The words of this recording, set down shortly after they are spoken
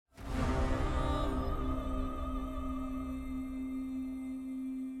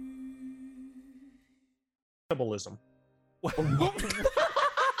cannibalism.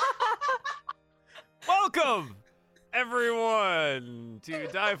 Welcome, everyone, to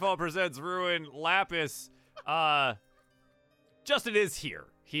Diefall Presents Ruin Lapis. Justin is here.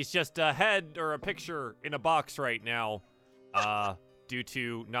 He's just a head or a picture in a box right now, due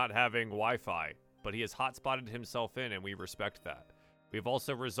to not having Wi-Fi. But he has hotspotted himself in, and we respect that. We've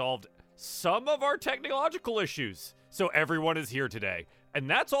also resolved some of our technological issues, so everyone is here today. And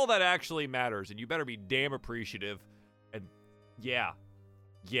that's all that actually matters, and you better be damn appreciative. And yeah,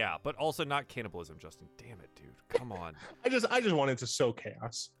 but also not cannibalism, Justin. Damn it, dude. Come on. I just wanted to sow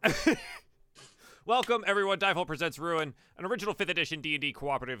chaos. Welcome, everyone. Diefall Presents Ruin, an original 5th edition D&D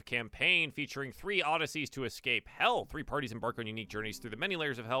cooperative campaign featuring 3 odysseys to escape hell. 3 parties embark on unique journeys through the many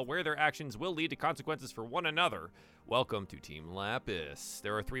layers of hell where their actions will lead to consequences for one another. Welcome to Team Lapis.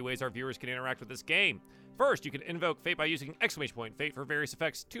 There are 3 ways our viewers can interact with this game. First, you can invoke Fate by using ! Fate for various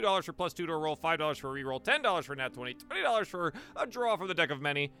effects, $2 for +2 to a roll, $5 for a reroll, $10 for nat 20, $20 for a draw from the deck of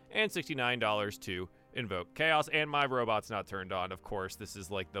many, and $69 to invoke chaos. And my robot's not turned on, of course. This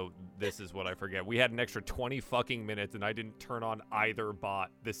is like this is what I forget. We had an extra 20 fucking minutes and I didn't turn on either bot.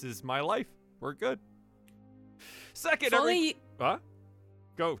 This is my life. We're good. Second, Huh?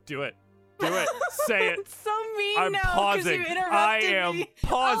 Go, do it. Do it. Say it. It's so mean I'm now pausing. you interrupted I am me.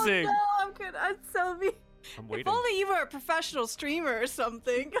 pausing. Oh, no, I'm good. I'm so mean. I'm waiting. If only you were a professional streamer or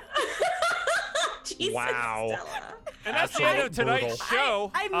something. Jesus, Wow. Stella. And that's the end of tonight's Brutal.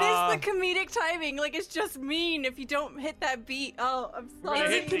 show. I miss the comedic timing. Like, it's just mean if you don't hit that beat. Oh, I'm We're gonna Is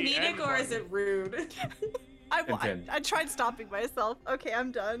sorry. it hit the end comedic or is it rude? I tried stopping myself. Okay,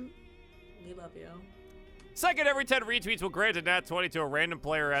 I'm done. We love you. Second, every 10 retweets will grant a nat 20 to a random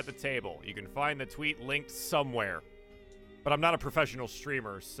player at the table. You can find the tweet linked somewhere. But I'm not a professional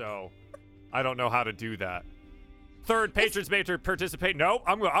streamer, so I don't know how to do that. Third, patrons may participate. No,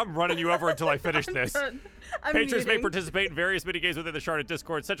 I'm running you over until I finish this. I'm Patrons may muting. participate in various minigames within the Sharded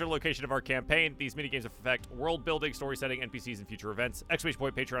Discord, central location of our campaign. These minigames affect world building, story setting, NPCs, and future events. !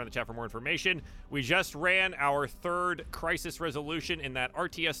 Patreon in the chat for more information. We just ran our 3rd crisis resolution in that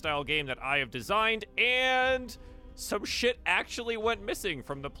RTS style game that I have designed, and some shit actually went missing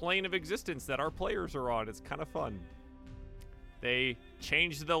from the plane of existence that our players are on. It's kind of fun. They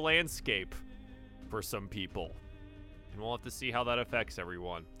changed the landscape for some people, and we'll have to see how that affects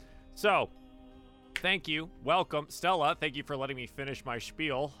everyone. So, thank you. Welcome. Stella, thank you for letting me finish my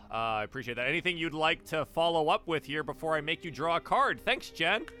spiel. I appreciate that. Anything you'd like to follow up with here before I make you draw a card? Thanks,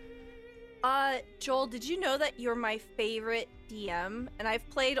 Jen. Joel, did you know that you're my favorite DM? And I've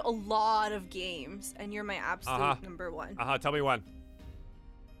played a lot of games, and you're my absolute number 1. Tell me when.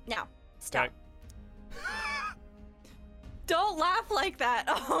 Now, stop. Okay. Don't laugh like that.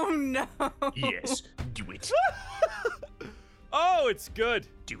 Oh, no. Yes, do it. Oh, it's good.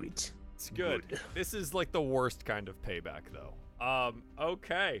 Do it. It's good. This is like the worst kind of payback, though.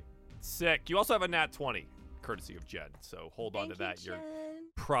 Okay. Sick. You also have a nat 20, courtesy of Jen, so hold on to that. You're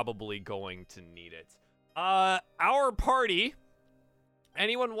probably going to need it. Our party.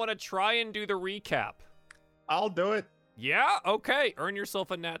 Anyone want to try and do the recap? I'll do it. Yeah? Okay. Earn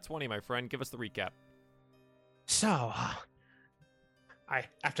yourself a nat 20, my friend. Give us the recap. So,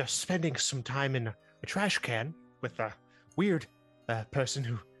 after spending some time in a trash can with a weird person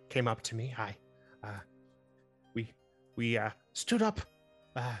who came up to me, we stood up,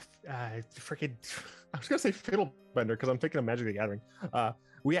 freaking, I was gonna say Fiddlebender because I'm thinking of Magic the Gathering.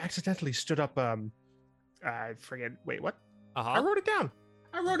 We accidentally stood up, freaking, wait, what? I wrote it down.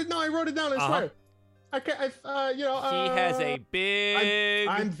 I wrote it down. I swear. I can't. He has a big.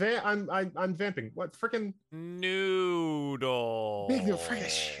 I'm vamping. What freaking noodle? Big Noodle.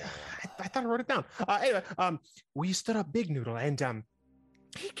 I thought I wrote it down. Anyway, we stood up Big Noodle, and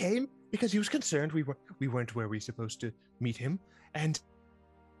he came because he was concerned we weren't where we were supposed to meet him, and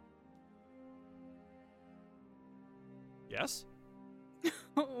yes.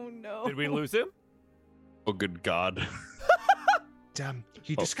 Oh, no. Did we lose him? Oh, good God.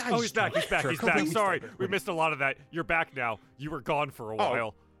 He disguised. Oh, he's back. He's back. for a He's couple back. weeks. Sorry, we missed a lot of that. You're back now. You were gone for a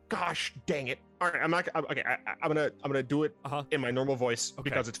while. Gosh, dang it! All right, I'm not. Okay, I'm gonna do it in my normal voice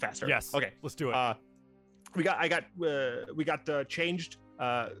because it's faster. Yes. Okay, let's do it. We got changed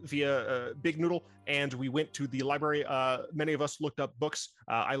via Big Noodle, and we went to the library. Many of us looked up books.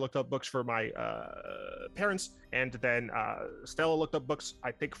 I looked up books for my parents, and then Stella looked up books.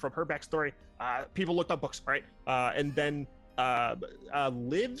 I think from her backstory, people looked up books, right? And then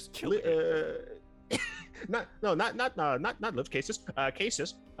Liv's not Liv's Cases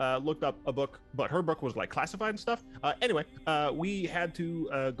looked up a book, but her book was like classified and stuff. Anyway, we had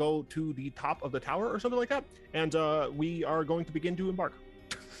to go to the top of the tower or something like that, and we are going to begin to embark.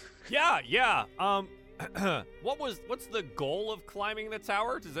 Yeah. What's the goal of climbing the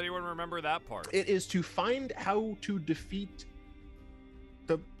tower? Does anyone remember that part? It is to find how to defeat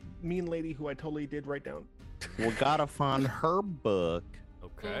the mean lady who I totally did write down. We gotta find her book.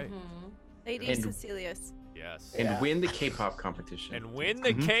 Okay. Lady And- Cecilius. Yes. And win the K-pop competition. And win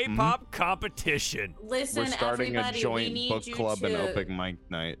the Mhm, K-pop competition. Listen, We're starting everybody, a we joint need book you club to, and open mic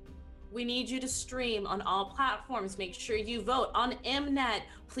night. We need you to stream on all platforms. Make sure you vote on Mnet.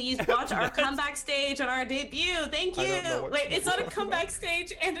 Please watch our comeback stage and our debut. Thank I don't know you. what Wait, you're it's not a talking comeback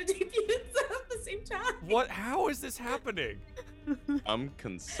stage and a debut at the same time. What? How is this happening? I'm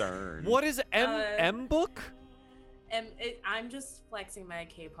concerned. What is M book? And I'm just flexing my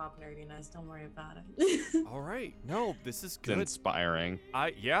K-pop nerdiness. Don't worry about it. All right. No, this is It's good. inspiring.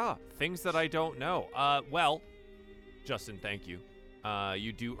 Yeah, things that I don't know. Well, Justin, thank you.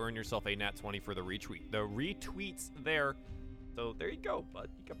 You do earn yourself a nat 20 for the retweet. The retweet's there. So there you go, bud.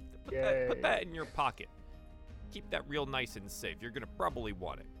 You can put that in your pocket. Keep that real nice and safe. You're gonna probably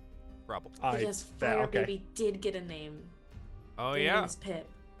want it. Probably. Yes, Fire Baby did get a name. Oh Their yeah. name is Pip.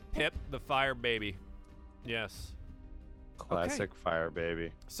 Pip the Fire Baby. Yes. Classic Fire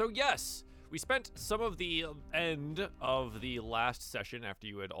Baby. So yes, we spent some of the end of the last session after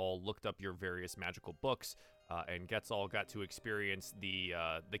you had all looked up your various magical books, and Getz all got to experience the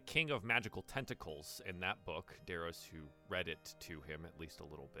King of Magical Tentacles in that book. Daros, who read it to him at least a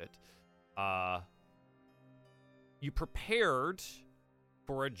little bit. You prepared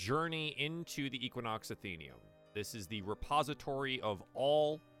for a journey into the Equinox Athenium. This is the repository of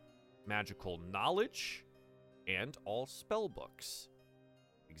all magical knowledge and all spell books.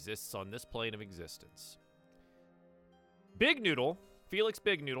 Exists on this plane of existence. Big Noodle, Felix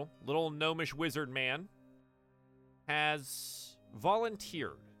Big Noodle, little gnomish wizard man, has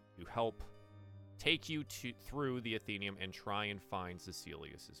volunteered to help take you through the Athenium and try and find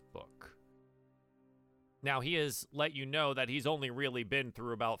Cecilius's book. Now, he has let you know that he's only really been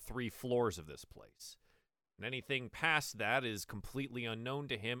through about 3 floors of this place. And anything past that is completely unknown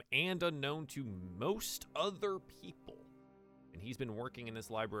to him and unknown to most other people. And he's been working in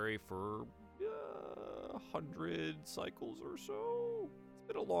this library for 100 cycles or so. It's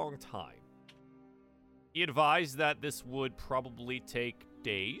been a long time. He advised that this would probably take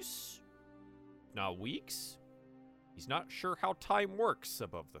days, not weeks. He's not sure how time works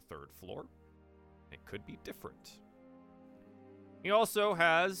above the 3rd floor. It could be different. He also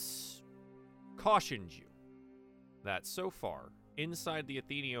has cautioned you that so far, inside the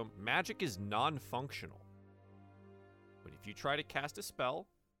Athenium, magic is non-functional. But if you try to cast a spell,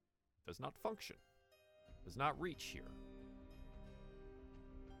 it does not function. It does not reach here.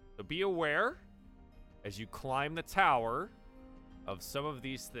 So be aware, as you climb the tower, of some of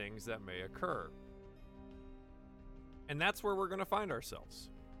these things that may occur. And that's where we're going to find ourselves.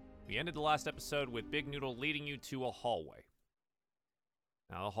 We ended the last episode with Big Noodle leading you to a hallway.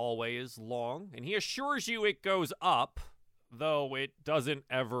 Now, the hallway is long, and he assures you it goes up, though it doesn't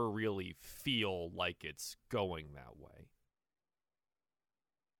ever really feel like it's going that way.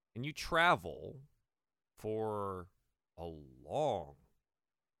 And you travel for a long,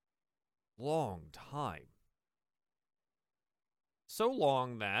 long time. So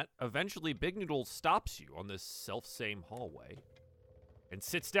long that eventually Big Noodle stops you on this self-same hallway and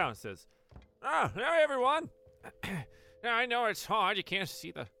sits down and says, hey everyone. Now, I know it's hard, you can't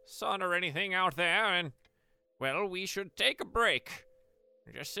see the sun or anything out there, and, well, we should take a break.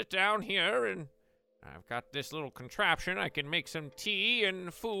 Just sit down here, and I've got this little contraption. I can make some tea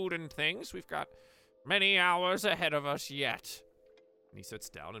and food and things. We've got many hours ahead of us yet. And he sits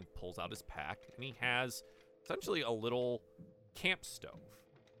down and pulls out his pack, and he has essentially a little camp stove.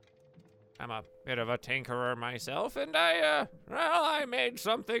 I'm a bit of a tinkerer myself, and I made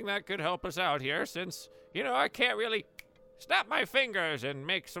something that could help us out here since, I can't really snap my fingers and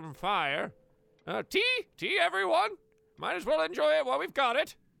make some fire. Tea, everyone. Might as well enjoy it while we've got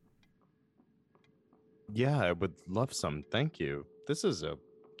it. Yeah, I would love some. Thank you. This is a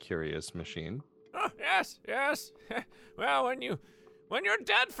curious machine. Oh, yes. Well, when you're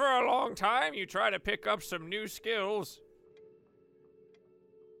dead for a long time, you try to pick up some new skills.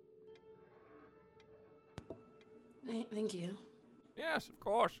 Thank you. Yes, of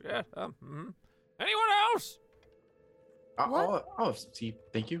course. Yeah. Anyone else? Oh, see,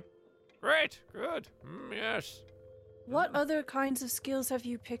 thank you. Great. Good. Yes. What other kinds of skills have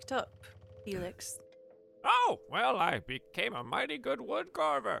you picked up, Felix? Oh, well, I became a mighty good wood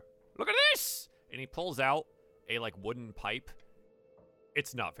carver. Look at this! And he pulls out a, wooden pipe.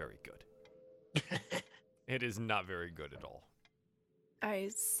 It's not very good. It is not very good at all. I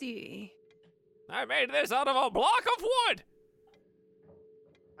see. I made this out of a block of wood!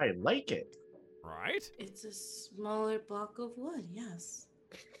 I like it. Right? It's a smaller block of wood, yes.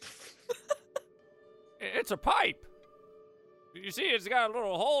 It's a pipe. You see, it's got a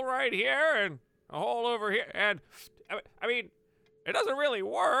little hole right here and a hole over here. And, I mean, it doesn't really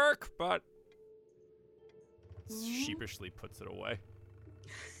work, but sheepishly puts it away.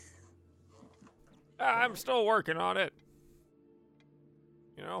 I'm still working on it.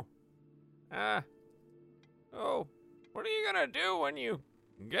 You know? Oh, what are you gonna do when you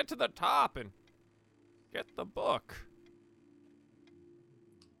get to the top and get the book?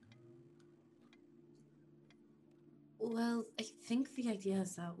 Well, I think the idea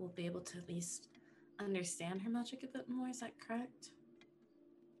is that we'll be able to at least understand her magic a bit more. Is that correct?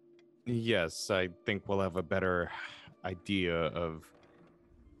 Yes, I think we'll have a better idea of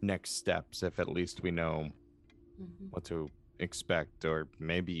next steps if at least we know what to expect, or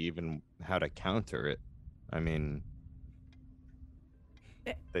maybe even how to counter it. I mean,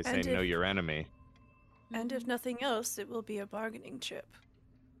 they say know your enemy. And if nothing else, it will be a bargaining chip.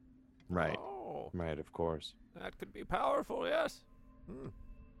 Right. Oh, Right, of course. that could be powerful, yes.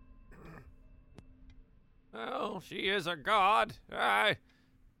 Well, she is a god.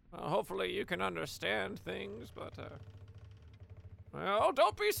 Hopefully you can understand things, but, well,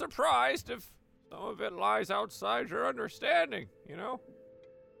 don't be surprised if some of it lies outside your understanding, you know?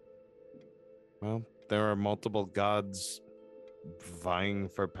 Well, there are multiple gods vying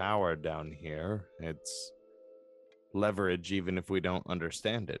for power down here. It's leverage even if we don't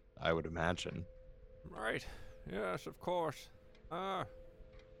understand it, I would imagine. Right. Yes, of course. Well,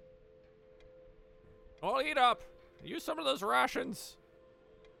 eat up. Use some of those rations.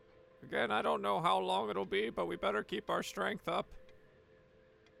 Again, I don't know how long it'll be, but we better keep our strength up.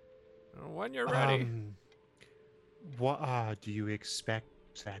 When you're ready. What do you expect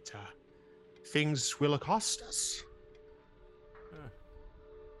that things will accost us?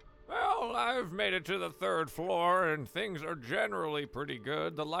 Well, I've made it to the 3rd floor, and things are generally pretty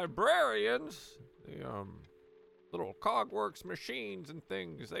good. The librarians, the little cogworks machines and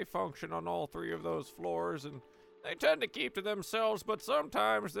things, they function on all 3 of those floors, and they tend to keep to themselves, but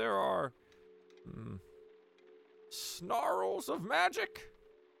sometimes there are snarls of magic.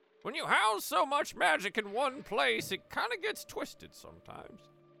 When you house so much magic in one place, it kind of gets twisted sometimes.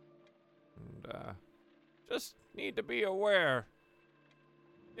 And just need to be aware.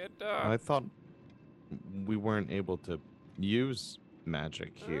 I thought we weren't able to use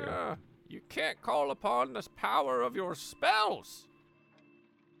magic here. You can't call upon the power of your spells.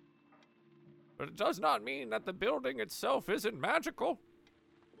 But it does not mean that the building itself isn't magical.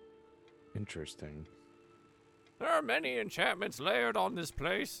 Interesting. There are many enchantments layered on this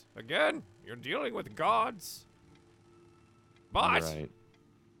place. Again, you're dealing with gods. But Right.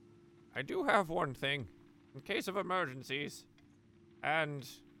 I do have one thing. In case of emergencies, and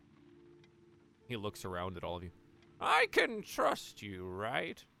he looks around at all of you. I can trust you,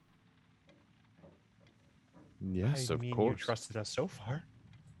 right? Yes, I of mean, course. you trusted us so far.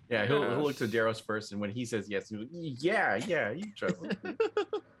 Yeah, he'll look to Yes. Daros first, and when he says yes, he'll, yeah, you trust him.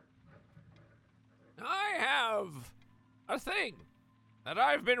 I have a thing that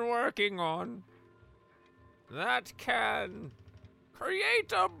I've been working on that can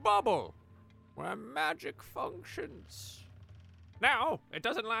create a bubble where magic functions. Now, it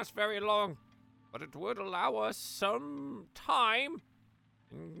doesn't last very long, but it would allow us some time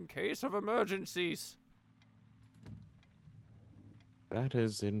in case of emergencies. That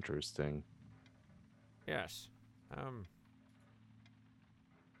is interesting. Yes.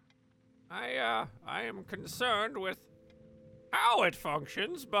 I am concerned with how it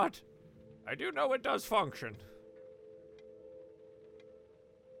functions, but I do know it does function.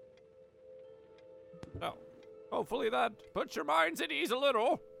 So, hopefully that puts your minds at ease a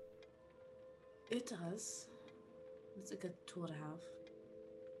little. It does. It's a good tool to have.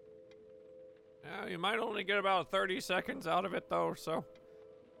 You might only get about 30 seconds out of it, though, so,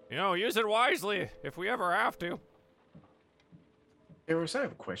 use it wisely if we ever have to. Daros, I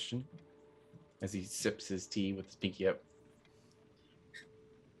have a question. As he sips his tea with his pinky up.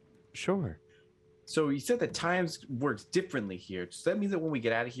 Sure. So you said that times works differently here. Does that mean that when we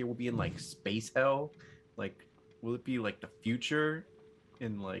get out of here, we'll be in like space hell? Like, will it be like the future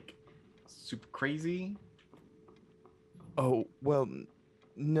and like super crazy? Oh, well,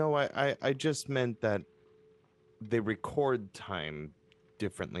 no, I just meant that they record time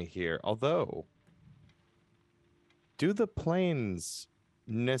differently here. Although, do the planes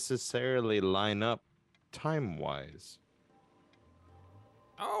necessarily line up time-wise?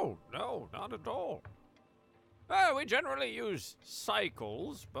 Oh, no, not at all. We generally use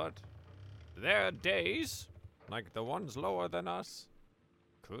cycles, but their days, like the ones lower than us,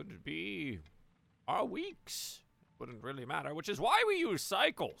 could be our weeks. Wouldn't really matter, which is why we use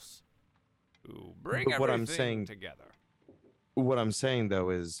cycles to bring But what I'm everything saying- together. What I'm saying though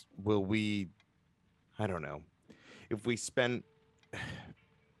is, will we? I don't know. If we spent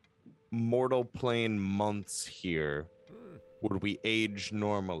mortal plane months here, would we age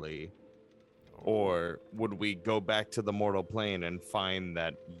normally? Or would we go back to the mortal plane and find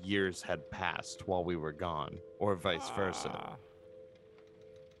that years had passed while we were gone? Or vice versa?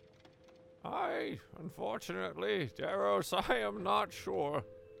 Unfortunately, Daros, I am not sure.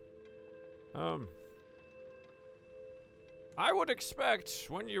 I would expect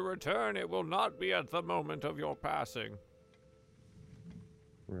when you return, it will not be at the moment of your passing.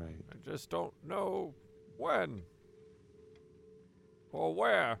 Right. I just don't know when or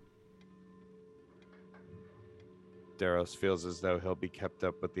where. Daros feels as though he'll be kept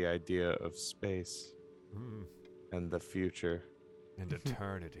up with the idea of space and the future. And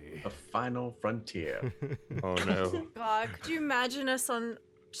eternity. A final frontier. Oh no. God, could you imagine us on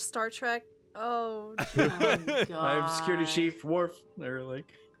Star Trek? Oh, Oh, I'm security God. chief Worf. They're like,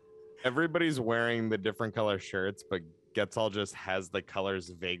 Everybody's wearing the different color shirts, but Getzal just has the colors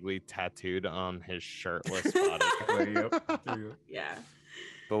vaguely tattooed on his shirtless body. there you go. There you go. Yeah.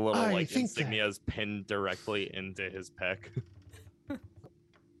 The little I like think that- insignias pinned directly into his pec.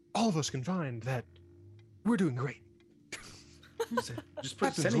 All of us can find that we're doing great. Just put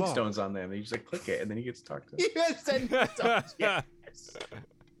Captain's sending log. stones on them. And you just like click it, and then he gets to talk to them. Yes, and yes.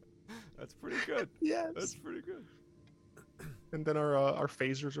 That's pretty good. Yes. That's pretty good. And then our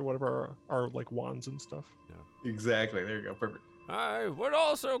phasers or whatever are like wands and stuff. Exactly. There you go. Perfect. I would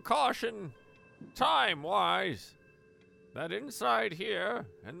also caution, time-wise, that inside here,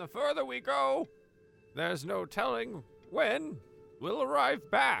 and the further we go, there's no telling when we'll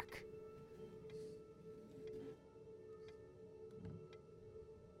arrive back.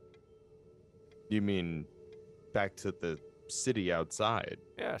 You mean back to the city outside?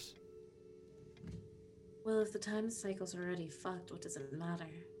 Yes. Well, if the time cycle's already fucked, what does it matter?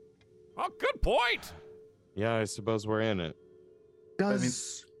 Oh, good point. Yeah, I suppose we're in it.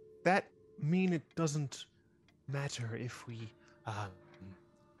 Does that mean it doesn't matter if we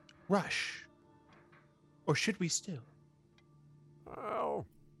rush? Or should we still? Well,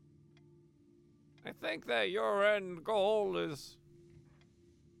 I think that your end goal is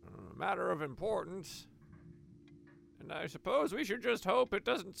a matter of importance. And I suppose we should just hope it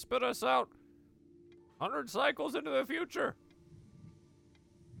doesn't spit us out 100 cycles into the future.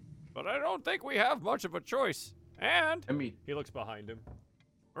 But I don't think we have much of a choice. And I mean, he looks behind him.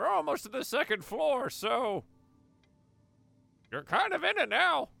 We're almost to the second floor, so you're kind of in it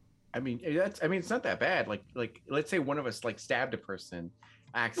now. it's not that bad. Like let's say one of us like stabbed a person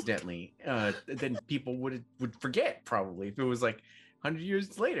accidentally, then people would forget probably if it was like 100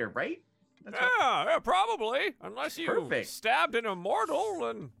 years later, right? That's what- Yeah, probably. Unless you Perfect. stabbed an immortal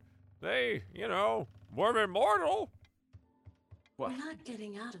and they, were immortal. Well, We're not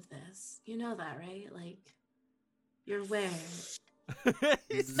getting out of this. You know that, right? Like, you're where?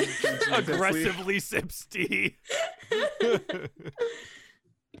 Aggressively sips tea.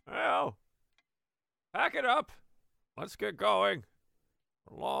 Well, pack it up. Let's get going.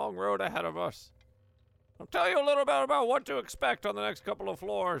 A long road ahead of us. I'll tell you a little bit about what to expect on the next couple of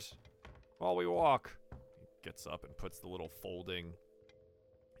floors while we walk. He gets up and puts the little folding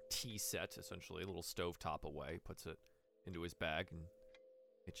tea set, essentially a little stovetop away, puts it into his bag and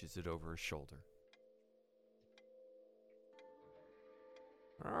hitches it over his shoulder.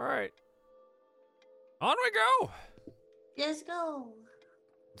 All right. On we go! Let's go.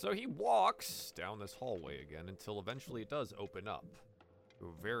 So he walks down this hallway again until eventually it does open up to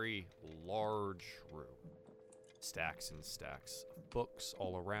a very large room. Stacks and stacks of books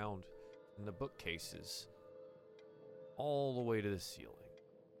all around, and the bookcases all the way to the ceiling.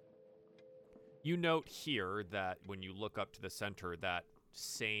 You note here that when you look up to the center, that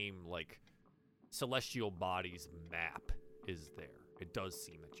same, celestial bodies map is there. It does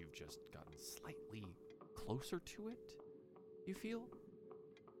seem that you've just gotten slightly closer to it, you feel?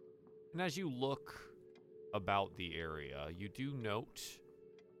 And as you look about the area, you do note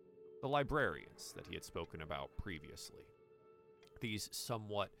the librarians that he had spoken about previously. These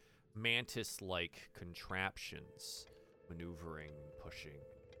somewhat mantis-like contraptions, maneuvering, pushing,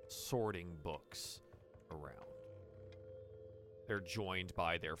 sorting books around. They're joined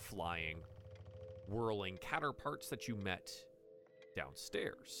by their flying, whirling counterparts that you met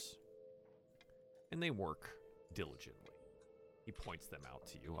downstairs. And they work diligently. He points them out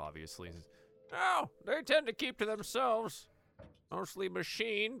to you, obviously. He says, "Oh, they tend to keep to themselves. Mostly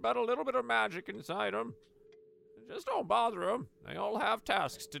machine, but a little bit of magic inside them. Just don't bother them. They all have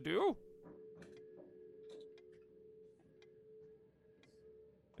tasks to do."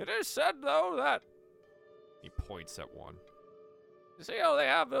 It is said, though, that... He points at one. You see how they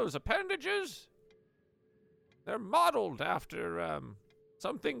have those appendages? They're modeled after,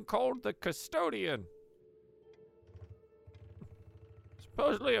 something called the Custodian.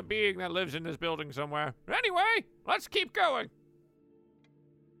 Supposedly a being that lives in this building somewhere. Anyway, let's keep going.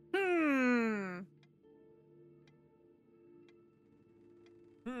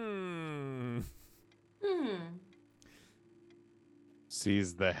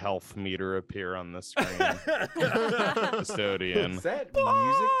 Sees the health meter appear on the screen. Custodian. Is that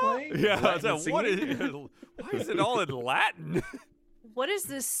music playing? Yeah, Latin what is singing? why is it all in Latin? What is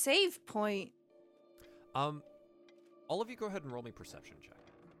this save point? All of you go ahead and roll me perception check.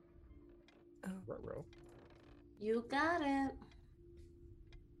 Ruh-roh. You got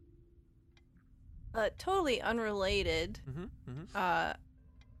it. Totally unrelated.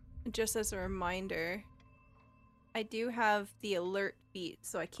 Just as a reminder, I do have the alert feat,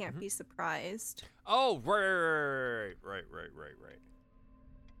 so I can't be surprised. Oh, right.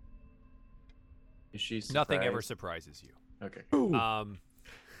 Is she surprised? Nothing ever surprises you. Okay.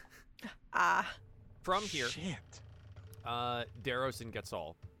 From here, Shit. Daros and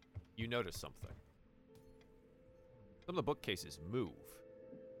Getzal, you notice something. Some of the bookcases move.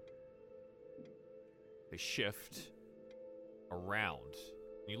 They shift around.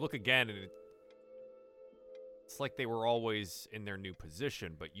 You look again, and it's like they were always in their new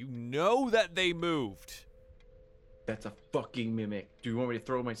position, but you know that they moved. That's a fucking mimic. Do you want me to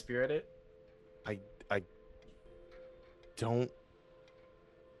throw my spear at it? I don't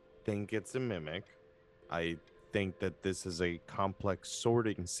think it's a mimic. I think that this is a complex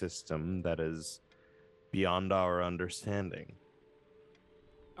sorting system that is beyond our understanding.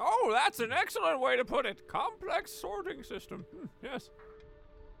 Oh, that's an excellent way to put it. Complex sorting system. Yes.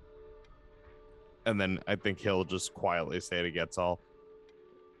 And then I think he'll just quietly say to Getzal,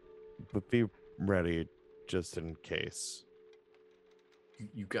 but be ready just in case.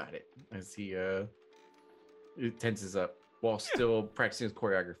 You got it. As he it tenses up while still practicing his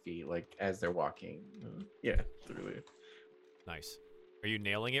choreography, like as they're walking. Yeah, literally. Nice. Are you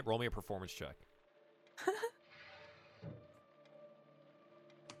nailing it? Roll me a performance check.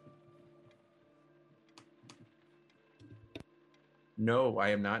 No, I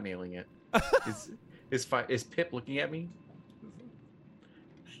am not nailing it. Is Pip looking at me?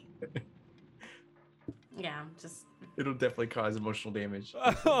 Yeah, just It'll definitely cause emotional damage.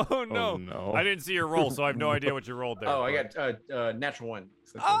 Oh, no. Oh, no. I didn't see your roll, so I have no idea what you rolled there. Oh, I got natural one.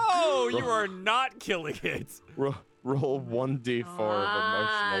 Oh, you are not killing it. Roll 1d4 of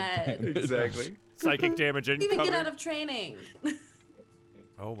emotional damage. Exactly. Psychic damage even get incoming. out of training.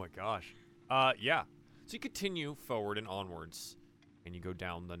 Oh my gosh. Yeah. So you continue forward and onwards, and you go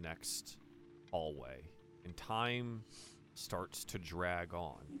down the next hallway, and time starts to drag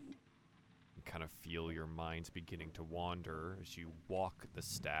on. You kind of feel your minds beginning to wander as you walk the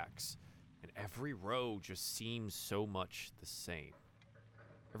stacks, and every row just seems so much the same.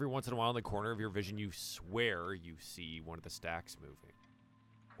 Every once in a while in the corner of your vision, you swear you see one of the stacks moving,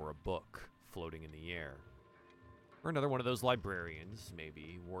 or a book floating in the air, or another one of those librarians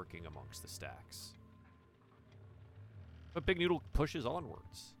maybe working amongst the stacks. But Big Noodle pushes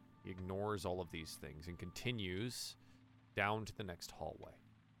onwards. He ignores all of these things and continues down to the next hallway.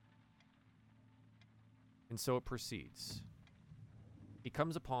 And so it proceeds. He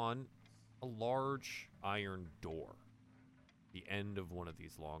comes upon a large iron door, the end of one of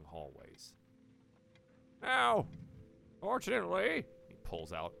these long hallways. Now, fortunately, he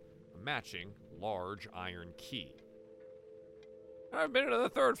pulls out a matching large iron key. I've been to the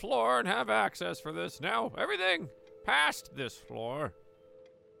 3rd floor and have access for this now. Everything past this floor,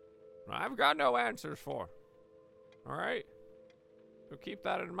 I've got no answers for. All right? So keep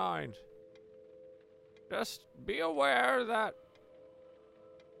that in mind. Just be aware that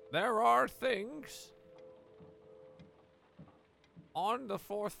there are things on the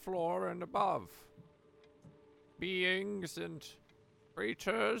 4th floor and above. Beings and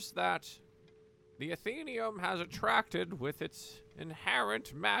creatures that the Athenium has attracted with its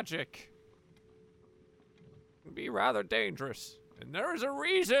inherent magic. It can be rather dangerous. And there is a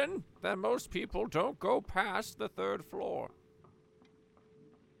reason that most people don't go past the 3rd floor.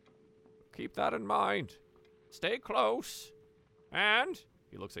 Keep that in mind. Stay close. And,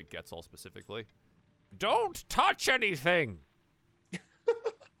 he looks at Getzal specifically, don't touch anything!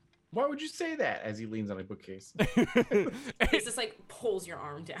 Why would you say that as he leans on a bookcase? It's just like pulls your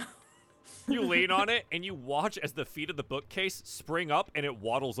arm down. You lean on it, and you watch as the feet of the bookcase spring up, and it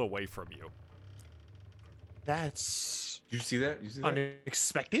waddles away from you. That's Did you see that?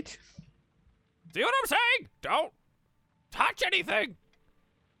 unexpected. See what I'm saying? Don't touch anything!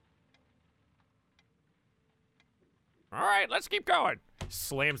 All right, let's keep going.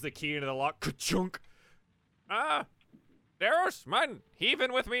 Slams the key into the lock. Ka-chunk. Daros, mind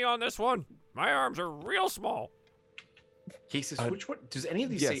heaving with me on this one? My arms are real small. Cases, which one? Does any of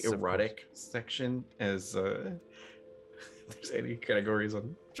these yes, say erotic section as there's any categories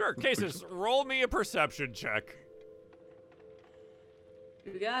on? Sure, Cases, roll me a perception check.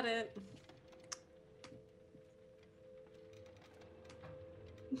 You got it.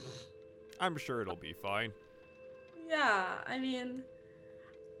 I'm sure it'll be fine. Yeah, I mean,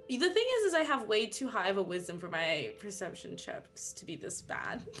 the thing is I have way too high of a wisdom for my perception checks to be this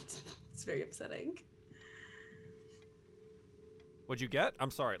bad. It's very upsetting. What'd you get?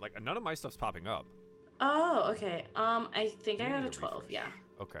 I'm sorry, like none of my stuff's popping up. Oh, okay. I think I got a 12. Yeah.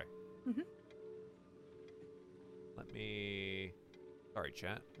 Okay. Let me. Sorry,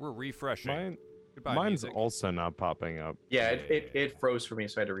 chat. We're refreshing. Goodbye, Mine's music. also not popping up. Yeah, it froze for me,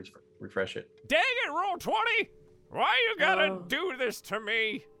 so I had to refresh it. Dang it, roll 20! Why you gotta do this to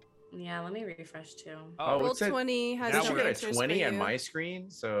me? Yeah, let me refresh too. Oh, Roll it said, 20 has now no we got a answers 20 for on you. my screen,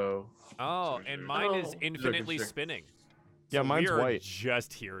 so. Oh, and mine is Oh. infinitely Sure. spinning. Yeah, So mine's we are white.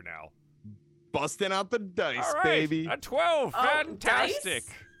 just here now. Busting out the dice, All right, baby. a 12. Oh, Fantastic.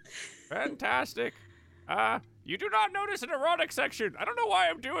 dice? Fantastic. You do not notice an erotic section. I don't know why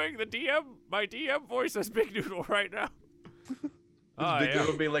I'm doing my DM voice as Big Noodle right now. Oh, Big yeah.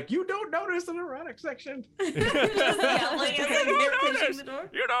 Noodle being like, you don't notice an erotic section. Just yelling as like you're pushing the door.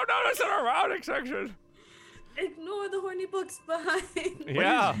 You don't notice an erotic section. Ignore the horny books behind.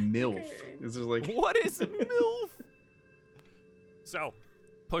 Yeah. What is MILF? This is like. What is MILF? So,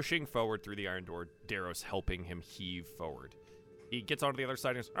 pushing forward through the iron door, Daros helping him heave forward. He gets onto the other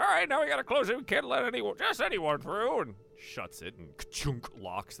side and goes, all right, now we gotta close it. We can't let anyone through. And shuts it and ka-chunk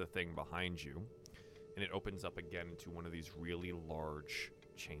locks the thing behind you. And it opens up again into one of these really large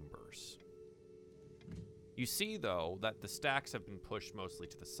chambers. You see, though, that the stacks have been pushed mostly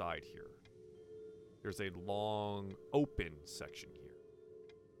to the side here. There's a long, open section here,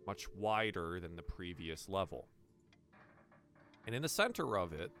 much wider than the previous level. And in the center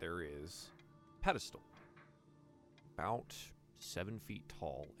of it, there is a pedestal, about 7 feet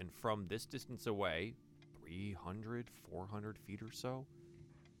tall. And from this distance away, 300, 400 feet or so,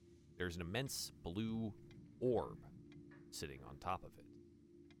 there's an immense blue orb sitting on top of it.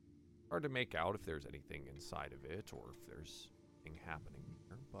 Hard to make out if there's anything inside of it or if there's anything happening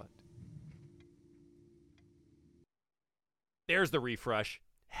here, but there's the refresh.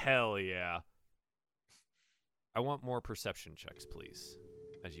 Hell yeah. I want more perception checks, please,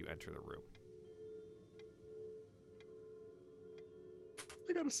 as you enter the room.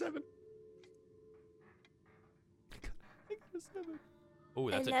 I got a 7. I got a 7. Oh,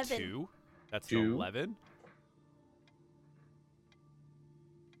 that's 11. a 2. That's 2. an 11.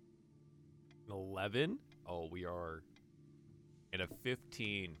 11. Oh, we are in a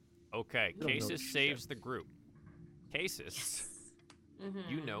 15. Okay, don't know Casus saves the group. Casus,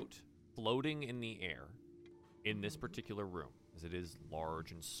 you Mhm. note, floating in the air in this particular room, as it is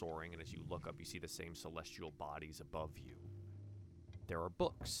large and soaring, and as you look up, you see the same celestial bodies above you. There are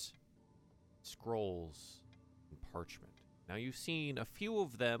books, scrolls, and parchment. Now, you've seen a few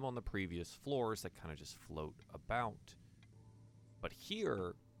of them on the previous floors that kind of just float about. But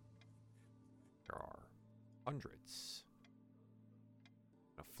here, there are hundreds.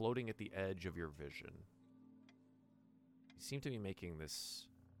 Floating at the edge of your vision. You seem to be making this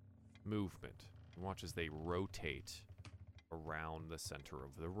movement. And watch as they rotate around the center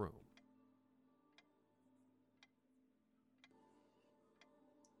of the room.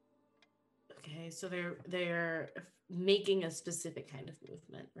 Okay, so they're making a specific kind of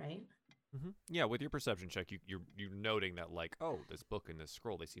movement, right? Yeah, with your perception check, you're noting that, like, oh, this book and this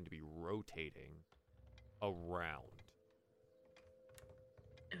scroll, they seem to be rotating around.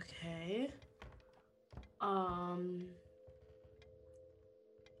 Okay.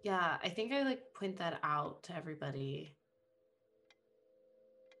 Yeah, I think I like point that out to everybody.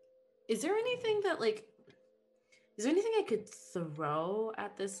 Is there anything I could throw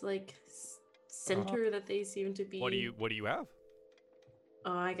at this like center that they seem to be? What do you have?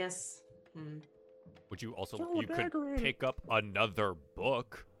 Oh, I guess. Would you also Throw a you could dagger at it. pick up another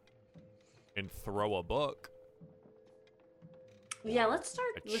book and throw a book? Yeah, let's start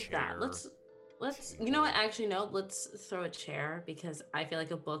A with that. chair. Let's you know what? Actually, no. Let's throw a chair because I feel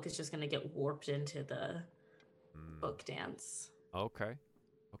like a book is just gonna get warped into the book dance. Okay.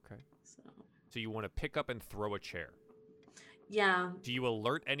 So you want to pick up and throw a chair. Yeah. Do you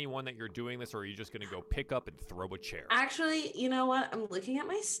alert anyone that you're doing this, or are you just going to go pick up and throw a chair? Actually, you know what? I'm looking at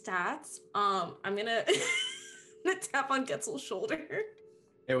my stats. I'm gonna tap on Getzel's shoulder.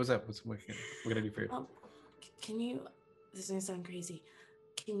 Hey, what's up? What can I do for you? Can you this is gonna sound crazy.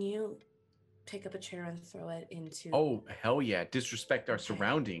 Can you pick up a chair and throw it into? Oh, hell yeah. Disrespect our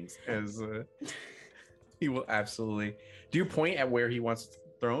surroundings as he will absolutely. Do you point at where he wants it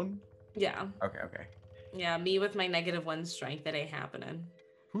thrown? Yeah. Okay. Yeah, me with my -1 strength that ain't happening.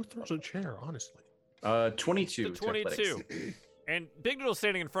 Who throws a chair, honestly? 22. The to 22. athletics. And Big Noodle's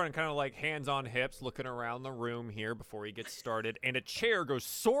standing in front and kind of like hands on hips, looking around the room here before he gets started. And a chair goes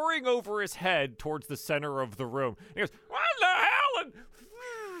soaring over his head towards the center of the room. And he goes, "What the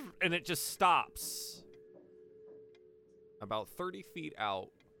hell?" And it just stops about 30 feet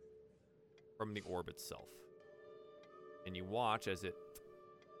out from the orb itself. And you watch as it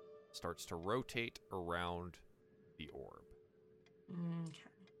starts to rotate around the orb. Okay.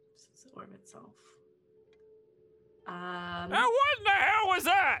 This is the orb itself. Now what in the hell was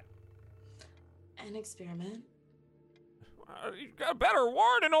that? An experiment. You got better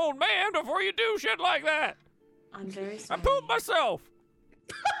warn an old man before you do shit like that. I'm very I sorry. pooped myself.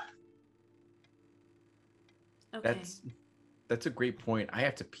 Okay. That's a great point. I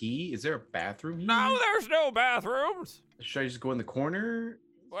have to pee. Is there a bathroom here? No, there's no bathrooms. Should I just go in the corner?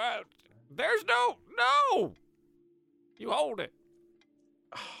 Well, there's no. You hold it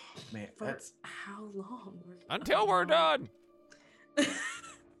Oh, man, For that's. how long? until we're done. I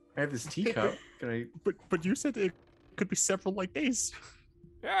have this teacup. Can I? But you said it could be several days.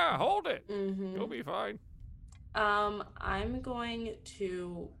 Yeah, hold it. Mm-hmm. You'll be fine. I'm going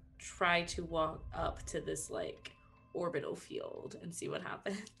to try to walk up to this orbital field and see what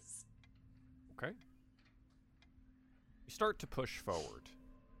happens. Okay. You start to push forward,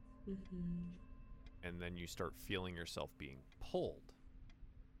 Mm-hmm. and then you start feeling yourself being pulled,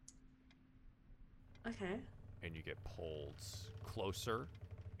 Okay. and you get pulled closer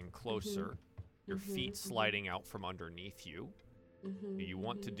and closer. Your feet sliding out from underneath you. Mm-hmm. Do you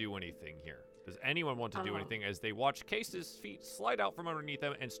want to do anything here? Does anyone want to do Oh. anything as they watch Case's feet slide out from underneath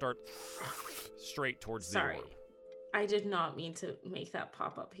them and start straight towards Sorry. the orb? I did not mean to make that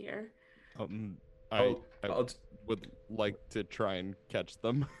pop up here. I I'll would like to try and catch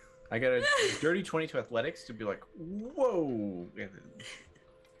them. I got a dirty 20 to athletics to be like, whoa.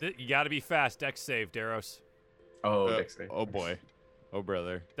 You got to be fast. Dex save, Daros. Oh, Uh, next oh boy. Oh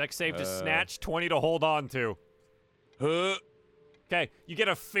brother. Dex save to Uh. snatch, 20 to hold on to. Huh. Okay, you get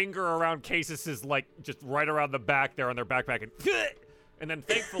a finger around Case's, just right around the back there on their backpack, and then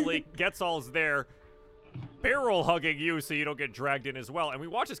thankfully Getzal's there, barrel hugging you so you don't get dragged in as well. And we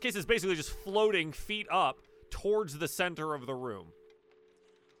watch as Case is basically just floating feet up towards the center of the room.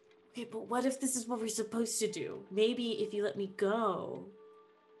 Okay, but what if this is what we're supposed to do? Maybe if you let me go.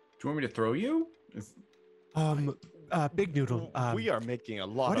 Do you want me to throw you? Big Noodle. We are making a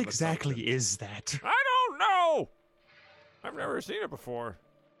lot What of exactly assumptions. is that? I don't know. I've never seen it before,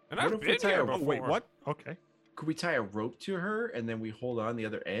 and What I've if we been tie here a- before. oh, Wait, what? Okay. Could we tie a rope to her and then we hold on the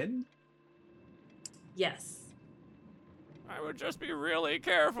other end? Yes. I would just be really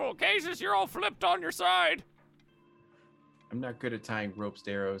careful. Cases, you're all flipped on your side. I'm not good at tying ropes,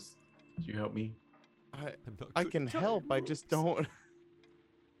 Daros. Could you help me? I can help. I just don't.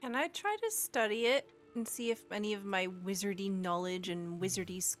 Can I try to study it and see if any of my wizardy knowledge and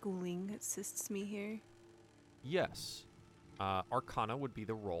wizardy schooling assists me here? Yes. Arcana would be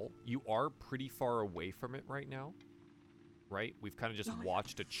the roll. You are pretty far away from it right now, right? We've kind of just Oh, yeah.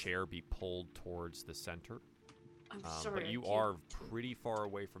 watched a chair be pulled towards the center. I'm sorry. But I you can't- are pretty far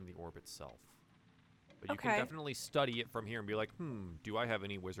away from the orb itself. But you can Okay. definitely study it from here and be like, do I have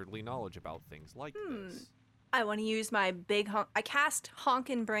any wizardly knowledge about things like this? I want to use my big honk. I cast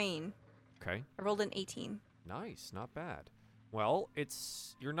Honkin' Brain. Okay. I rolled an 18. Nice, not bad. Well,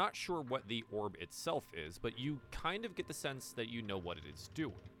 you're not sure what the orb itself is, but you kind of get the sense that you know what it is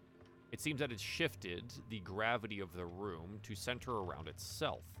doing. It seems that it's shifted the gravity of the room to center around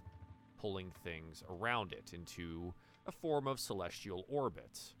itself, pulling things around it into a form of celestial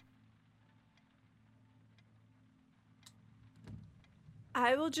orbit.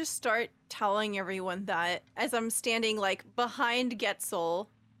 I will just start telling everyone that as I'm standing behind Getzel,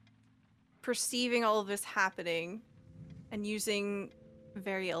 perceiving all of this happening and using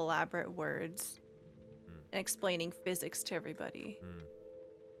very elaborate words and explaining physics to everybody.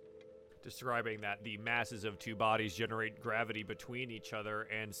 Describing that the masses of two bodies generate gravity between each other,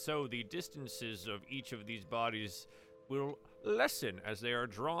 and so the distances of each of these bodies will lessen as they are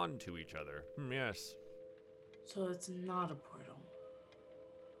drawn to each other. Yes. So it's not a portal.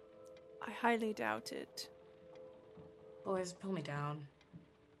 I highly doubt it. Boys, pull me down.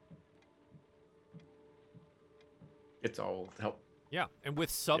 It's all help. Yeah, and with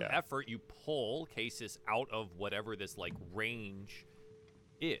some Yeah. effort, you pull Cases out of whatever this range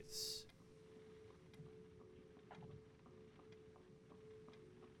is.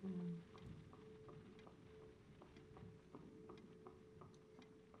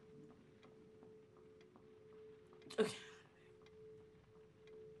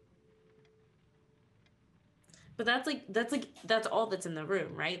 But that's all that's in the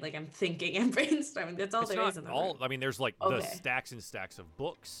room, right? Like I'm thinking and brainstorming. That's all It's there not is in the all. room. I mean, there's like the Okay. stacks and stacks of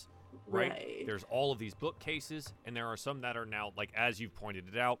books, right? There's all of these bookcases, and there are some that are now, like, as you've pointed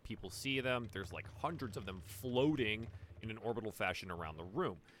it out, people see them. There's like hundreds of them floating in an orbital fashion around the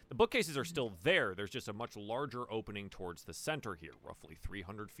room. The bookcases are still there. There's just a much larger opening towards the center here, roughly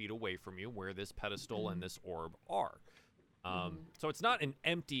 300 feet away from you, where this pedestal and this orb are. So it's not an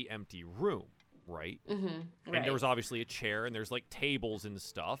empty room, right? Mm-hmm. And there was obviously a chair, and there's like tables and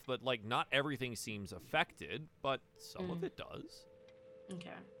stuff, but like not everything seems affected, but some of it does. Okay.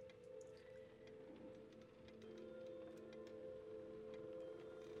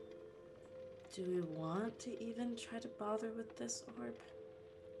 Do we want to even try to bother with this orb?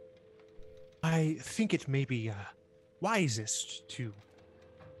 I think it may be wisest to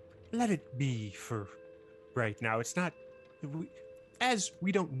let it be for right now. It's not, as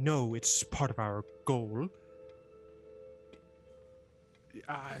we don't know it's part of our goal.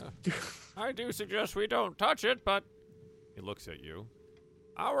 I do suggest we don't touch it, but he looks at you.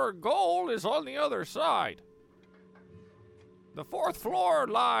 Our goal is on the other side. The 4th floor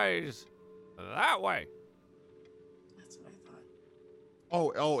lies that way. That's what I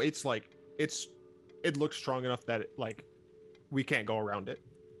thought. Oh, it's like it looks strong enough that like we can't go around it.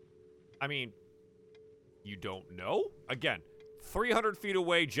 I mean, you don't know? Again, 300 feet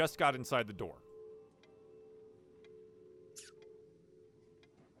away, just got inside the door.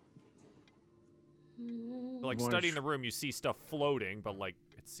 Like, studying the room, you see stuff floating, but, like,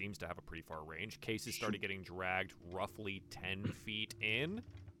 it seems to have a pretty far range. Cases started getting dragged roughly 10 feet in.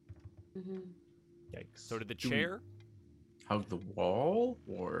 Yikes. So did the chair. How's the wall?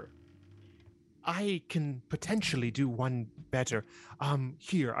 Or I can potentially do one better.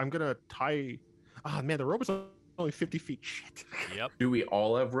 Here, I'm gonna tie. Ah, man, the rope is only 50 feet. Shit. Yep. do we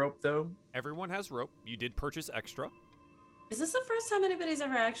all have rope though? Everyone has rope. You did purchase extra. Is this the first time anybody's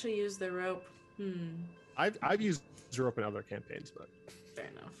ever actually used the rope? I've used rope in other campaigns, but Fair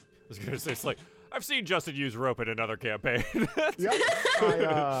enough. I was going to say, it's like, I've seen Justin use rope in another campaign. yeah,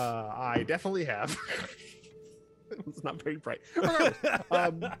 I definitely have. It's not very bright.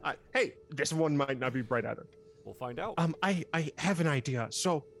 Hey, this one might not be bright either. We'll find out. I have an idea.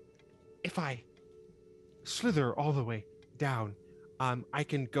 So, if I slither all the way down, I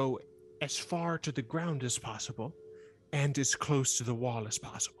can go as far to the ground as possible, and as close to the wall as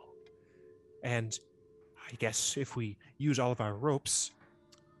possible. And I guess if we use all of our ropes,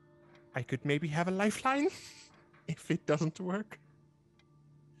 I could maybe have a lifeline if it doesn't work.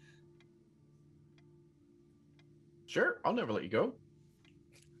 Sure, I'll never let you go.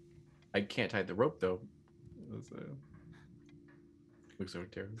 I can't tie the rope though. Looks over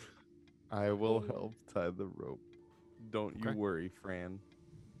terrible. I will help tie the rope. Don't you Okay. worry, Fran.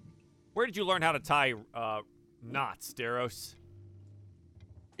 Where did you learn how to tie knots, Daros?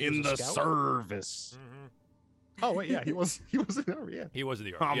 In the the scout? service. Oh wait, yeah, he was in the army, yeah. He was in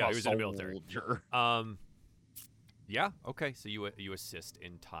the army. I'm Yeah, a he was in the military. soldier. Yeah, okay. So you assist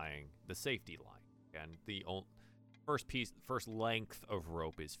in tying the safety line, and the first length of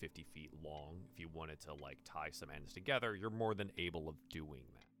rope is 50 feet long. If you wanted to like tie some ends together, you're more than able of doing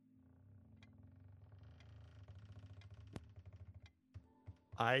that.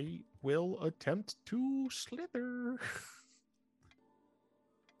 I will attempt to slither.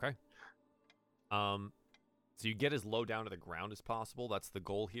 Okay. So you get as low down to the ground as possible. That's the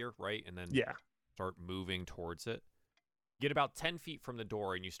goal here, right? And then Yeah. start moving towards it. Get about 10 feet from the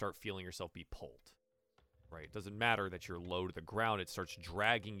door, and you start feeling yourself be pulled. Right? It doesn't matter that you're low to the ground. It starts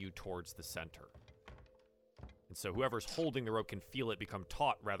dragging you towards the center. And so whoever's holding the rope can feel it become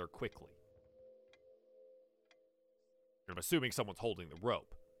taut rather quickly. I'm assuming someone's holding the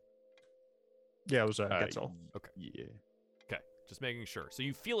rope. Yeah, it was Getzel. Okay. Yeah. Okay, just making sure. So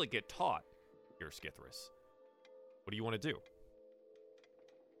you feel it get taut here, Skithris. What do you want to do?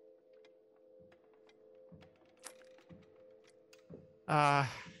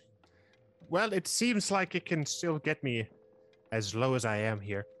 Well, it seems like it can still get me as low as I am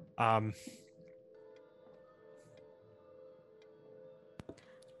here. I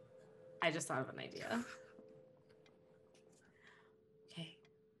just thought of an idea. Okay.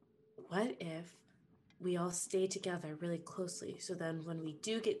 What if we all stay together really closely so then when we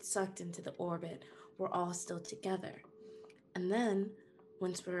do get sucked into the orbit, we're all still together. And then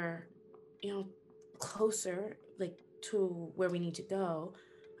once we're, closer, like to where we need to go,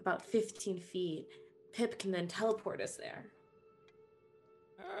 about 15 feet, Pip can then teleport us there.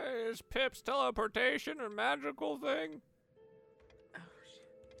 Is Pip's teleportation a magical thing?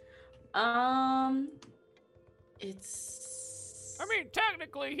 Oh shit. It's I mean,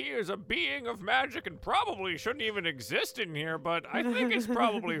 technically he is a being of magic and probably shouldn't even exist in here, but I think it's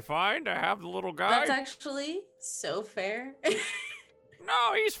probably fine to have the little guy. That's actually so fair.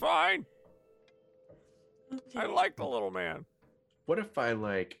 No, he's fine. I Okay. like the little man. What if I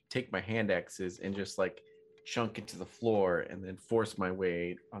like take my hand axes and just like chunk into the floor and then force my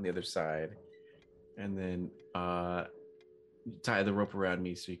way on the other side, and then tie the rope around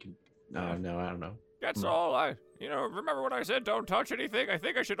me so you can. No, I don't know. That's Hmm. all remember what I said? Don't touch anything. I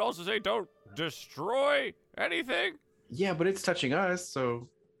think I should also say don't destroy anything. Yeah, but it's touching us, so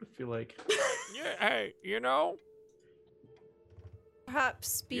I feel like. Yeah, hey, Perhaps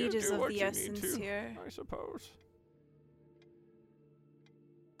speed You is do of what the you need essence to. here. I suppose.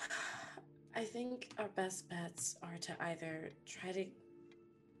 I think our best bets are to either try to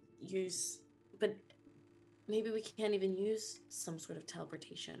use, but maybe we can't even use some sort of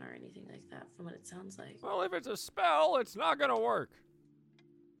teleportation or anything like that from what it sounds like. Well, if it's a spell, it's not gonna work.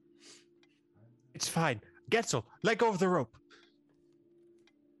 It's fine. Getzel, let go of the rope.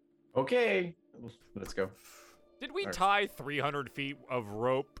 Okay, let's go. Did we Alright. tie 300 feet of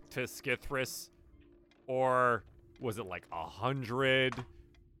rope to Skithris? Or was it like 100?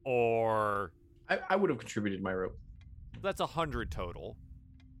 Or I would have contributed my rope. that's 100 total.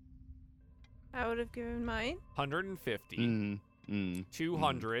 I would have given mine. 150,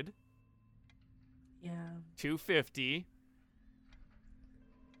 200, Yeah. 250.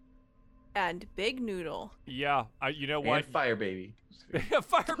 And Big Noodle. Yeah, you know what? And fire baby.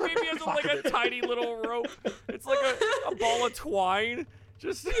 Fire baby has like a tiny little rope. It's like a ball of twine.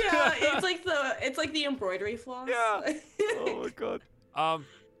 Just Yeah, it's like the embroidery floss. Yeah. Oh my god.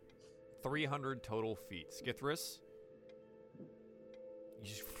 300 total feet. Skithris, you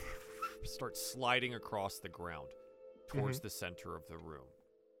just start sliding across the ground towards the center of the room.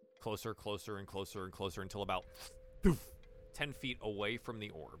 Closer, closer, and closer and closer until about 10 feet away from the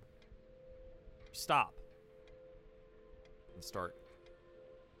orb. Stop. And start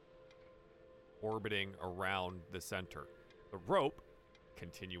orbiting around the center. The rope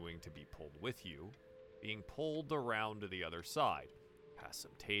continuing to be pulled with you, being pulled around to the other side, past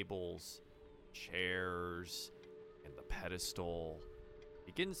some tables, chairs, and the pedestal.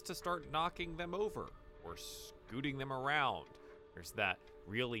 Begins to start knocking them over or scooting them around. There's that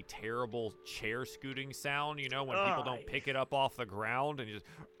really terrible chair scooting sound, when people don't pick it up off the ground and you just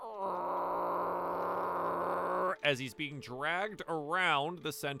as he's being dragged around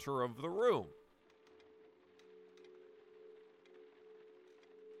the center of the room.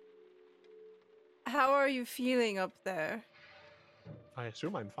 How are you feeling up there? I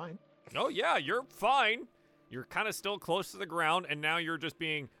assume I'm fine. Oh, yeah, you're fine. You're kind of still close to the ground, and now you're just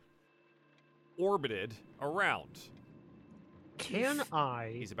being orbited around. Can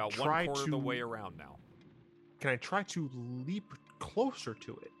I He's about try 1/4 to, of the way around now. Can I try to leap closer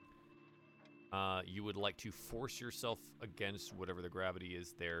to it? You would like to force yourself against whatever the gravity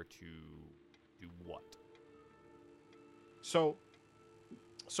is there to do what? So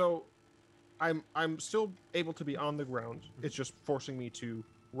I'm still able to be on the ground. It's just forcing me to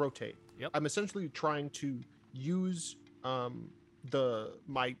rotate. Yep. I'm essentially trying to use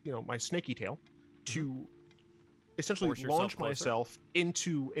my snaky tail to essentially Force yourself launch closer? myself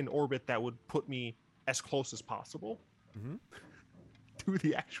into an orbit that would put me as close as possible to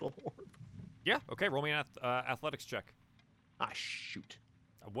the actual orb. Yeah, okay, roll me an athletics check. Ah, shoot.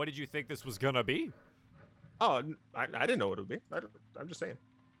 What did you think this was gonna be? Oh, I didn't know what it would be. I'm just saying.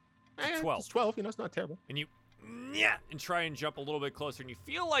 It's Eh, 12. It's 12. It's not terrible. And you and try and jump a little bit closer, and you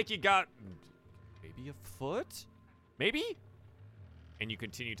feel like you got maybe a foot? Maybe? And you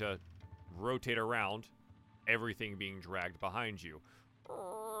continue to rotate around, everything being dragged behind you.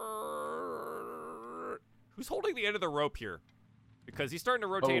 Who's holding the end of the rope here? Because he's starting to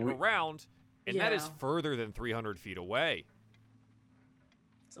rotate around, and that is Yeah. further than 300 feet away.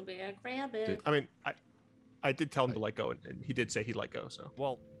 Somebody gotta grab it. I mean, I did tell him to let go, and he did say he'd let go. So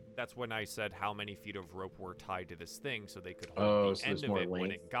Well, that's when I said how many feet of rope were tied to this thing so they could hold Oh, the so end there's of more it when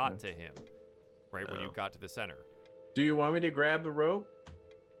length. it got Yeah. to him. Right when you Oh. got to the center. Do you want me to grab the rope?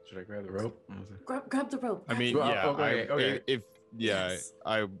 Should I grab the rope? Grab the rope. I mean, Well, yeah. okay. If Yes.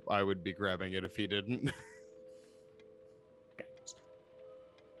 I would be grabbing it if he didn't.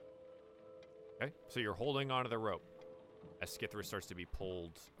 Okay, so you're holding onto the rope as Skithris starts to be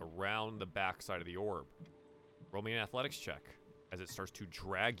pulled around the backside of the orb. Roll me an athletics check as it starts to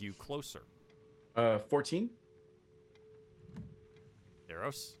drag you closer. 14.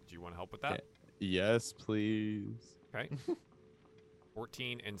 Eros, do you want to help with that? Yes, please. Okay.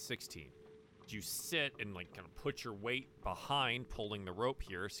 14 and 16. You sit and kind of put your weight behind pulling the rope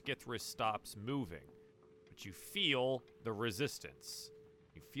here. Skithris stops moving. but you feel the resistance.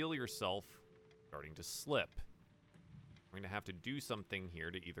 You feel yourself starting to slip. We're going to have to do something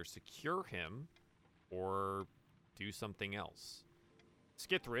here to either secure him or do something else.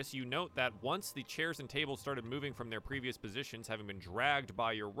 Skithris, you note that once the chairs and tables started moving from their previous positions, having been dragged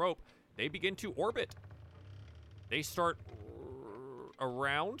by your rope, they begin to orbit. They start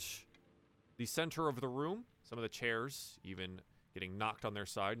around the center of the room. Some of the chairs even getting knocked on their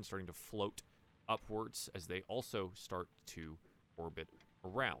side and starting to float upwards as they also start to orbit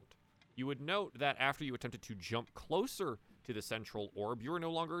around. You would note that after you attempted to jump closer to the central orb, you are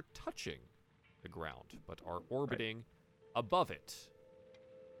no longer touching the ground, but are orbiting above it.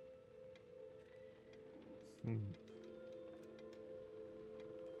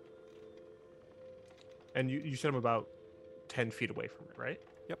 And you said I'm about 10 feet away from it, right?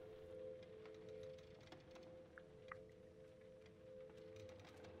 Yep.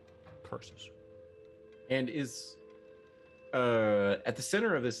 Curses. And is at the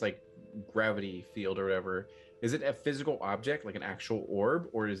center of this like gravity field or whatever, is it a physical object, like an actual orb,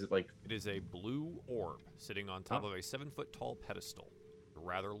 or is it like... It is a blue orb sitting on top of a 7-foot tall pedestal.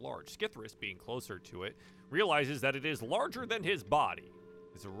 Rather large. Skithris, being closer to it, realizes that it is larger than his body.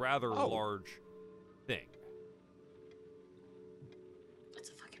 It's a rather large thing. It's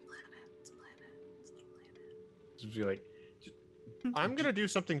a fucking planet. It's a planet. It's like a planet. Just be like, I'm gonna do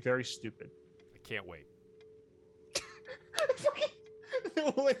something very stupid. I can't wait.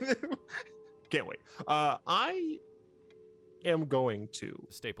 Can't wait. I am going to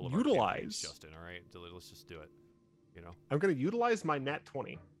The staple of our campaigns, utilize. Justin, all right? Let's just do it. You know? I'm going to utilize my nat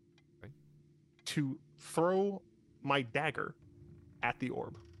 20 to throw my dagger at the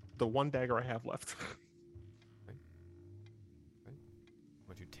orb. The one dagger I have left. I'm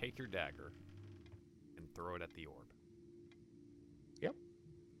going to take your dagger and throw it at the orb. Yep.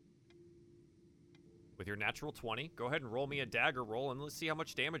 With your natural 20, go ahead and roll me a dagger roll, and let's see how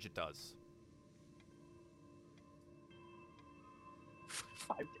much damage it does.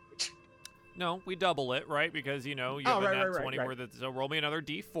 5 damage. No, we double it, right? Because, you know, you Oh, have a right, nat 20 where so roll me another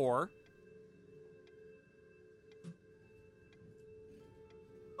d4.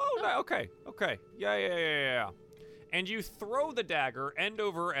 Oh, no, okay. Yeah. And you throw the dagger end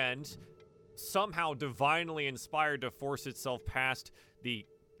over end, somehow divinely inspired to force itself past the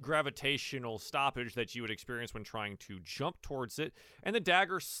gravitational stoppage that you would experience when trying to jump towards it, and the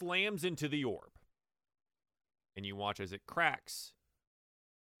dagger slams into the orb. And you watch as it cracks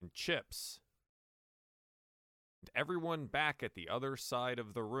and chips. And everyone back at the other side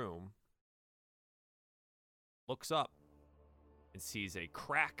of the room looks up and sees a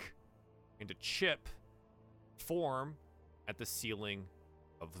crack and a chip form at the ceiling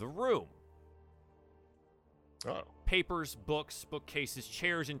of the room. Oh. Papers, books, bookcases,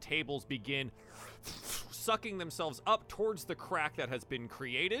 chairs, and tables begin sucking themselves up towards the crack that has been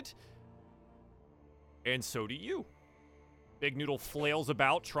created. And so do you. Big Noodle flails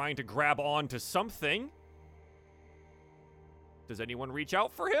about trying to grab onto something. Does anyone reach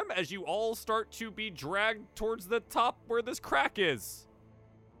out for him as you all start to be dragged towards the top where this crack is?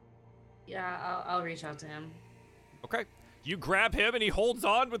 Yeah, I'll reach out to him. Okay. You grab him and he holds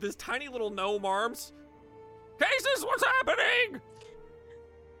on with his tiny little gnome arms. Cases, what's happening?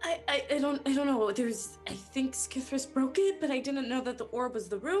 I don't know. I think Skithris broke it, but I didn't know that the orb was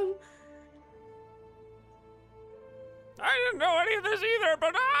the room. I didn't know any of this either,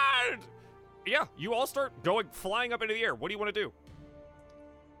 but yeah, you all start flying up into the air. What do you want to do?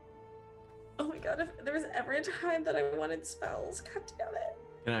 Oh my god, if there was ever a time that I wanted spells, god damn it.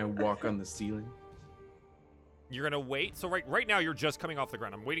 can I walk on the ceiling? You're gonna wait. So right now you're just coming off the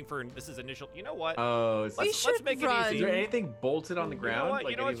ground. I'm waiting for this is initial. You know what? Oh, it's let's make run. it Is easy. there anything bolted on the ground? You know what?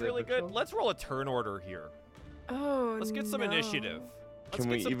 Like You know any what's of the really good? bookshelf? Let's roll a turn order here. Oh, Let's get some no. initiative. Let's Can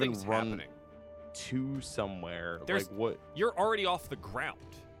get we some even things run happening. to somewhere? There's- Like what? You're already off the ground,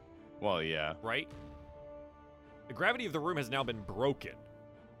 Well, yeah. right? The gravity of the room has now been broken.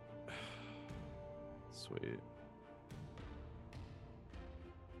 Sweet.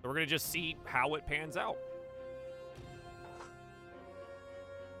 So we're gonna just see how it pans out.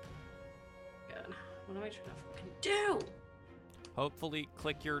 God, what am I trying to fucking do? Hopefully,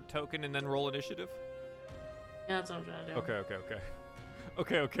 click your token and then roll initiative. Yeah, that's what I'm trying to do. Okay.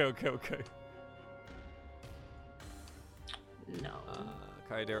 No.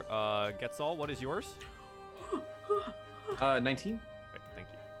 Kaider, Getzal, what is yours? 19. Right, thank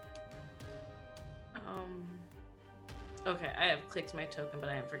you. Okay, I have clicked my token, but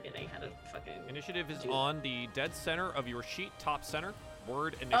I am forgetting how to fucking. Initiative is do on the dead center of your sheet, top center.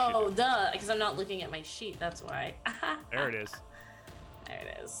 Word initiative. Oh, duh, because I'm not looking at my sheet. That's why. There it is. There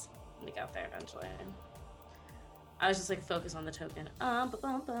it is. We got there eventually. I was just like focus on the token. Bum,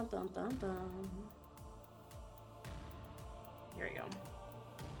 bum, bum, bum, bum, bum. Here we go.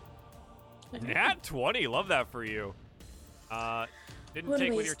 Nat 20, love that for you. Didn't What a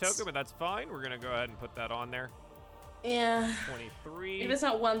take with your waste. token, but that's fine. We're gonna go ahead and put that on there. Yeah. 23. If it's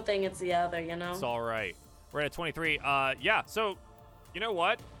not one thing, it's the other, you know? It's all right. We're at 23. Yeah. So, you know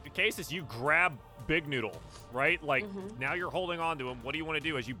what? The case is you grab Big Noodle, right? Like now you're holding on to him. What do you want to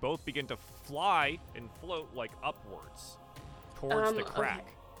do as you both begin to fly and float like upwards towards the crack?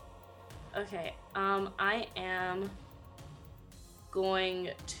 Okay. I am going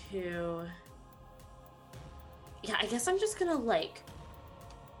to. Yeah, I guess I'm just gonna like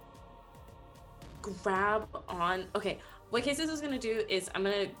grab on. Okay, what Cases is gonna do is I'm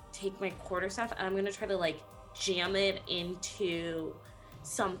gonna take my quarterstaff and I'm gonna try to like jam it into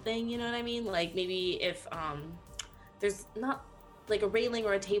something. You know what I mean? Like maybe if there's not like a railing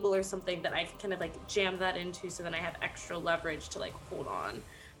or a table or something that I can kind of like jam that into, so then I have extra leverage to like hold on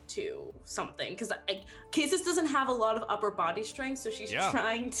to something, because Cases doesn't have a lot of upper body strength, so she's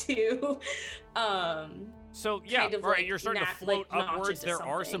trying to so yeah, kind of, right, like, you're starting to notch float upwards. into There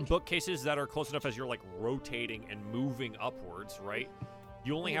are some something. bookcases that are close enough as you're like rotating and moving upwards, right?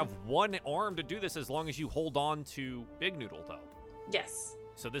 You only have one arm to do this as long as you hold on to Big Noodle, though. Yes.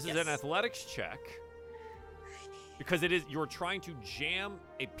 So this is an athletics check, because it is you're trying to jam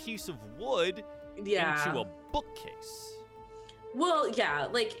a piece of wood into a bookcase. Well, yeah,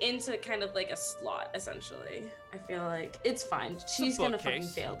 like into kind of like a slot, essentially. I feel like it's fine. She's gonna fucking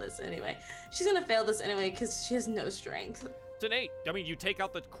bookcase. fail this anyway. She's gonna fail this anyway because she has no strength. It's an 8. I mean, you take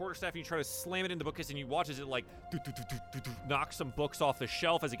out the quarterstaff and you try to slam it into the bookcase, and you watch as it like knocks some books off the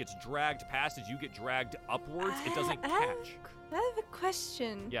shelf as it gets dragged past. As you get dragged upwards, it doesn't catch. I have a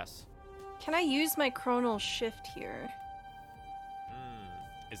question. Yes. Can I use my chronal shift here?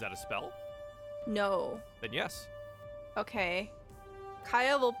 Is that a spell? No. Then yes. Okay.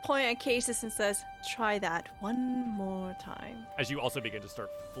 Kaya will point at Cases and says, "Try that one more time." As you also begin to start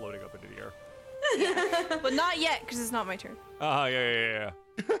floating up into the air. But not yet, because it's not my turn. Yeah.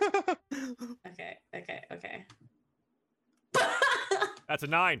 Okay. That's a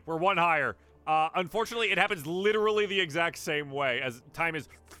 9. We're one higher. Unfortunately, it happens literally the exact same way, as time is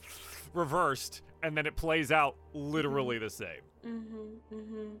reversed, and then it plays out literally the same.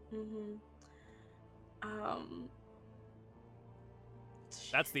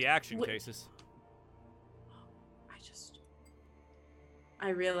 That's the action, Cases. I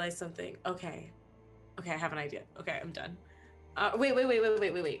realized something. Okay, I have an idea. Okay, I'm done.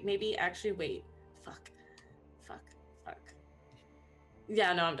 Wait. Maybe actually wait. Fuck.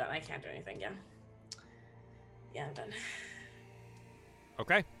 Yeah, no, I'm done. I can't do anything. Yeah, I'm done.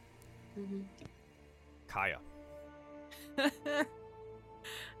 Okay. Kaya.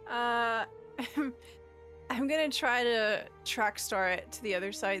 I'm gonna try to track star it to the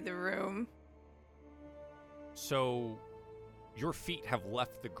other side of the room. So, your feet have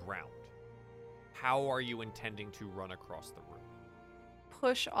left the ground. How are you intending to run across the room?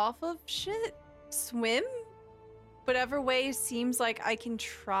 Push off of shit? Swim? Whatever way seems like I can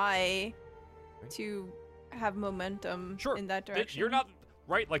try to have momentum in that direction. You're not,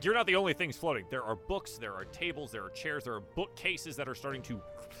 right? Like, you're not the only things floating. There are books, there are tables, there are chairs, there are bookcases that are starting to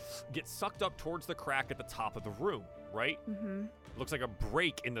get sucked up towards the crack at the top of the room, right? Looks like a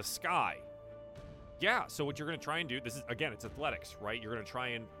break in the sky. Yeah, so what you're going to try and do, this is, again, it's athletics, right? You're going to try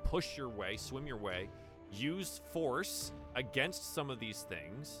and push your way, swim your way, use force against some of these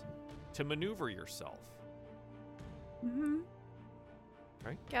things to maneuver yourself.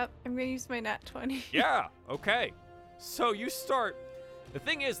 Right? Yep, I'm gonna use my nat 20. Yeah, okay. So you start, the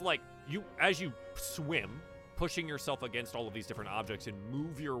thing is, like, as you swim, pushing yourself against all of these different objects and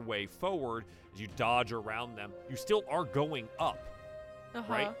move your way forward, as you dodge around them, you still are going up,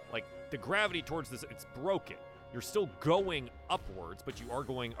 right? Like, the gravity towards this, it's broken. You're still going upwards, but you are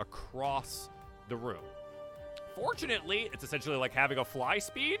going across the room. Fortunately, it's essentially like having a fly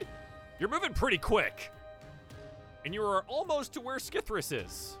speed. You're moving pretty quick. And you are almost to where Skithris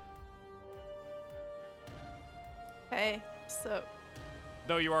is. Okay, so...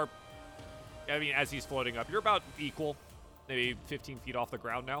 Though you are, I mean, as he's floating up, you're about equal. Maybe 15 feet off the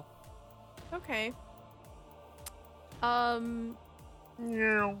ground now. Okay.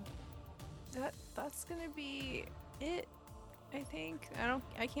 That's gonna be it, I think.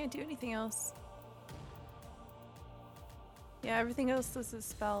 I can't do anything else. Yeah, everything else is a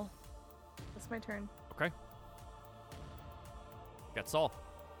spell. That's my turn. Okay. That's all.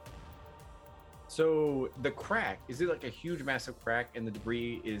 So the crack, is it like a huge massive crack and the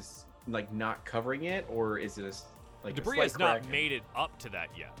debris is like not covering it, or is it like The debris a has slight not crack? made it up to that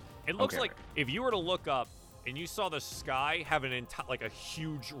yet. It looks Okay, like if you were to look up and you saw the sky have an like a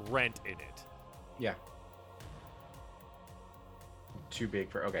huge rent in it. Yeah. Too big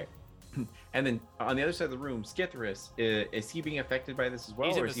for okay. And then on the other side of the room, Skithris, is he being affected by this as well?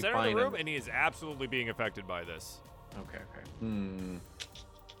 He's in or the is he center of fine the room, and he is absolutely being affected by this. Okay.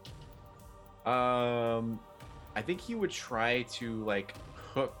 I think he would try to like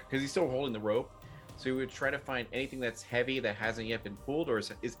hook because he's still holding the rope. So he would try to find anything that's heavy that hasn't yet been pulled, or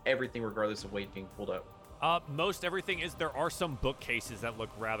is everything regardless of weight being pulled up? Most everything is. There are some bookcases that look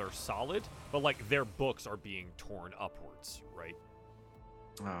rather solid, but like their books are being torn upwards, right?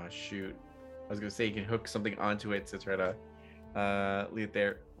 Oh shoot! I was gonna say you can hook something onto it to try to leave it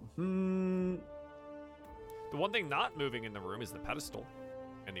there. The one thing not moving in the room is the pedestal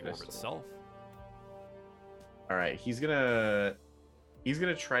and the orb Pedestal. itself. All right, he's gonna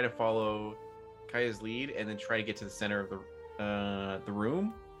try to follow Kaya's lead and then try to get to the center of the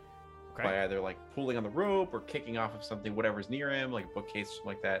room by either like pulling on the rope or kicking off of something, whatever's near him, like a bookcase or something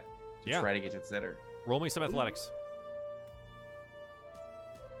like that, to try to get to the center. Roll me some athletics.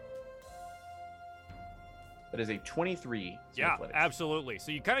 That is a 23. Yeah, athletics. absolutely.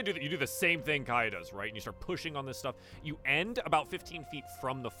 So you kind of do the same thing Kaya does, right? And you start pushing on this stuff. You end about 15 feet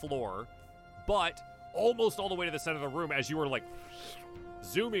from the floor, but almost all the way to the center of the room as you are like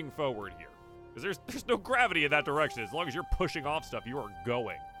zooming forward here. Because there's no gravity in that direction. As long as you're pushing off stuff, you are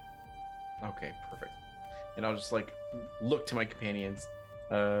going. Okay, perfect. And I'll just like look to my companions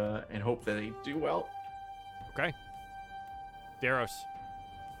and hope that they do well. Okay. Daros.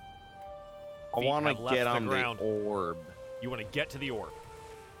 I want to have left get the on ground. the orb. You want to get to the orb.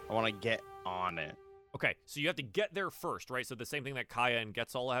 I want to get on it. Okay, so you have to get there first, right? So the same thing that Kaya and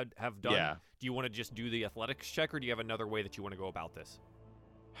Getzal have done. Yeah. Do you want to just do the athletics check, or do you have another way that you want to go about this?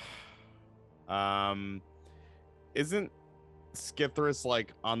 Isn't Skithris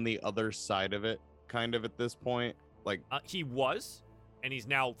like on the other side of it, kind of at this point? Like He was, and he's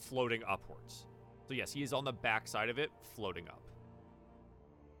now floating upwards. So yes, he is on the back side of it, floating up.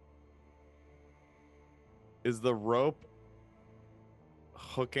 is the rope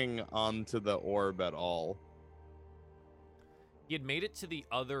hooking onto the orb at all? He had made it to the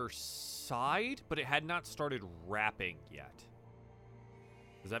other side, but it had not started wrapping yet.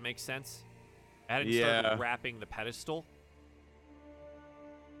 Does that make sense? It hadn't started wrapping the pedestal.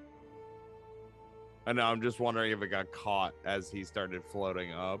 I know, I'm just wondering if it got caught as he started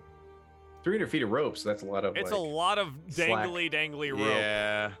floating up. 300 feet of rope, so that's a lot of. It's like, a lot of slack. dangly rope.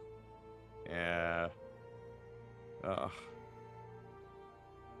 Yeah. Yeah. Ugh.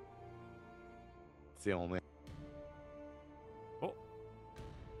 It's the only. Oh.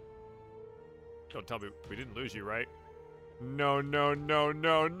 Don't tell me we didn't lose you, right? No, no, no,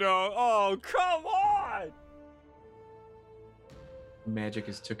 no, no. Oh, come on! Magic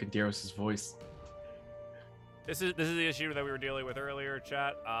has taken Daros's voice. This is the issue that we were dealing with earlier,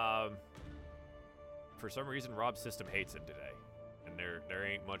 chat. For some reason, Rob's system hates him today, and there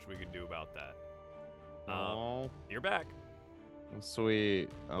ain't much we can do about that. You're back. Sweet.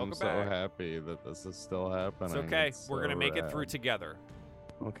 I'm Welcome so back. happy that this is still happening. It's okay. It's We're so gonna make it through rad. together.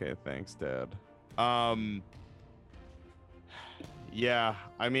 Okay, thanks, Dad. Yeah,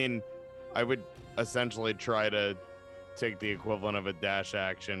 I mean, I would essentially try to take the equivalent of a dash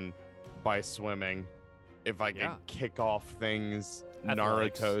action by swimming. If I could Yeah. kick off things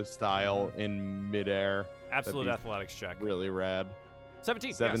Athletics. Naruto style in midair. Absolute be athletics check. Really rad. 17.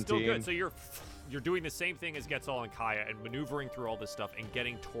 Yeah, still 17. good. So you're doing the same thing as Getzal and Kaya and maneuvering through all this stuff and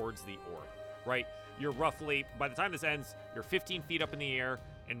getting towards the orb, right? You're roughly, by the time this ends, you're 15 feet up in the air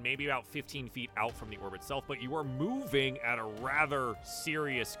and maybe about 15 feet out from the orb itself, but you are moving at a rather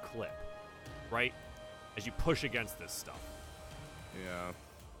serious clip, right? As you push against this stuff. Yeah.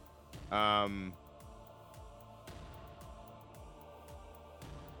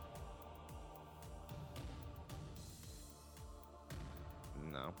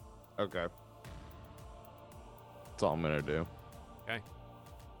 No. Okay. That's all I'm gonna do. Okay.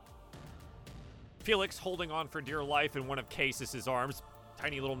 Felix holding on for dear life in one of Casis' arms.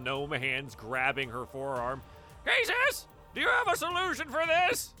 Tiny little gnome hands grabbing her forearm. Casis! Do you have a solution for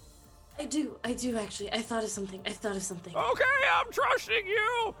this? I do actually. I thought of something. Okay, I'm trusting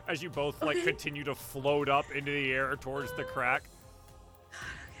you! As you both, Okay. continue to float up into the air towards the crack.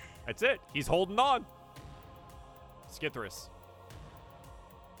 That's it. He's holding on. Skithris.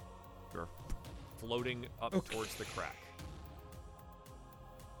 You're floating up towards the crack.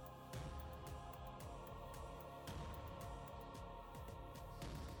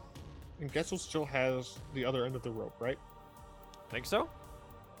 And Gessel still has the other end of the rope, right? Think so?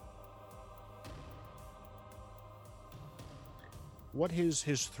 What is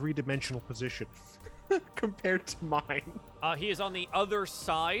his three-dimensional position? compared to mine? He is on the other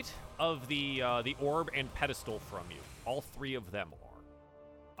side of the orb and pedestal from you. All three of them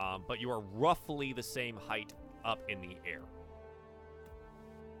are. But you are roughly the same height up in the air.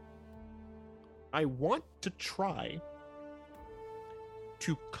 I want to try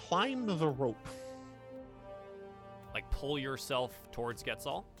to climb the rope. Like pull yourself towards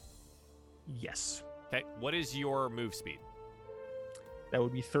Getzal? Yes, Okay, what is your move speed? that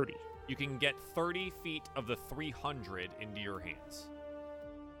would be 30. You can get 30 feet of the 300 into your hands.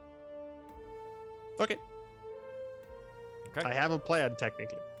 Okay. Okay. I have a plan,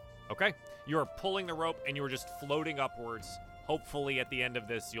 technically. Okay. You are pulling the rope and you are just floating upwards. Hopefully at the end of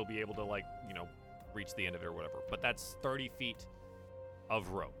this, you'll be able to, like, reach the end of it or whatever. But that's 30 feet of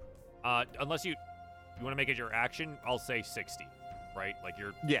rope. Unless you want to make it your action, I'll say 60, right? Like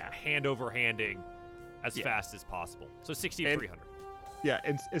you're hand over handing as fast as possible. So 60 to 300. Yeah,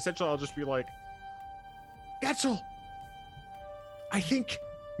 and essentially I'll just be like, Getzel, I think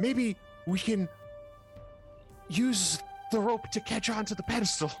maybe we can use the rope to catch on to the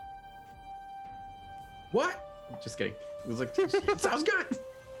pedestal. What? Just kidding. It was like, sounds good.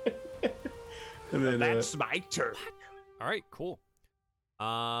 And then, That's my turn. All right, cool.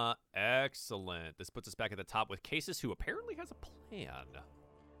 Excellent. This puts us back at the top with Casus, who apparently has a plan.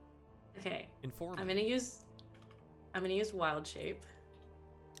 Okay. Inform I'm me. gonna use wild shape,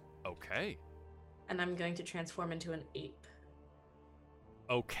 Okay. and I'm going to transform into an ape.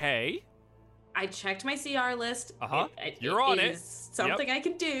 Okay. I checked my CR list. Uh-huh. It You're on is it. something I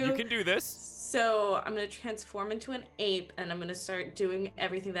can do. You can do this. So I'm gonna transform into an ape, and I'm gonna start doing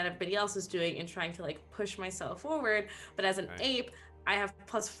everything that everybody else is doing and trying to like push myself forward. But as an Right. ape, I have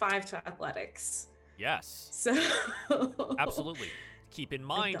 +5 to athletics. Yes. So Absolutely. Keep in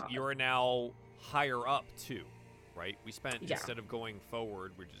mind, God. you are now higher up too, right? We spent Yeah. instead of going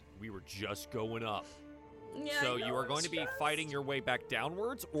forward, we were just going up. Yeah, So I you know, are I'm going to be stressed. fighting your way back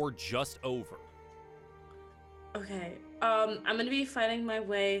downwards or just over. Okay. I'm gonna be fighting my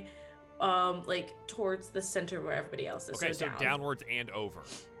way, like towards the center where everybody else is. Okay, so down. downwards and over.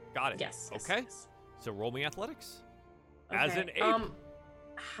 Got it. Yes. yes, Okay. yes. So roll me athletics. As an Okay, ape.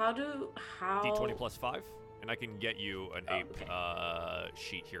 how? D20 plus 5, and I can get you an Oh, ape okay.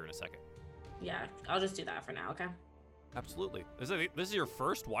 sheet here in a second. Yeah, I'll just do that for now. Okay. Absolutely. This is your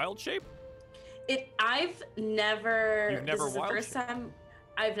first wild shape? I've never. You've never this is the wild first shaped? time.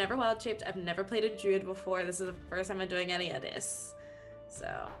 I've never wild shaped. I've never played a druid before. This is the first time I'm doing any of this.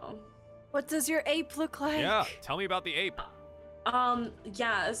 So. What does your ape look like? Yeah. Tell me about the ape.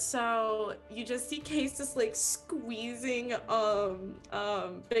 Yeah, so you just see Case just like squeezing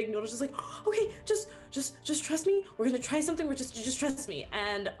Big Noodle, just like, okay, just trust me, we're gonna try something, just trust me.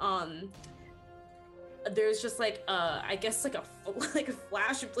 And there's just like I guess like a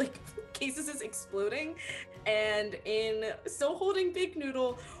flash of like Cases is exploding, and still holding Big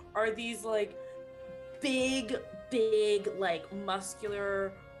Noodle are these like big like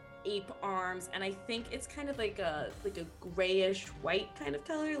muscular ape arms, and I think it's kind of like a grayish white kind of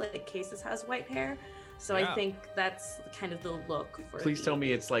color, like Cases has white hair, so Yeah. I think that's kind of the look for Please tell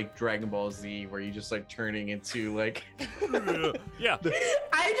me it's like Dragon Ball Z, where you just like turning into like. Yeah.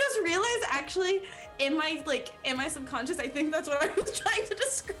 I just realized actually in my subconscious, I think that's what I was trying to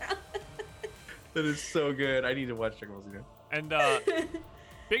describe. That is so good. I need to watch Dragon Ball Z now. And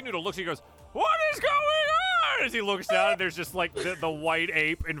Big Noodle looks at you and goes, "What is going on?" As he looks down, and there's just like the white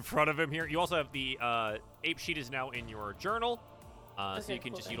ape in front of him here. You also have the ape sheet is now in your journal. So Okay, you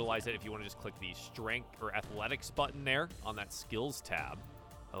can cool, just thank utilize it if you want to just click the strength or athletics button there on that skills tab.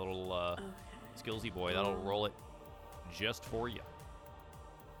 A little Okay. skillsy boy. That'll roll it just for you.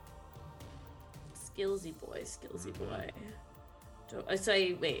 Skillsy boy.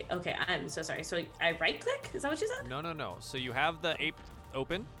 Wait, okay, I'm so sorry. So I right click? Is that what you said? No. So you have the ape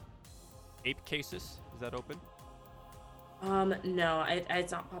open. Ape Casus. Is that open? No,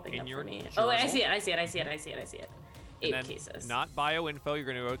 it's not popping In up your for me. Oh, wait, I journal? see it. And 8 then cases. not bio info. You're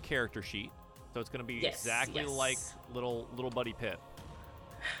going to go to character sheet. So it's going to be Yes, exactly yes. like little buddy Pip.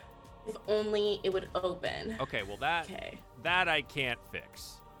 If only it would open. Okay, well that Okay. I can't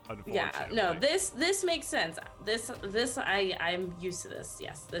fix. Unfortunately. Yeah, no, this makes sense. This I'm used to this.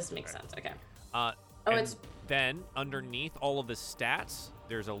 Yes, this makes sense. Okay. Oh, Oh, it's then underneath all of the stats,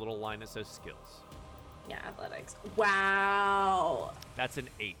 there's a little line that says skills. yeah, athletics. Wow. That's an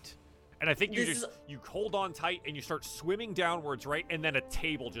 8. And I think you This you hold on tight and you start swimming downwards, right? And then a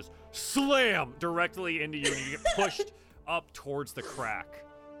table just slam directly into you and you get pushed up towards the crack.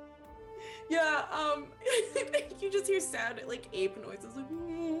 Yeah, you just hear sad like ape noises like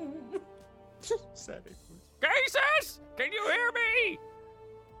Sad ape voice. Casus! Can you hear me?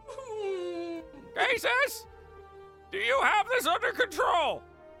 Casus, do you have this under control?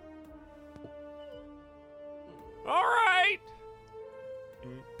 All right.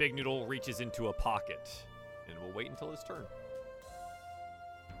 And Big Noodle reaches into a pocket, and we'll wait until his turn.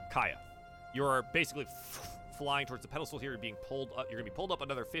 Kaya, you're basically flying towards the pedestal here. You're being pulled up. You're going to be pulled up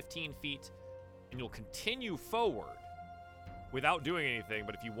another 15 feet, and you'll continue forward without doing anything.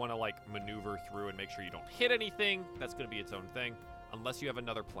 But if you want to like maneuver through and make sure you don't hit anything, that's going to be its own thing, unless you have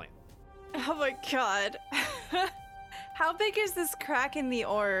another plan. Oh my god. How big is this crack in the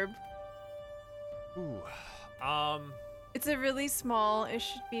orb? Ooh. It's a really small. It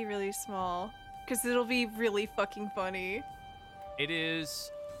should be really small. Because it'll be really fucking funny. It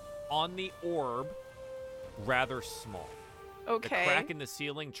is on the orb, rather small. Okay. The crack in the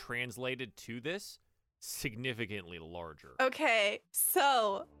ceiling translated to this, significantly larger. Okay,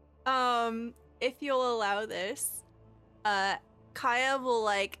 so, if you'll allow this, Kaya will,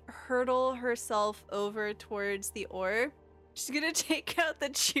 like, hurtle herself over towards the orb. She's gonna take out the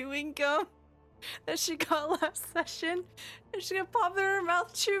chewing gum that she got last session, and she's gonna pop it in her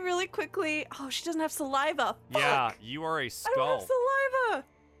mouth, chew really quickly. Oh, she doesn't have saliva. Yeah, Fuck! you are a I don't skull. have saliva!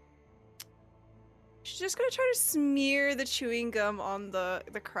 She's just gonna try to smear the chewing gum on the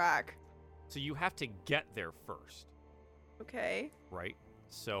crack. So you have to get there first, Okay. right?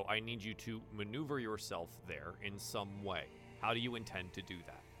 So I need you to maneuver yourself there in some way. How do you intend to do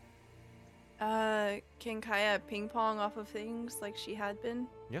that? Can Kaya ping pong off of things like she had been?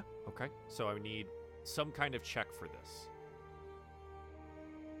 Yeah, okay. So I need some kind of check for this.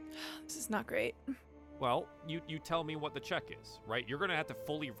 This is not great. Well, you tell me what the check is, right? You're going to have to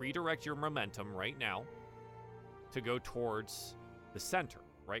fully redirect your momentum right now to go towards the center,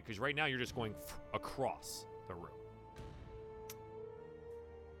 right? Because right now you're just going across the room.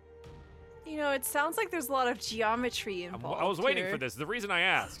 You know, it sounds like there's a lot of geometry involved. I was waiting here. for this. The reason I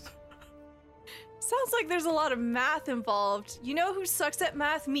asked. Sounds like there's a lot of math involved. You know who sucks at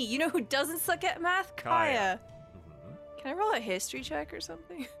math? Me. You know who doesn't suck at math? Kaya. Mhm. Can I roll a history check or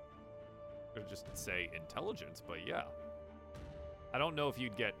something? Or just say intelligence, but yeah. I don't know if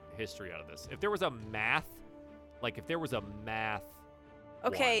you'd get history out of this. If there was a math,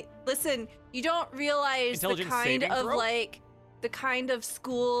 Okay, listen, you don't realize the Intelligence kind saving of throw? the kind of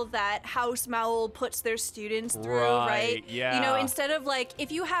school that House Mowl puts their students through, right? Yeah. You know, instead of like,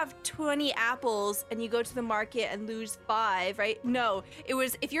 if you have 20 apples and you go to the market and lose 5, right? No, it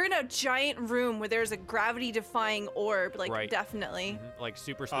was if you're in a giant room where there's a gravity-defying orb, like Right. definitely, Like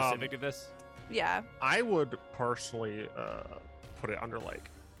super specific to this. yeah. I would personally put it under like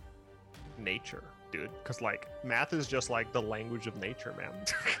nature, dude, because like math is just like the language of nature, man.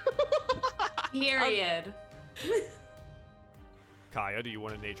 Period. Kaya, do you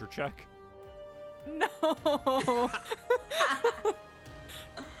want a nature check? No.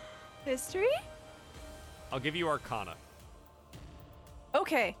 History? I'll give you Arcana.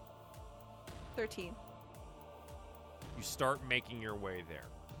 Okay. 13. You start making your way there.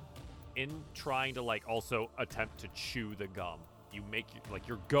 In trying to like also attempt to chew the gum, you make like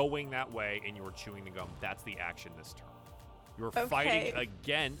you're going that way and you're chewing the gum. That's the action this turn. You're fighting Okay.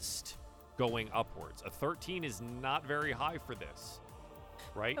 against going upwards. A 13 is not very high for this,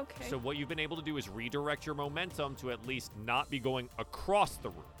 right? Okay. So what you've been able to do is redirect your momentum to at least not be going across the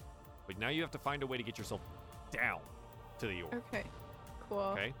room. But now you have to find a way to get yourself down to the orb. Okay. Cool.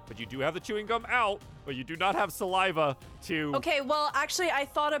 Okay, but you do have the chewing gum out, but you do not have saliva to. Okay, well, actually, I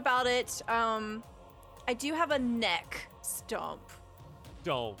thought about it. I do have a neck stomp.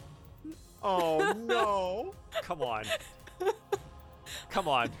 Don't. Oh no. Come on. Come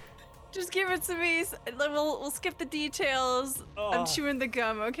on. Just give it to me. We'll skip the details. I'm Oh. chewing the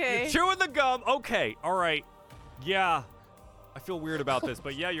gum, okay? You're chewing the gum. Okay, all right. Yeah, I feel weird about this,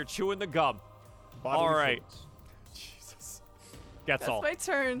 but yeah, you're chewing the gum. Bodily All right. fluids. Jesus. That's all. my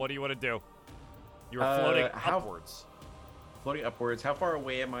turn. What do you want to do? You're floating how- upwards. Floating upwards. How far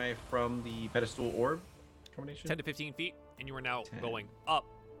away am I from the pedestal orb combination? 10 to 15 feet, and you are now 10. going up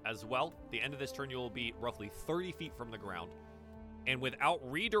as well. The end of this turn, you will be roughly 30 feet from the ground. And without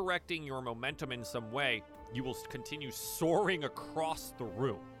redirecting your momentum in some way, you will continue soaring across the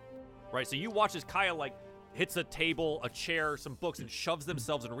room. Right? So you watch as Kaya, like, hits a table, a chair, some books, and shoves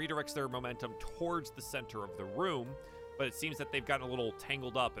themselves and redirects their momentum towards the center of the room. But it seems that they've gotten a little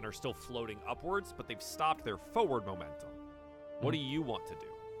tangled up and are still floating upwards, but they've stopped their forward momentum. What do you want to do?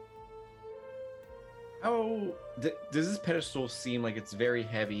 How does this pedestal seem like it's very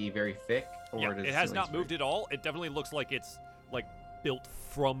heavy, very thick? Or Yeah, does it has seem like not it's very- moved at all. It definitely looks like it's like built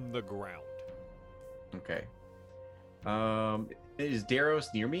from the ground. Okay. Is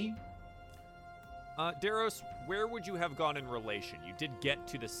Daros near me? Daros, where would you have gone in relation? You did get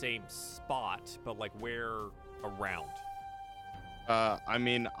to the same spot, but like where around? I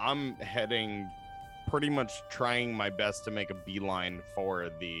mean, I'm heading, pretty much trying my best to make a beeline for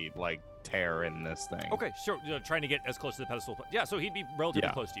the like tear in this thing. Okay, sure. Trying to get as close to the pedestal. Yeah, so he'd be relatively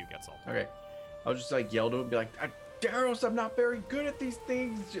Yeah. close to you, Getzel. Okay. I'll just like yell to him and be like, Daros, I'm not very good at these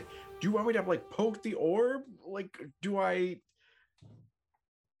things. Do you want me to like poke the orb? Like, do I?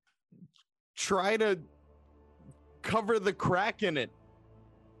 Try to cover the crack in it.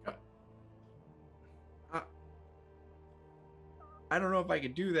 I don't know if I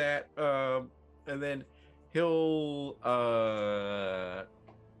could do that. And then he'll, I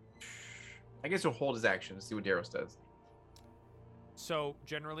guess he'll hold his action to see what Daros does. So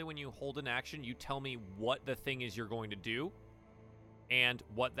generally when you hold an action, you tell me what the thing is you're going to do and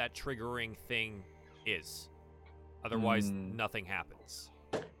what that triggering thing is. Otherwise, nothing happens.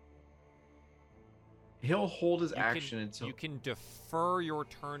 He'll hold his action until... You can defer your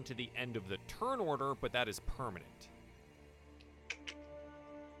turn to the end of the turn order, but that is permanent.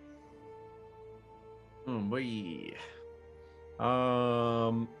 Boy.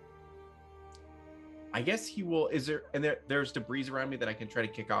 I guess he will. Is there? And there's debris around me that I can try to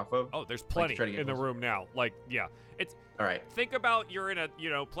kick off of. Oh, there's plenty try to get in the closer. room now. Like, yeah, it's. All right. Think about you're in a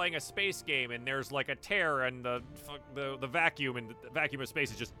playing a space game and there's like a tear and the vacuum and the vacuum of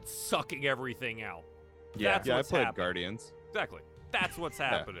space is just sucking everything out. Yeah. That's Yeah, I what's played happening. Guardians. Exactly. That's what's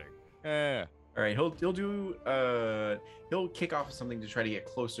happening. Yeah. All right. He'll do. He'll kick off something to try to get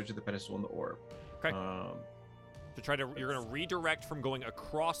closer to the pedestal in the orb. Okay. You're gonna redirect from going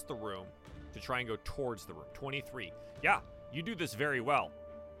across the room to try and go towards the room. 23. Yeah, you do this very well.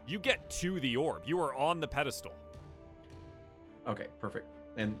 You get to the orb. You are on the pedestal. Okay. Perfect.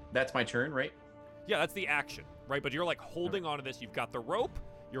 And that's my turn, right? Yeah, that's the action, right? But you're like holding onto this. You've got the rope.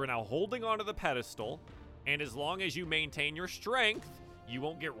 You're now holding onto the pedestal, and as long as you maintain your strength, you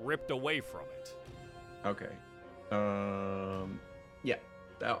won't get ripped away from it. Okay. Yeah.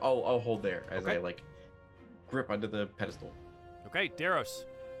 I'll hold there as Okay. I like grip onto the pedestal. Okay, Daros.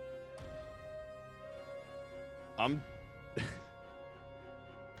 I'm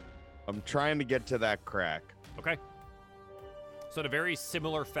trying to get to that crack. Okay. So in a very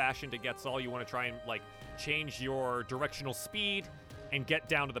similar fashion to Getzel, you want to try and like change your directional speed and get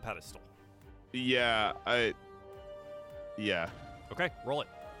down to the pedestal. Yeah, yeah. Okay, roll it.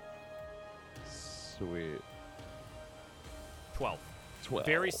 Sweet. 12. 12.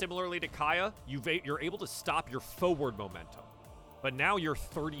 Very similarly to Kaya, you're able to stop your forward momentum, but now you're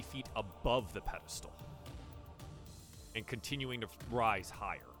 30 feet above the pedestal and continuing to rise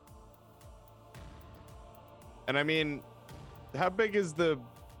higher. And I mean, how big is the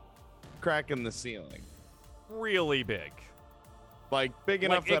crack in the ceiling? Really big. Like big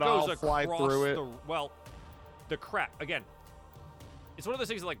enough Like, that I'll fly through it? The crack, again, it's one of those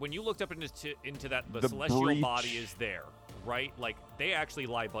things that, like, when you looked up into that, the The celestial breach. body is there, right? Like, they actually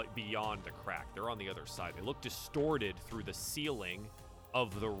lie beyond the crack. They're on the other side. They look distorted through the ceiling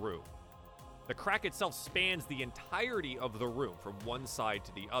of the room. The crack itself spans the entirety of the room from one side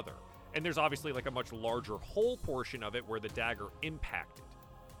to the other. And there's obviously, like, a much larger hole portion of it where the dagger impacted.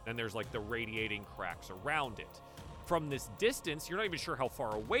 Then there's, like, the radiating cracks around it. From this distance, you're not even sure how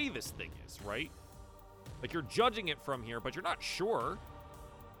far away this thing is, right? Like, you're judging it from here, but you're not sure.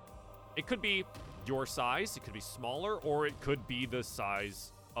 It could be your size, it could be smaller, or it could be the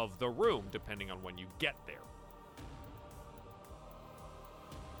size of the room, depending on when you get there.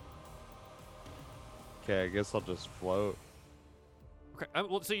 Okay, I guess I'll just float. Okay,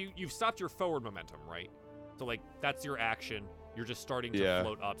 well, so you've stopped your forward momentum, right? So, like, that's your action. You're just starting to Yeah.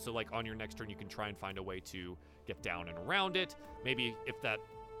 float up. So, like, on your next turn, you can try and find a way to get down and around it. Maybe if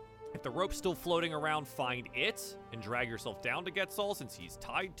the rope's still floating around, find it and drag yourself down to Getzel since he's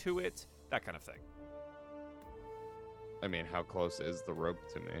tied to it. That kind of thing. I mean, how close is the rope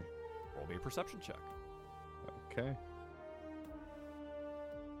to me? Roll me a perception check. Okay.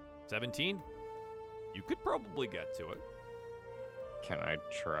 17. You could probably get to it. Can I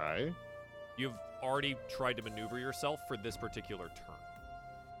try? You've already tried to maneuver yourself for this particular turn.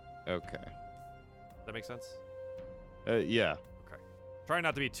 Okay. Does that make sense? Yeah. Okay. Try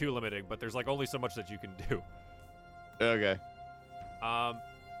not to be too limiting, but there's like only so much that you can do. Okay.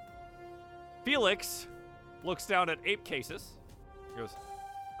 Felix looks down at Ape Cases. He goes,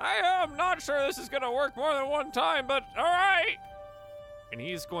 I am not sure this is going to work more than one time, but all right. And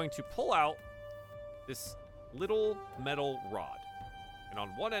he's going to pull out this little metal rod. And on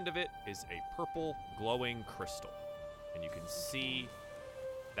one end of it is a purple glowing crystal. And you can see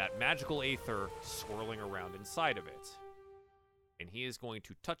that magical aether swirling around inside of it. And he is going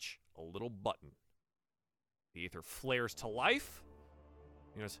to touch a little button The aether flares to life.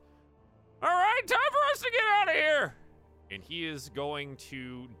 He goes, all right, time for us to get out of here. And he is going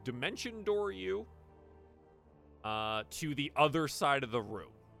to dimension door you to the other side of the room.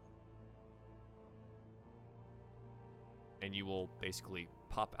 And you will basically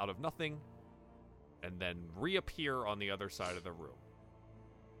pop out of nothing and then reappear on the other side of the room.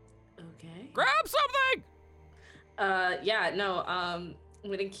 Okay. Grab something! I'm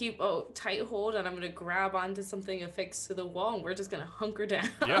gonna keep a tight hold and I'm gonna grab onto something affixed to the wall and we're just gonna hunker down.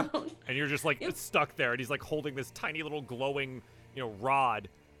 Yeah. And you're just like Yep. stuck there and he's like holding this tiny little glowing, rod.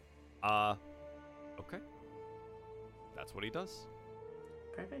 Okay. That's what he does.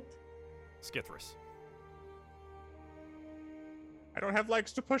 Perfect. Skithris. I don't have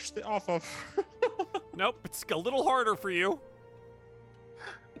legs to push off of. Nope, it's a little harder for you.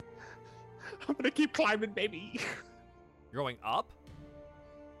 I'm gonna keep climbing, baby. You're going up?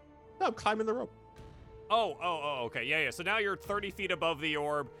 No, I'm climbing the rope. Oh, okay. Yeah. So now you're 30 feet above the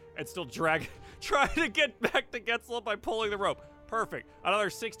orb and still trying to get back to Getzel by pulling the rope. Perfect. Another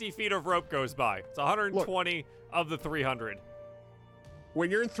 60 feet of rope goes by. It's 120 of the 300.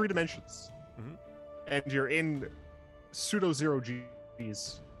 When you're in 3 dimensions Mhm. and you're in pseudo zero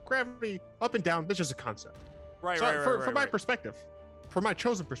G's, gravity up and down, that's just a concept. Right, So from my right. perspective, from my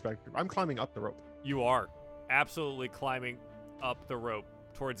chosen perspective, I'm climbing up the rope. You are absolutely climbing up the rope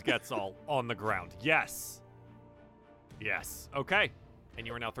towards Getzel on the ground. Yes. Okay. And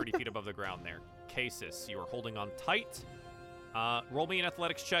you are now 30 feet above the ground there. Casus, you are holding on tight. Roll me an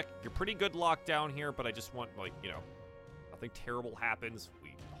athletics check. You're pretty good locked down here, but I just want, nothing terrible happens.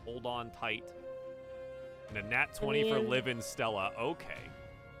 We hold on tight. And a nat 20 for Liv and Stella. Okay.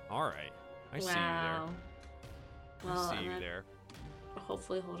 All right. I see you there. Well, I see I'm you gonna there.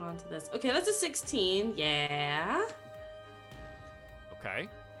 hopefully hold on to this. Okay, that's a 16. Yeah. Okay.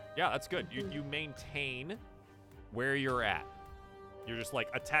 Yeah, that's good. You maintain where you're at. You're just like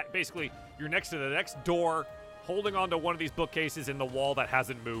basically you're next to the next door, holding onto one of these bookcases in the wall that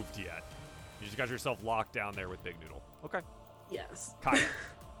hasn't moved yet. You just got yourself locked down there with Big Noodle. Okay. Yes. Kaya,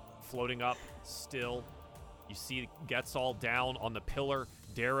 floating up still. You see Getzel down on the pillar.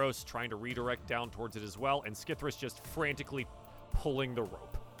 Daros trying to redirect down towards it as well, and Skithris just frantically pulling the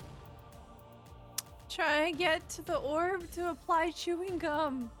rope. Try and get to the orb to apply chewing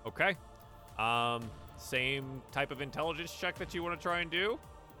gum. Okay. Same type of intelligence check that you want to try and do.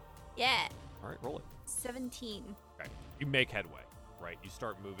 Yeah. All right, roll it. 17. Okay. You make headway, right? You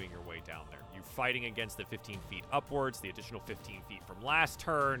start moving your way down there. You're fighting against the 15 feet upwards, the additional 15 feet from last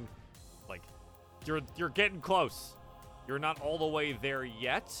turn. Like, you're getting close. You're not all the way there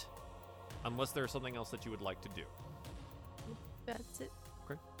yet, unless there's something else that you would like to do. That's it.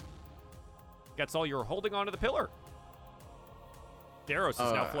 Getzel, you're holding onto the pillar. Daros is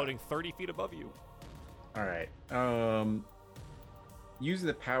now Uh, floating 30 feet above you. All right. Using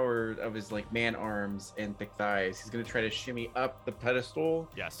the power of his man arms and thick thighs, he's gonna try to shimmy up the pedestal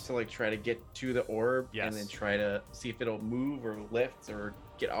Yes. to try to get to the orb, Yes. and then try to see if it'll move or lift or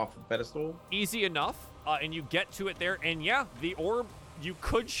get off the pedestal. Easy enough, and you get to it there, and yeah, the orb, you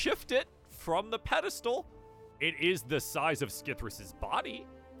could shift it from the pedestal. It is the size of Skithris's body.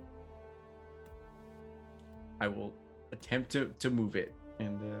 I will attempt to move it,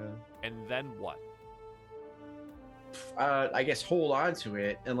 and And then what? I guess hold on to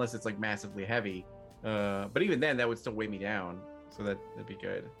it unless it's massively heavy. But even then, that would still weigh me down, so that'd be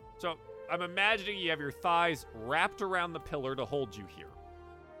good. So I'm imagining you have your thighs wrapped around the pillar to hold you here.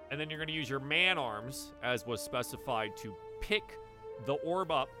 And then you're going to use your man arms, as was specified, to pick the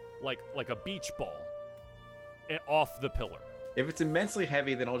orb up like a beach ball off the pillar. If it's immensely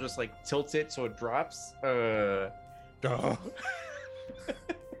heavy, then I'll just tilt it so it drops. Duh.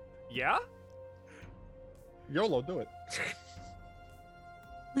 Yeah? YOLO, do it.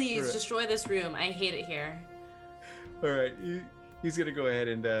 Please Alright. destroy this room. I hate it here. All right, he's gonna go ahead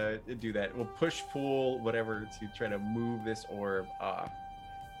and do that. We'll push, pull, whatever to try to move this orb off.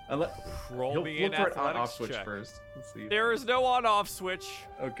 Roll He'll me look an for an on-off athletics switch check. first. Let's see. There is no on-off switch,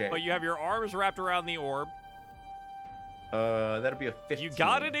 Okay. but you have your arms wrapped around the orb. That'll be a 15. You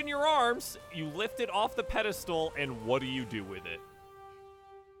got it in your arms. You lift it off the pedestal, and what do you do with it?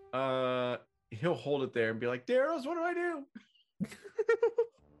 He'll hold it there and be like, Daros, what do I do?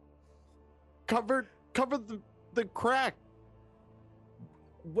 Cover the crack.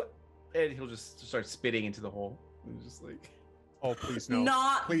 What? And he'll just start spitting into the hole. And just Oh, please no.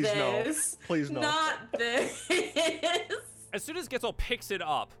 Not Please no. this. Please no. Not this. As soon as Getzel picks it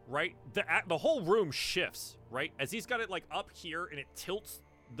up, right, the whole room shifts, right? As he's got it up here and it tilts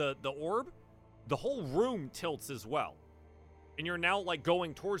the orb, the whole room tilts as well. and you're now like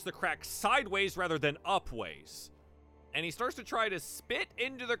going towards the crack sideways rather than upways. And he starts to try to spit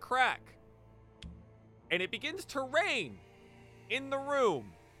into the crack. And it begins to rain in the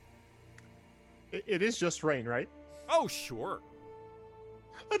room. It is just rain, right? Oh, sure.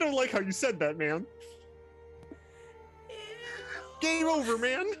 I don't like how you said that, man. Game over,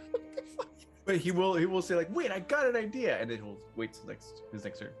 man. But he will say like, wait, I got an idea, and then he'll wait till his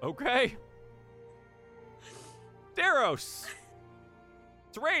next turn. Okay. Daros.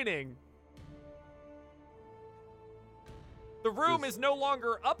 It's raining. The room is no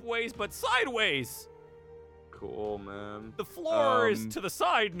longer upways, but sideways. Cool, man. The floor is to the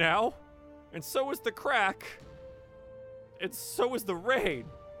side now, and so is the crack, and so is the rain.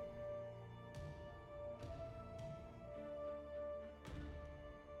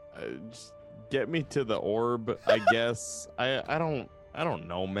 Just get me to the orb, I guess. I don't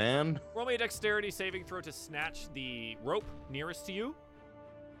know, man. Roll me a dexterity saving throw to snatch the rope nearest to you.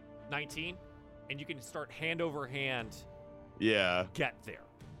 19, and you can start hand over hand. Yeah. Get there,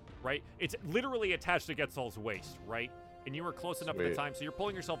 right? It's literally attached to Getzal's waist, right? And you were close enough at the Sweet. time, so you're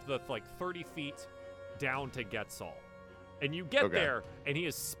pulling yourself to like 30 feet down to Getzal. And you get there, and he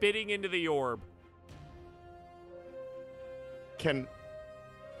is spitting into the orb. Can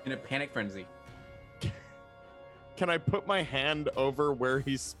In a panic frenzy. I put my hand over where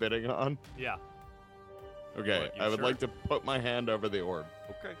he's spitting on? Yeah, Okay, What, you I would sure? like to put my hand over the orb.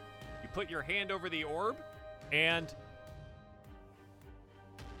 okay. You put your hand over the orb, and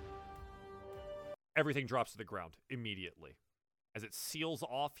everything drops to the ground immediately as it seals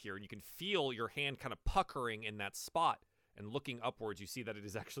off here, and you can feel your hand kind of puckering in that spot. And looking upwards, you see that it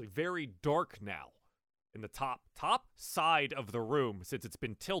is actually very dark now in the top side of the room since it's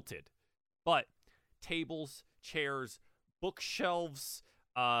been tilted. But tables, chairs, bookshelves,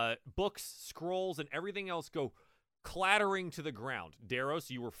 books, scrolls, and everything else go clattering to the ground. Daros,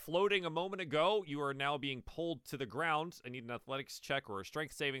 you were floating a moment ago. You are now being pulled to the ground. I need an athletics check or a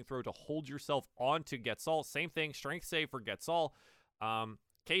strength saving throw to hold yourself onto Getzal. Same thing, strength save for Getzal.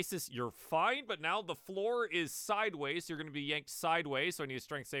 Cases, you're fine, but now the floor is sideways. So you're going to be yanked sideways, so I need a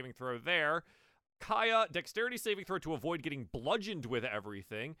strength saving throw there. Kaya, dexterity saving throw to avoid getting bludgeoned with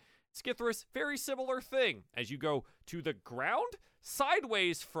everything. Skithris, very similar thing. As you go to the ground,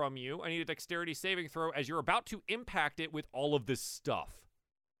 sideways from you, I need a dexterity saving throw as you're about to impact it with all of this stuff.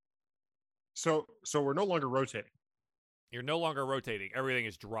 So we're no longer rotating. You're no longer rotating. Everything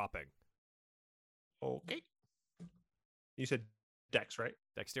is dropping. Okay. You said Dex, right?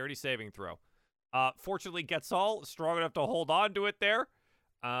 Dexterity saving throw. Fortunately, Getzal strong enough to hold on to it there.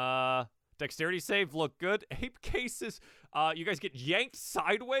 Dexterity save look good. Ape cases, you guys get yanked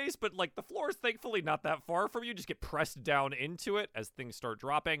sideways, but like the floor is thankfully not that far from you. Just get pressed down into it as things start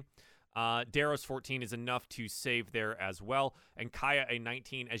dropping. Daros 14 is enough to save there as well. And Kaya a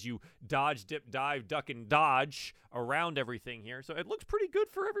 19 as you dodge, dip, dive, duck, and dodge around everything here. So it looks pretty good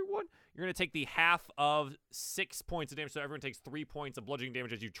for everyone. You're going to take the half of 6 points of damage. So everyone takes 3 points of bludgeoning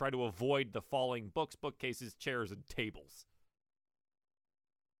damage as you try to avoid the falling books, bookcases, chairs, and tables.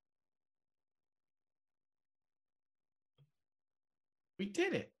 We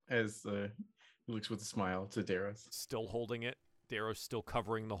did it. As he looks with a smile to Daros. Still holding it. Daros still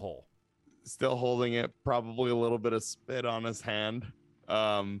covering the hole. Still holding it, probably a little bit of spit on his hand.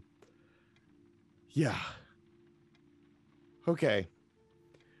 Yeah. Okay.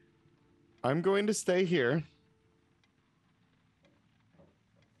 I'm going to stay here.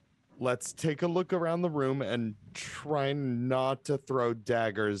 Let's take a look around the room and try not to throw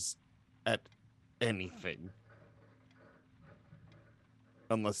daggers at anything.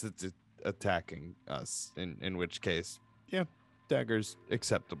 Unless it's attacking us, in which case, yeah, daggers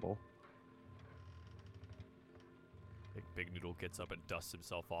acceptable. Big Noodle gets up and dusts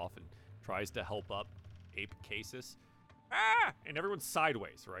himself off and tries to help up Ape Casus. Ah! And everyone's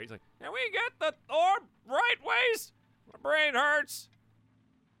sideways, right? He's like, can we get the orb right ways? My brain hurts.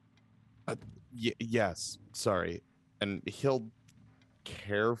 Yes, sorry. And he'll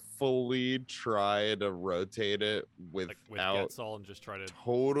carefully try to rotate it Like with without Getzal and just try to...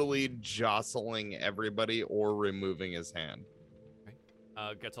 totally jostling everybody or removing his hand.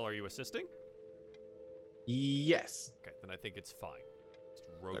 Getzal, are you assisting? Yes. Okay, then I think it's fine. Just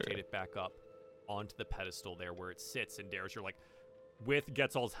rotate it back up onto the pedestal there where it sits. And Daros, you're like, with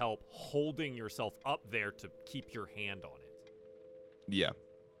Getzal's help, holding yourself up there to keep your hand on it. Yeah.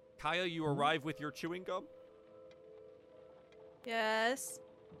 Kaya, you arrive with your chewing gum. Yes.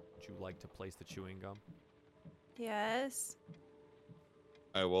 Would you like to place the chewing gum? Yes.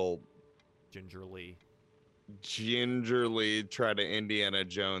 I will Gingerly. try to Indiana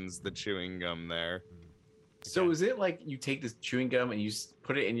Jones the chewing gum there. So Again. is it like you take this chewing gum and you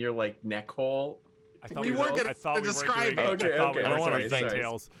put it in your like neck hole? I thought We we weren't were. gonna I thought we were describe doing it. it. I thought we Okay, were I don't wanna doing think-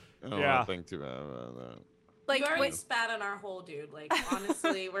 details. I don't Yeah. want to think too bad about that. Like you already when, spat on our hole, dude. Like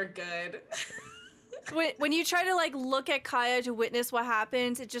honestly, we're good. when you try to like look at Kaya to witness what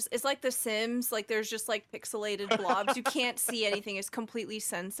happens, it's like The Sims. Like there's just like pixelated blobs. You can't see anything. It's completely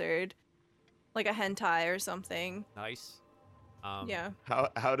censored, like a hentai or something. Nice. Yeah.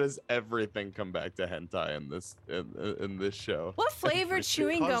 How does everything come back to hentai in this show? What flavor Everything.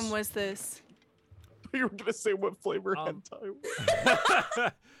 chewing gum Because- was this? You were gonna say what flavor Um, hentai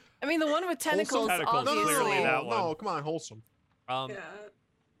was? I mean, the one with tentacles, tentacles, No, no, no, obviously. clearly that one. no, come on, wholesome. Um, Yeah.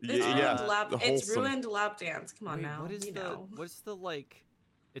 Y- It's ruined yeah, lap. the It's wholesome. ruined lap dance. Come on wait, now. what is you the know. what's the like?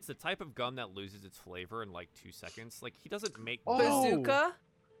 It's the type of gum that loses its flavor in like 2 seconds. Like he doesn't make Oh. Bazooka?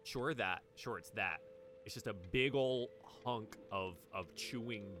 Sure it's that. It's just a big ol' hunk of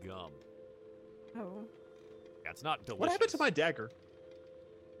chewing gum. Oh. Yeah, it's not delicious. What happened to my dagger?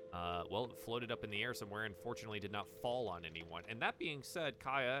 Well, it floated up in the air somewhere and fortunately did not fall on anyone. And that being said,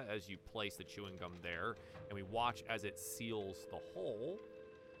 Kaya, as you place the chewing gum there and we watch as it seals the hole,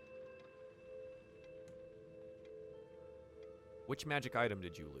 which magic item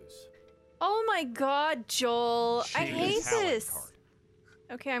did you lose? Oh my god, Joel. I Cheating hate talent this. card.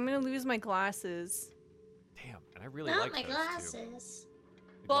 Okay, I'm gonna lose my glasses. Damn, and I really Not like my those glasses. Too.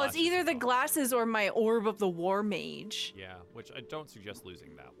 The Well, it's glasses either are the gone. glasses or my Orb of the War Mage. Yeah, which I don't suggest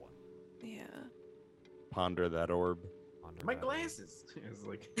losing that one. Yeah. Ponder that orb. Ponder My that one. glasses. It's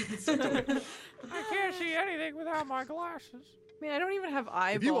like I can't see anything without my glasses. I mean, I don't even have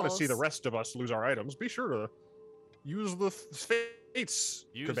eyeballs. If you want to see the rest of us lose our items, be sure to use the fates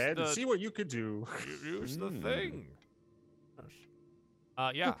Use command and the- see what you could do. Use the Mm. thing.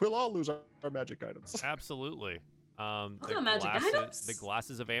 Yeah, We'll all lose our magic items. absolutely. The the magic glasses, items? the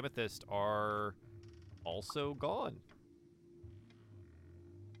glasses of amethyst are also gone.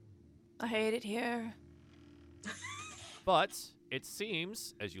 I hate it here. But it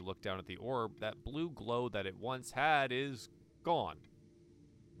seems, as you look down at the orb, that blue glow that it once had is gone.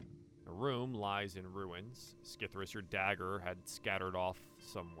 The room lies in ruins. Skithris, your dagger, had scattered off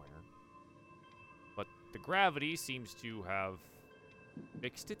somewhere. But the gravity seems to have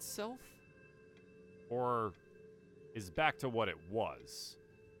fixed itself? Or is back to what it was?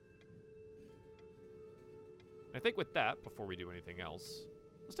 I think with that, before we do anything else,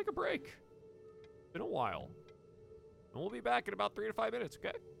 let's take a break. Been a while. And we'll be back in about 3 to 5 minutes,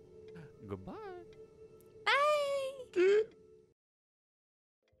 okay? Goodbye. Bye!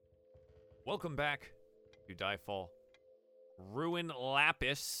 Welcome back to Diefall. Ruin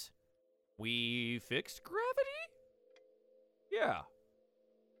Lapis. We fixed gravity? Yeah.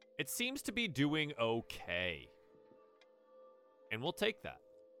 It seems to be doing okay. And we'll take that.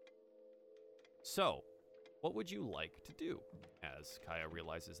 So, what would you like to do? As Kaya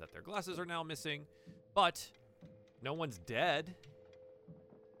realizes that their glasses are now missing, but no one's dead.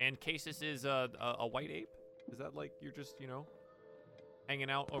 And Casus is a white ape? Is that like you're just, hanging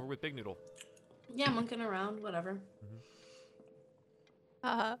out over with Big Noodle? Yeah, monkeying around, whatever.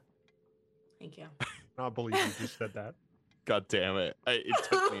 Thank you. I don't believe you just said that. God damn it! It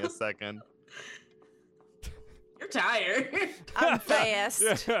took me a second. You're tired. I'm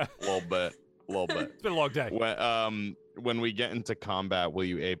fast. Yeah. A little bit. It's been a long day. When we get into combat, will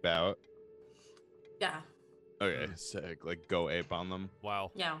you ape out? Yeah, Okay, sick. Like go ape on them.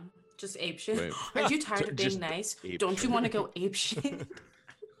 Wow. yeah. Just ape shit. Wait. Aren't you tired of being Just nice? ape Don't you shit. want to go ape shit?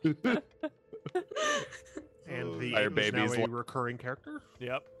 And the Fire ape is now babies a lo- recurring character.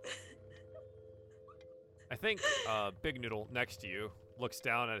 Yep. I think Big Noodle next to you looks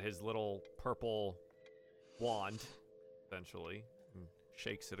down at his little purple wand, essentially, and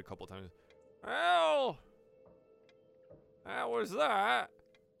shakes it a couple times. Well, how was that?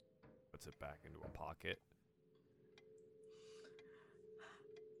 Puts it back into a pocket.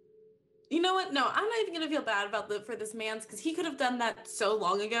 You know what? No, I'm not even gonna feel bad about for this man's because he could have done that so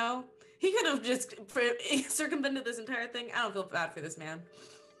long ago. He could have just circumvented this entire thing. I don't feel bad for this man.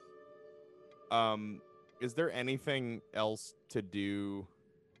 Is there anything else to do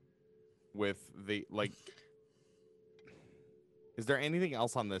with the like? Is there anything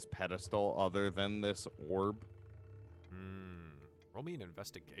else on this pedestal other than this orb? Roll me an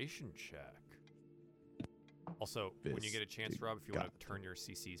investigation check. Also, when you get a chance, Rob, if you want to turn your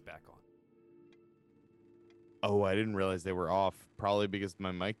CCs back on. Oh, I didn't realize they were off. Probably because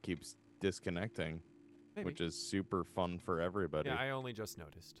my mic keeps disconnecting, Maybe. which is super fun for everybody. Yeah, I only just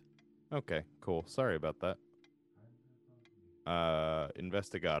noticed. Okay, cool. Sorry about that.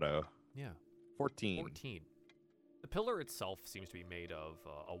 Investigado. Yeah. 14. 14. The pillar itself seems to be made of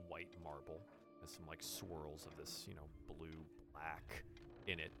a white marble. There's some like swirls of this, blue, black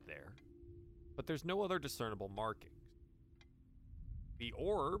in it there. But there's no other discernible markings. The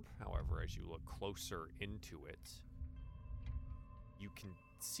orb, however, as you look closer into it, you can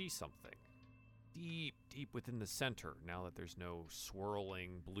see something deep, deep within the center. Now that there's no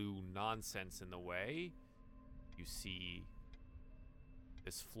swirling blue nonsense in the way, you see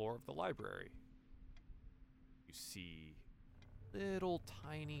this floor of the library. You see little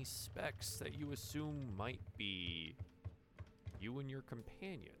tiny specks that you assume might be you and your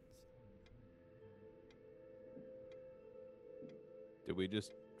companions. Did we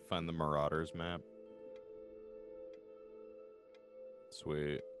just find the Marauders map?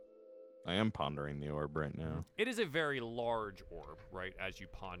 Sweet. I am pondering the orb right now. It is a very large orb, right? As you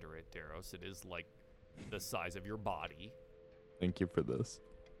ponder it, Daros, it is like the size of your body. Thank you for this.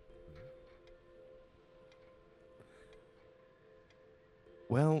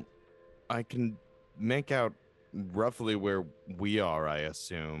 Well, I can make out roughly where we are, I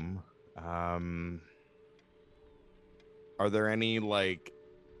assume. Are there any, like,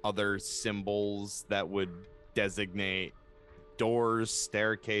 other symbols that would designate doors,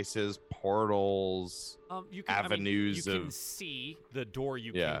 staircases, portals, avenues you of... can see the door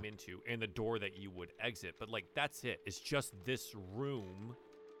you came into and the door that you would exit, but, like, that's it. It's just this room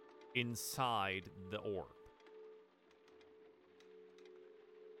inside the orb.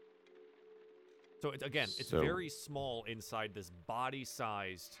 So, it's very small inside this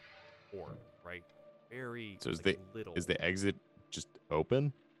body-sized orb, right? Very little. Is the exit just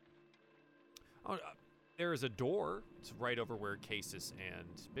open? Oh, there is a door. It's right over where Casus and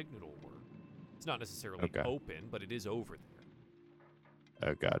Big Noodle were. It's not necessarily open, but it is over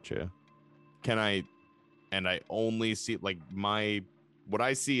there. Oh, gotcha. I only see, like, what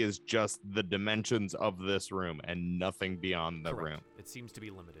I see is just the dimensions of this room and nothing beyond the room. It seems to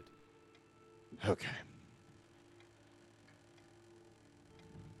be limited. Okay.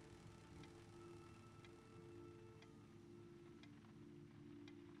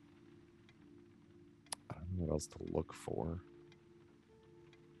 I don't know what else to look for.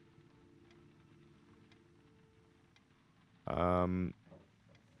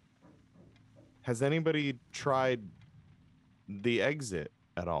 Has anybody tried the exit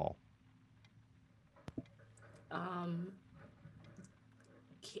at all?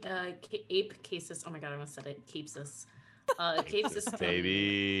 Ape Casus. Oh my god, I almost said it. Capesus. Capesus.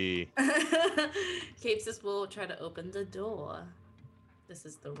 Baby. Capesus will try to open the door. This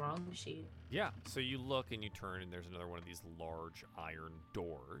is the wrong sheet. Yeah, so you look and you turn, and there's another one of these large iron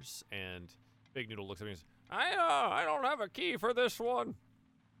doors. And Big Noodle looks at me and says, I don't have a key for this one.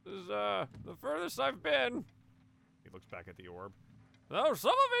 This is the furthest I've been. He looks back at the orb. Oh,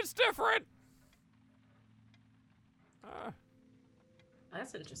 some of it's different.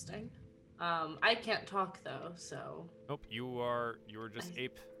 That's interesting. I can't talk though, so. Nope, you're just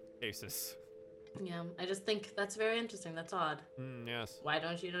Ape Asus. Yeah, I just think that's very interesting. That's odd. Yes. Why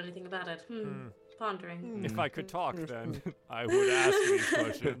don't you know anything about it? Pondering. If I could talk, then I would ask these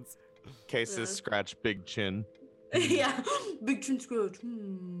questions. Casus scratch big chin. Yeah, big chin scratch.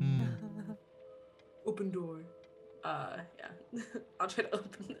 Open door. Yeah. I'll try to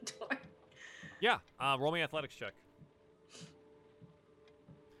open the door. Yeah, roll me athletics check.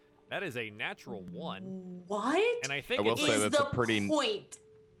 That is a natural 1. What? And I think I will say that's a pretty point.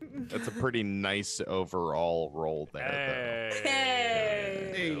 That's a pretty nice overall roll there.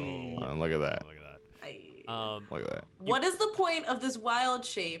 Hey. Look at that. Look at that. Look at that. What is the point of this wild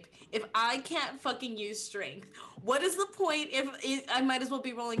shape if I can't fucking use strength? What is the point if I might as well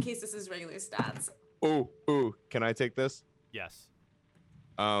be rolling Casus' regular stats? Ooh, can I take this? Yes.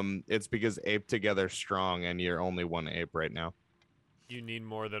 It's because ape together strong, and you're only one ape right now. You need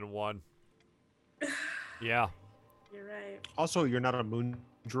more than one. Yeah. You're right. Also, you're not a moon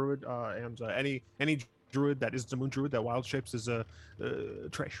druid, and any druid that is the moon druid that wild shapes is a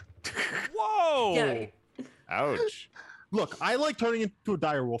trash. Whoa! Yeah. Ouch. Look, I like turning into a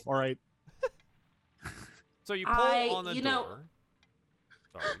dire wolf. All right. So you pull on the door.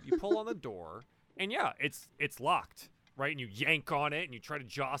 Sorry, you pull on the door, and yeah, it's locked, right? And you yank on it, and you try to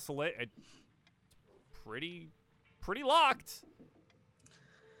jostle it. It's pretty locked.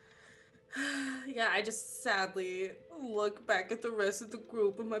 Yeah, I just sadly look back at the rest of the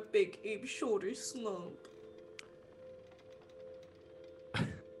group and my big ape shoulders slump.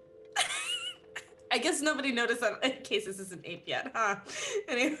 I guess nobody noticed that in case this is an ape yet, huh?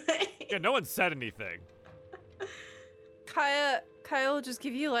 Anyway. Yeah, no one said anything. Kaya will just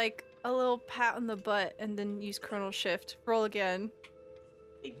give you like a little pat on the butt and then use Chronal Shift. Roll again.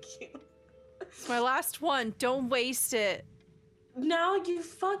 Thank you. It's my last one. Don't waste it. Now you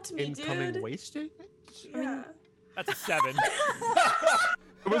fucked me, Incoming dude. wastage? Yeah. That's a 7.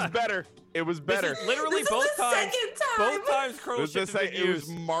 It was better. It was better. This is literally This both is the times. second time. Both times It Crow was Shift just has like been it was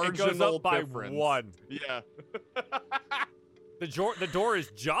used. marginal It goes up by difference. 1. Yeah. The door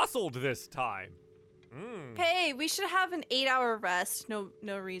is jostled this time. Mm. Hey, we should have an 8-hour rest. No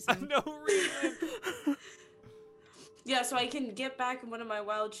reason. No reason. Yeah, so I can get back in one of my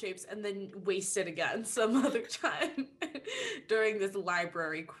wild shapes and then waste it again some other time during this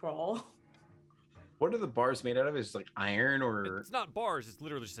library crawl. What are the bars made out of? Is it like iron or? It's not bars. It's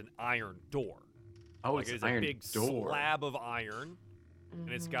literally just an iron door. Oh, Like it's it is an a iron big door. slab of iron, and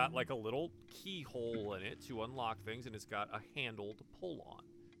it's Mm-hmm. got like a little keyhole in it to unlock things, and it's got a handle to pull on.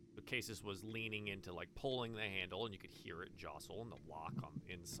 The Cases was leaning into like pulling the handle, and you could hear it jostle, and the lock on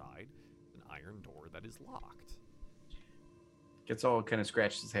the inside, an iron door that is locked. Gets all kind of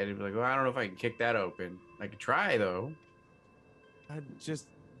scratches his head and be like, "Well, I don't know if I can kick that open. I could try though." Just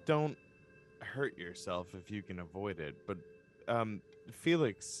don't hurt yourself if you can avoid it. But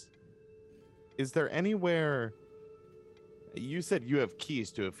Felix, is there anywhere? You said you have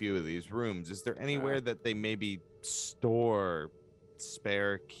keys to a few of these rooms. Is there anywhere that they maybe store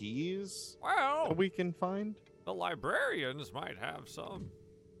spare keys Well, that we can find? the librarians might have some.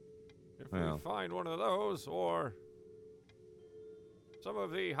 If Well. we find one of those, or some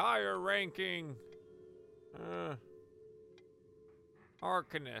of the higher ranking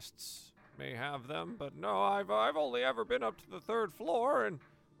arcanists may have them, but no, I've only ever been up to the 3rd floor, and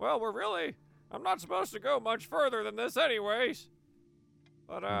well, I'm not supposed to go much further than this anyways.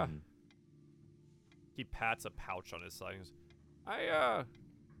 But Hmm. he pats a pouch on his side and goes, I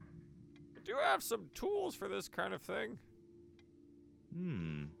do have some tools for this kind of thing.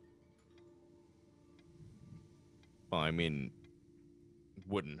 Well, I mean,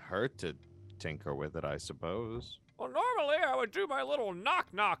 wouldn't hurt to tinker with it, I suppose. Well, normally I would do my little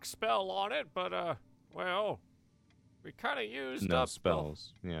knock-knock spell on it, but, well, we kind of used No up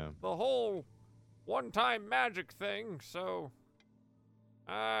spells. Yeah. the whole one-time magic thing, so,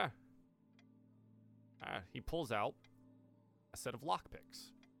 he pulls out a set of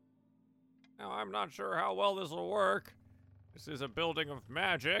lockpicks. Now, I'm not sure how well this will work. This is a building of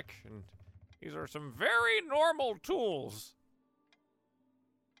magic, and these are some very normal tools.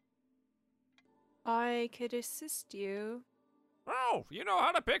 I could assist you. Oh, you know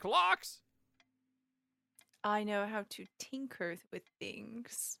how to pick locks? I know how to tinker with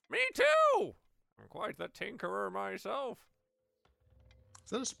things. Me too! I'm quite the tinkerer myself. Is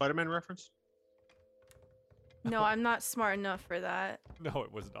that a Spider-Man reference? No, I'm not smart enough for that. No,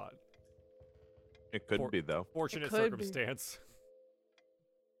 it was not. It could be, though. Fortunate could be. circumstance.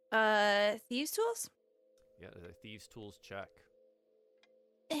 Thieves tools? Yeah, the thieves' tools check.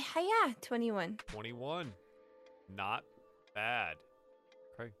 Yeah, 21. 21. Not bad.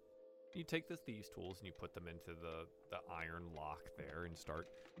 Okay. You take the thieves' tools and you put them into the iron lock there and start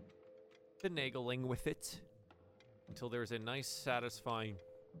finagling with it until there's a nice, satisfying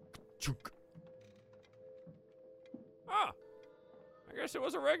chunk. Ah! I guess it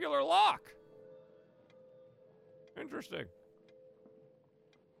was a regular lock. Interesting.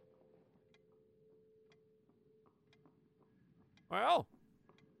 Well,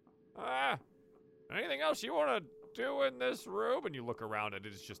 anything else you want to do in this room? And you look around and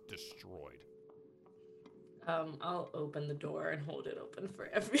it's just destroyed. I'll open the door and hold it open for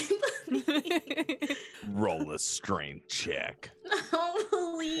everybody. Roll a strength check. No,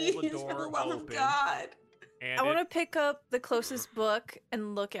 please, for the door love of open. God. And I want to pick up the closest book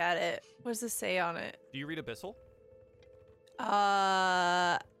and look at it. What does it say on it? do you read Abyssal?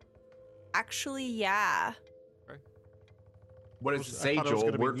 Actually, yeah. What does it say, thought it was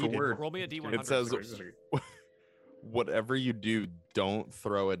Joel? gonna be Word for needed. word. Roll me a D100. It says, please. whatever you do, don't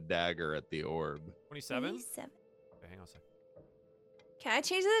throw a dagger at the orb. 27? 27. Okay, hang on a sec. Can I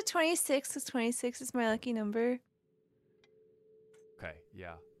change it to 26? Because 26 is my lucky number. Okay,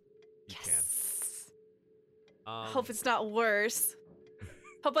 yeah. You Yes. can. I hope it's not worse.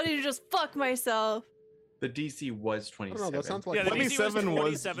 How about I just fuck myself? The DC was I 27. don't know. That sounds like Yeah, the DC was 27 was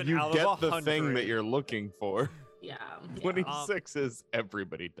 27 you out of get the thing 100. that you're looking for. Yeah. 26 is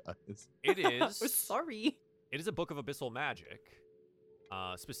everybody does. It I'm is. sorry. It is a book of abyssal magic.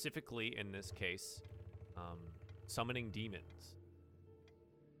 Specifically, in this case, summoning demons.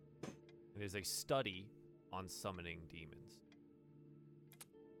 It is a study on summoning demons.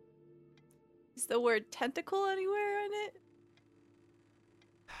 Is the word tentacle anywhere in it?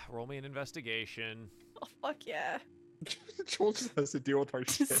 Roll me an investigation. Oh, fuck yeah. Joel just has to deal with our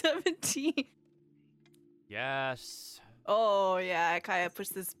shit. 17. Yes. Oh, yeah. Kaya puts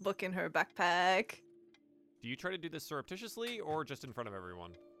this book in her backpack. Do you try to do this surreptitiously or just in front of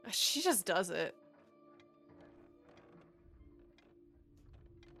everyone? She just does it.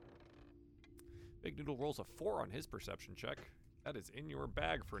 Big Noodle rolls a 4 on his perception check. That is in your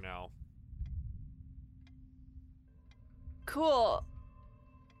bag for now. Cool.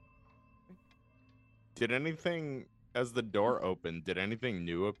 Did anything, as the door opened, did anything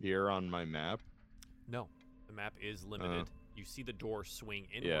new appear on my map? No, the map is limited. You see the door swing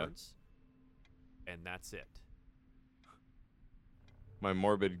Yeah. inwards, and that's it. My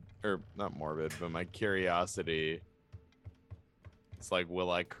morbid, or not morbid, but my curiosity. It's like, will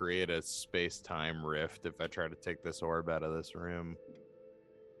I create a space-time rift if I try to take this orb out of this room?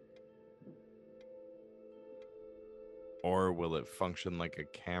 Or will it function like a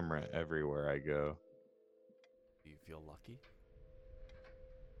camera everywhere I go? Do you feel lucky?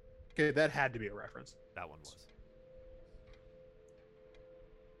 Okay, that had to be a reference. That one was.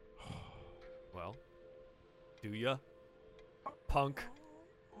 Well, do ya? Punk.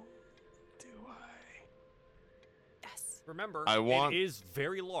 Do I? Yes. Remember, I want- it is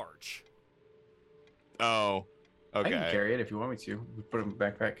very large. Oh, I can okay. carry it if you want me to. We put it in my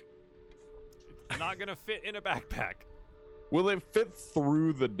backpack. It's not gonna fit in a backpack. Will it fit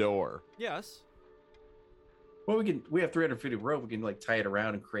through the door? Yes. Well, we have 350 rope. We can like tie it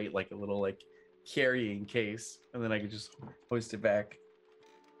around and create like a little like carrying case, and then I can just hoist it back.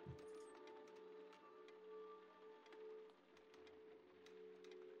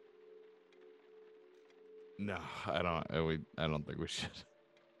 No, I don't think we should.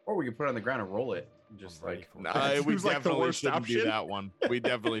 Or we can put it on the ground and roll it. And just I'm ready like for it. No, That we seems like the definitely worst shouldn't do option. that one. We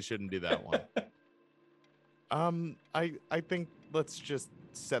definitely shouldn't do that one. I think let's just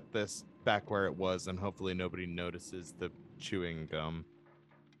set this back where it was, and hopefully nobody notices the chewing gum.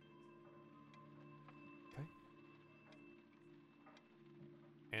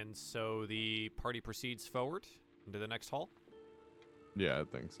 And so the party proceeds forward into the next hall. Yeah, I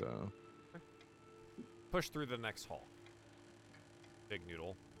think so. Push through the next hall. Big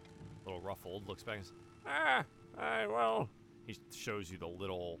Noodle, a little ruffled, looks back and says, well. He shows you the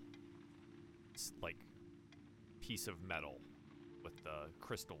little, like, piece of metal with the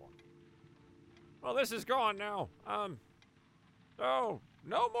crystal on it. Well, this is gone now. So,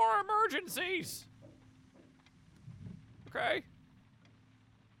 no more emergencies. Okay.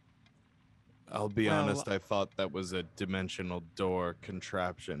 I'll be Well, honest, I thought that was a dimensional door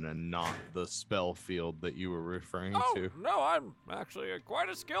contraption and not the spell field that you were referring Oh, to. no, I'm actually quite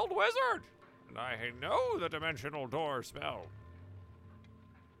a skilled wizard. And I know the dimensional door spell.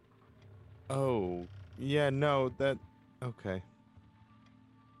 Oh, yeah, no, that... Okay.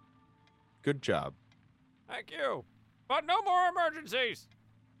 Good job. Thank you. But no more emergencies.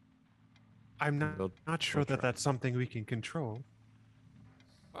 I'm not We'll sure that try. that's something we can control.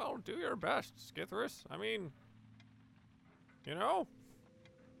 Well, do your best, Skithris. I mean, you know?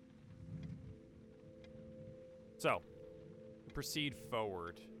 So, proceed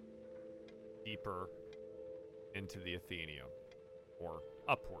forward, deeper into the Athenium, or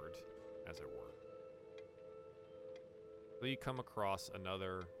upward, as it were. So you come across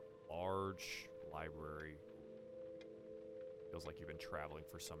another large library. Feels like you've been traveling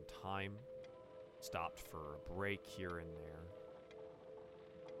for some time. Stopped for a break here and there.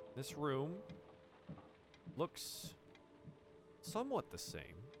 This room looks somewhat the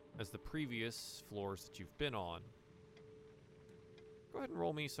same as the previous floors that you've been on. Go ahead and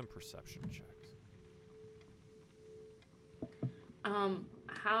roll me some perception checks.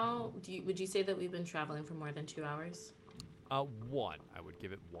 How would you say that we've been traveling for more than 2 hours? 1. I would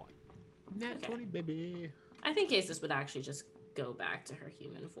give it 1. Nat Okay. 20, baby. I think Aces would actually just go back to her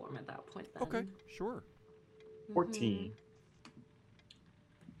human form at that point then. Okay, sure. 14.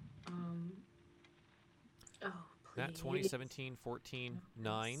 Oh, Nat please. 20, 17, 14,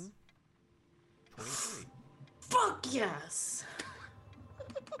 9, 23. Fuck yes!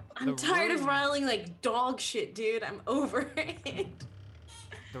 I'm The tired of room- riling like dog shit, dude. I'm over it.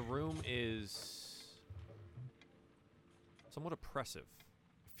 The room is somewhat oppressive.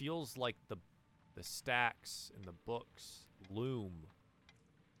 It feels like the stacks and the books loom.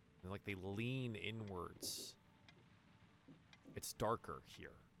 And like they lean inwards. It's darker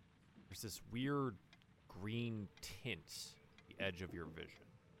here. There's this weird green tint at the edge of your vision,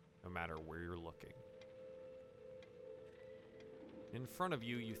 no matter where you're looking. In front of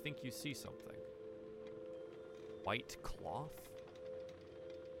you, you think you see something. White cloth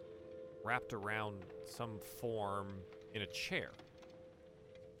wrapped around some form in a chair.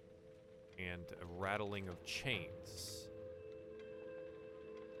 And a rattling of chains.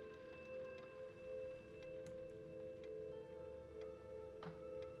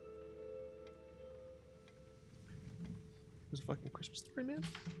 was a fucking Christmas story, man.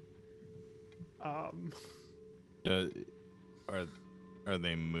 Are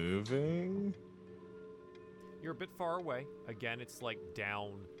they moving? You're a bit far away. Again, it's like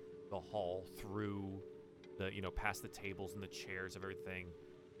down the hall through the, past the tables and the chairs of everything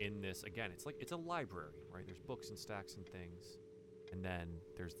in this. Again, it's a library, right? There's books and stacks and things. And then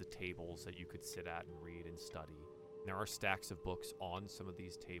there's the tables that you could sit at and read and study. And there are stacks of books on some of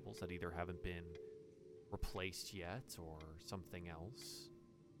these tables that either haven't been replaced yet or something else.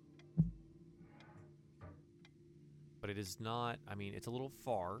 But it is not, it's a little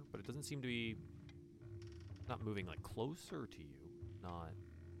far, but it doesn't seem to be not moving like closer to you, not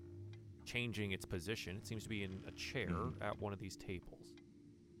changing its position. It seems to be in a chair at one of these tables.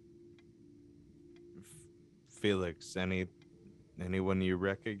 Felix, anyone you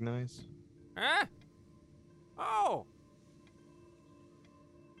recognize? Huh? Oh!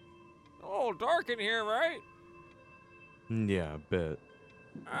 Oh, dark in here, right? Yeah, a bit.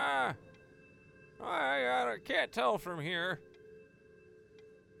 I can't tell from here.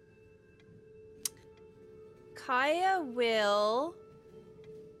 Kaya will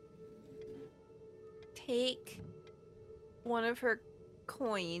take one of her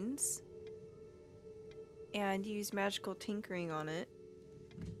coins and use magical tinkering on it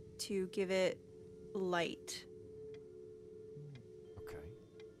to give it light. Okay.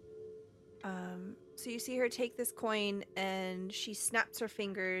 So you see her take this coin and she snaps her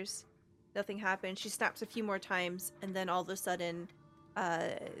fingers. Nothing happens. She snaps a few more times, and then all of a sudden,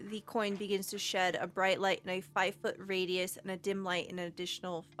 the coin begins to shed a bright light in a 5-foot radius and a dim light in an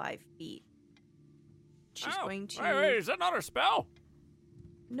additional 5 feet. She's going to. Wait, is that not her spell?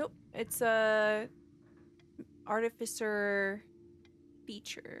 Nope, it's a artificer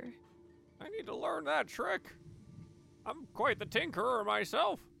feature. I need to learn that trick. I'm quite the tinkerer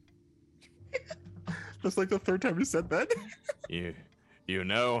myself. That's like the third time you said that.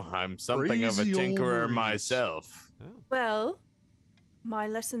 I'm something of a Crazy old tinkerer words. myself. Well, my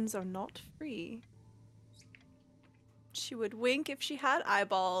lessons are not free. She would wink if she had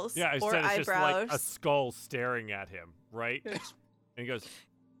eyeballs Yeah, or instead it's just like eyebrows. a skull staring at him, right? And he goes,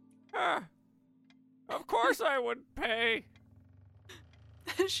 of course I would pay.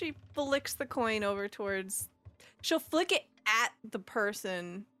 She flicks the coin over towards. She'll flick it at the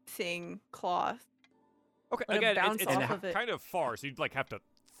person thing cloth. Okay, Let it again, bounce it's off of it. kind of far, so you'd like have to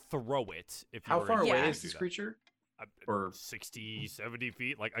throw it if you How were far able away to is do this that. creature? Uh, Or 60, 70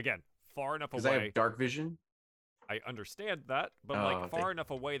 feet. Like, again, far enough because I away. have dark vision. I understand that, but Oh, like far thank-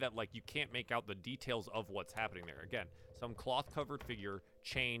 enough away that like you can't make out the details of what's happening there. Again, some cloth-covered figure,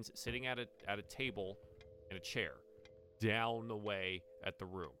 chains, sitting at a table in a chair, down the way at the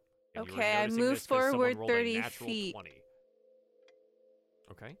room. And you were Okay, I noticing moved this 'cause someone forward rolled a 30 natural feet. 20.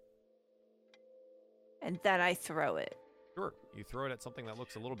 Okay, And then I throw it. sure. You throw it at something that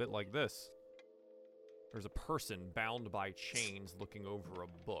looks a little bit like this. There's a person bound by chains looking over a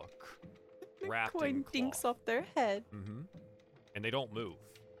book, The wrapped coin in dinks cloth. off their head. Mm-hmm. And they don't move.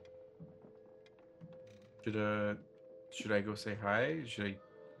 Should I go say hi? Should I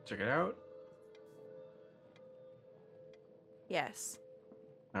check it out? Yes.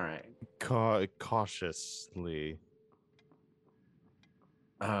 All right. Cautiously.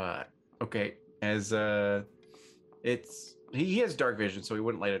 Okay. As it's he has dark vision, so he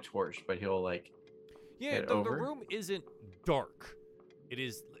wouldn't light a torch, but he'll like. Yeah, Head the over? room isn't dark. It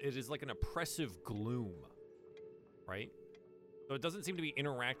is like an oppressive gloom, right? So it doesn't seem to be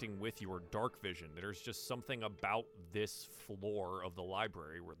interacting with your dark vision. There's just something about this floor of the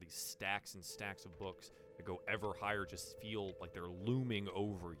library where these stacks and stacks of books that go ever higher just feel like they're looming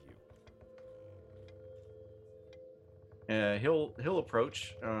over you. He'll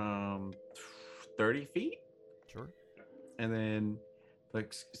approach 30 feet, Sure. and then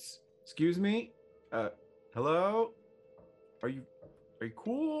like, excuse me, hello, are you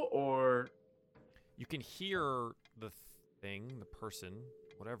cool or? You can hear the thing, the person,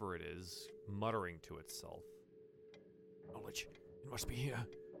 whatever it is, muttering to itself. Knowledge. It must be here.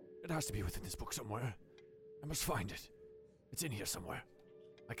 It has to be within this book somewhere. I must find it. It's in here somewhere.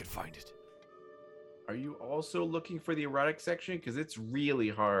 I can find it. Are you also looking for the erotic section? Because it's really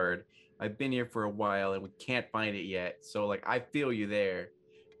hard. I've been here for a while and we can't find it yet. So like, I feel you there.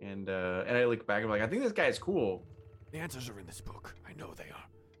 And I look back and I'm like, I think this guy is cool. The answers are in this book. I know they are.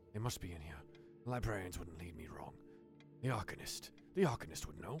 They must be in here. Librarians wouldn't lead me wrong. The Arcanist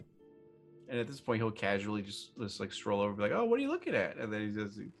would know. And at this point, he'll casually just like stroll over, and be like, "Oh, what are you looking at?" And then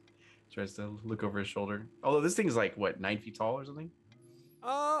he tries to look over his shoulder. Although this thing is like what, 9 feet tall or something?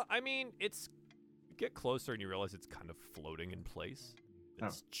 I mean, it's you get closer and you realize it's kind of floating in place.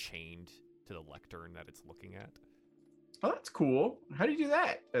 It's chained to the lectern that it's looking at. Oh, that's cool. How do you do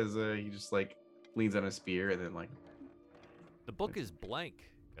that? As he just like leans on a spear and then like. The book is blank.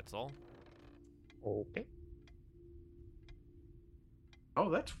 That's all. Okay. Oh,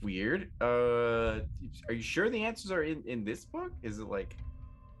 that's weird. Are you sure the answers are in this book? Is it like,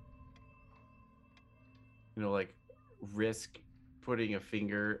 like risk putting a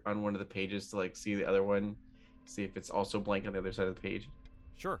finger on one of the pages to like see the other one, see if it's also blank on the other side of the page?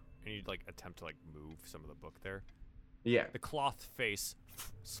 Sure. And you'd like attempt to like move some of the book there. Yeah. The cloth face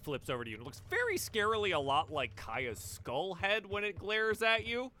flips over to you and it looks very scarily a lot like Kaya's skull head when it glares at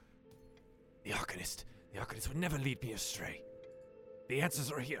you. The Arcanist would never lead me astray. The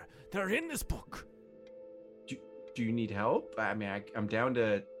answers are here. They're in this book. Do you need help? I mean, I'm down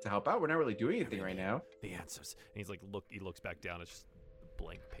to help out. We're not really doing anything right now. The answers. And he's like, he looks back down. It's just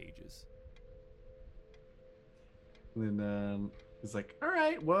blank pages. And then he's like, all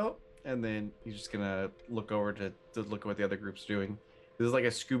right, well, and then he's just gonna look over to look at what the other group's doing. This is like a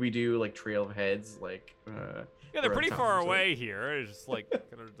Scooby-Doo like trail of heads, like yeah, they're pretty far away here. It's just like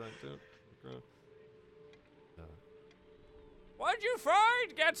what'd you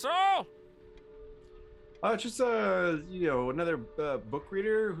find, Getzel? It's just another book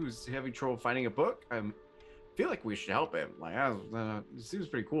reader who's having trouble finding a book. I feel like we should help him. Like, it seems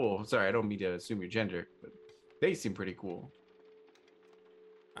pretty cool. Sorry, I don't mean to assume your gender, but they seem pretty cool.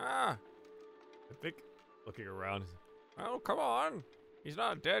 I think, looking around, oh, come on. He's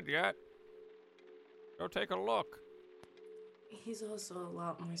not dead yet. Go take a look. He's also a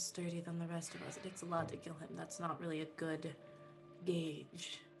lot more sturdy than the rest of us. It takes a lot to kill him. That's not really a good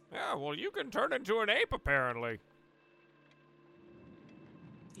gauge. Yeah, well, you can turn into an ape, apparently.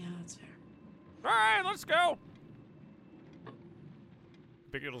 Yeah, that's fair. All right, let's go.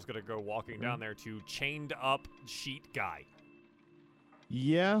 Big Noodle's gonna go walking down there to chained up sheet guy.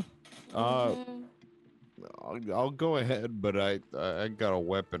 Yeah. I'll go ahead, but I got a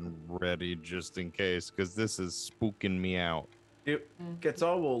weapon ready just in case, because this is spooking me out.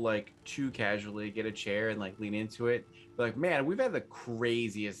 Quetzal will like too casually get a chair and like lean into it. Be like, man, we've had the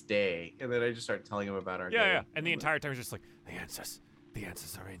craziest day. And then I just start telling him about our day. Yeah. And the entire time he's just like, the answers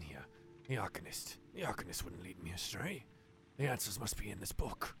are in here. The Arcanist wouldn't lead me astray. The answers must be in this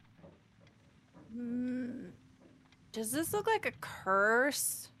book. Does this look like a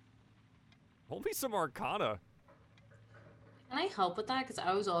curse? Roll me some Arcana. Can I help with that? Because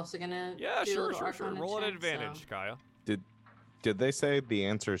I was also gonna. Yeah, do a sure. little Arcana Roll an check, advantage, so. Kaya. Did they say the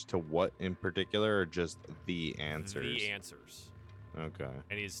answers to what in particular, or just the answers? The answers. Okay.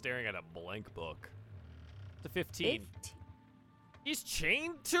 And he's staring at a blank book. It's a 15. He's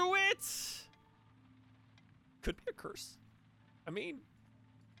chained to it? Could be a curse. I mean,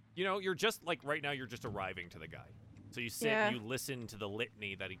 you're just like right now, you're just arriving to the guy. So you sit and you listen to the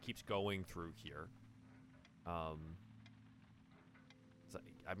litany that he keeps going through here. I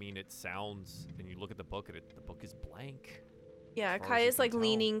mean, it sounds, and you look at the book, and the book is blank. Yeah, Kaya's like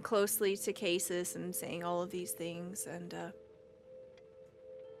leaning closely to Casus and saying all of these things, and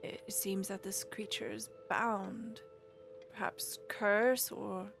it seems that this creature is bound. Perhaps curse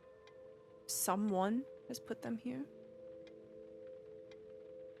or someone has put them here.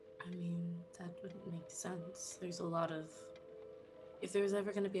 I mean, that would make sense. There's a lot of... If there was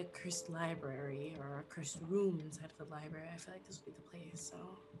ever going to be a cursed library or a cursed room inside of the library, I feel like this would be the place, so...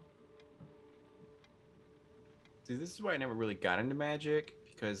 See, this is why I never really got into magic,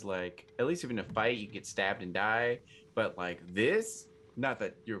 because, like, at least if in a fight you get stabbed and die, but, like, this? Not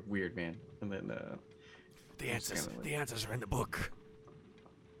that you're weird, man. And then, The answers are in the book.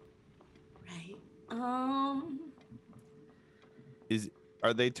 Right.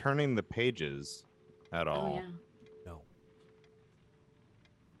 Are they turning the pages at all? Oh, yeah. No.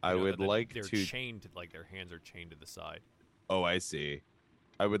 I would like they're to. chained, like their hands are chained to the side. Oh, I see.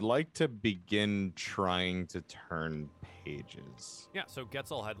 I would like to begin trying to turn pages. Yeah, so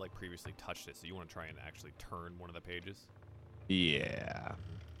Getzel had like previously touched it, so you want to try and actually turn one of the pages? Yeah.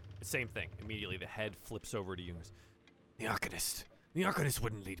 Same thing. Immediately the head flips over to you and goes, The Arcanist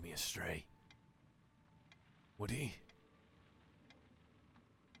wouldn't lead me astray. Would he?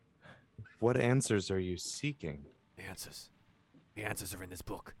 What answers are you seeking? The answers are in this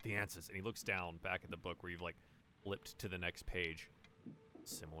book. The answers. And he looks down back at the book where you've like flipped to the next page.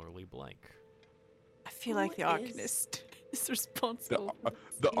 Similarly blank. I feel like the Arcanist is responsible.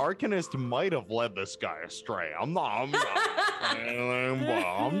 The Arcanist might have led this guy astray. I'm not saying, but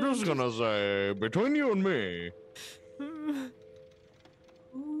I'm just gonna say, between you and me. Who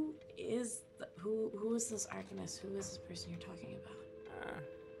is this Arcanist? Who is this person you're talking about?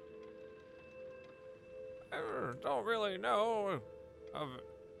 I don't really know of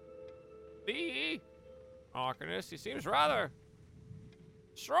the Arcanist. He seems rather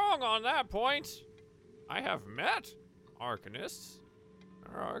strong on that point. I have met Arcanists.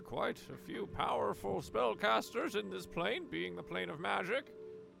 There are quite a few powerful spellcasters in this plane, being the plane of magic.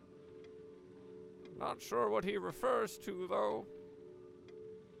 Not sure what he refers to, though.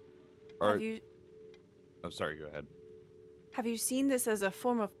 Or, Have you I'm sorry, go ahead. have you seen this as a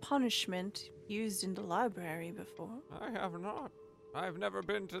form of punishment used in the library before? I have not. I've never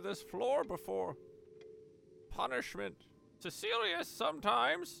been to this floor before. Punishment. Cecilius,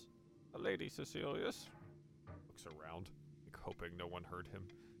 sometimes. A Lady Cecilius. Looks around, like hoping no one heard him.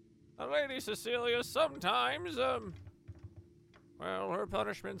 A Lady Cecilius, sometimes, well, her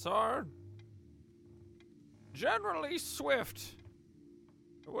punishments are generally swift.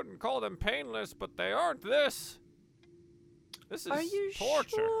 I wouldn't call them painless, but they aren't this. This is Are you torture.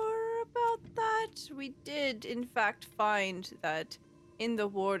 sure about that? We did, in fact, find that in the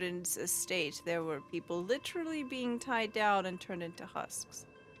warden's estate there were people literally being tied down and turned into husks.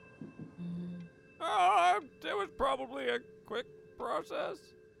 It was probably a quick process.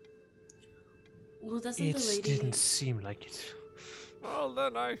 Well, doesn't It the lady? didn't seem like it. Well,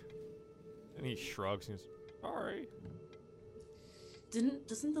 then And he shrugs and goes, sorry.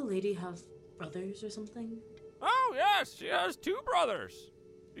 Doesn't the lady have brothers or something? Oh, yes, she has 2 brothers.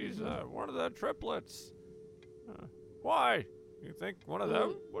 She's one of the triplets. Why? You think one of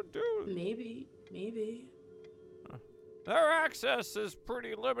them would do? Maybe. Their access is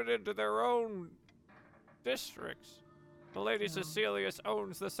pretty limited to their own districts. The Lady Cecilius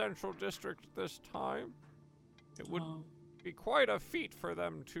owns the Central District this time. It would be quite a feat for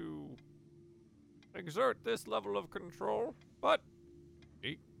them to exert this level of control, but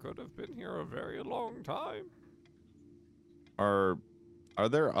he could have been here a very long time. Are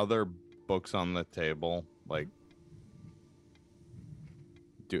there other books on the table? Like,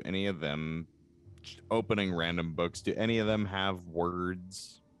 do any of them, opening random books, do any of them have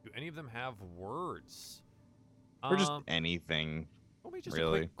words? Do any of them have words? Or just anything? Let me just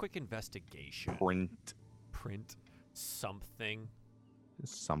really. a quick investigation. Print Something.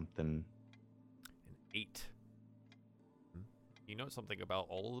 something. An 8. You know something about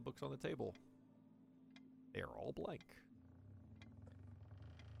all of the books on the table? They are all blank.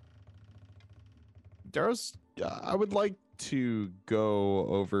 Daros, I would like to go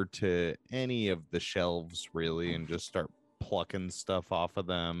over to any of the shelves, really, and just start plucking stuff off of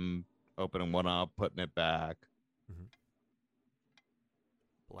them, opening one up, putting it back.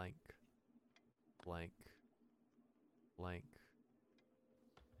 Blank. Blank. Blank.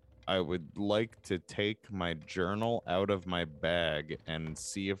 I would like to take my journal out of my bag and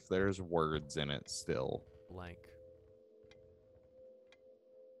see if there's words in it still. Blank.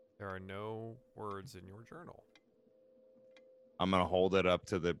 There are no words in your journal. I'm going to hold it up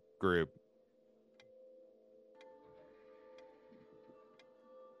to the group.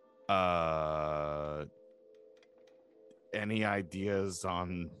 Any ideas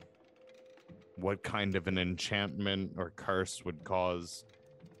on what kind of an enchantment or curse would cause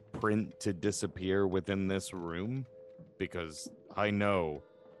print to disappear within this room? Because I know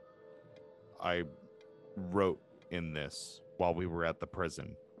I wrote in this while we were at the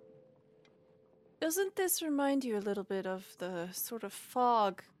prison. Doesn't this remind you a little bit of the sort of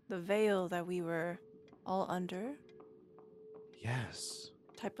fog, the veil that we were all under? Yes.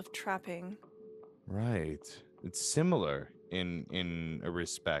 Type of trapping. Right. It's similar in a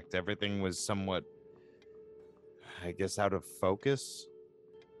respect. Everything was somewhat, I guess, out of focus.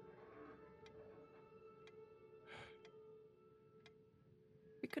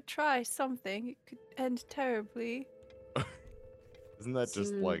 We could try something. It could end terribly. Isn't that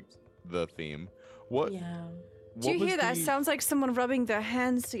just like the theme? What? Yeah. Do you hear that? It sounds like someone rubbing their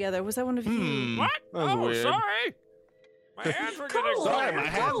hands together. Was that one of you? What? That was Oh, weird. sorry. My hands were getting Sorry, cold. my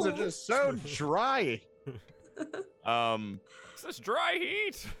hands are just so dry. It's this dry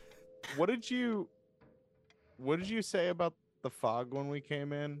heat. What did you say about the fog when we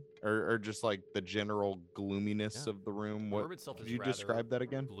came in, or just like the general gloominess Yeah. of the room? The What room itself could is you rather describe that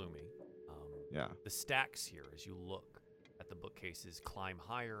again? Gloomy. Yeah. The stacks here, as you look at the bookcases, climb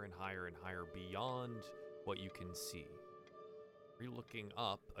higher and higher and higher beyond what you can see. Re-looking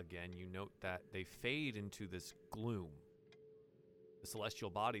up again, you note that they fade into this gloom. The celestial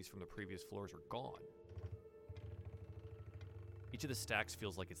bodies from the previous floors are gone. Each of the stacks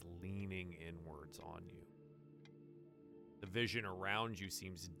feels like it's leaning inwards on you. The vision around you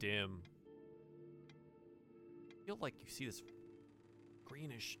seems dim. You feel like you see this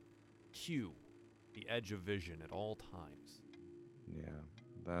greenish hue, the edge of vision at all times. Yeah,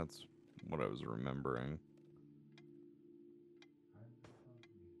 that's what I was remembering.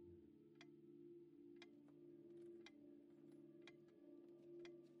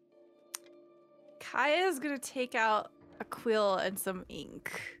 Kaya's gonna take out a quill and some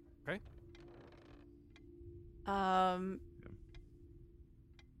ink. Okay.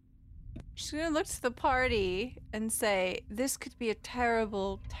 She's gonna look to the party and say, "This could be a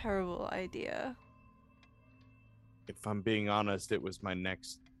terrible, terrible idea." If I'm being honest, it was my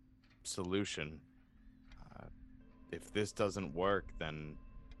next solution. If this doesn't work, then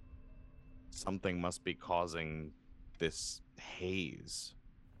something must be causing this haze.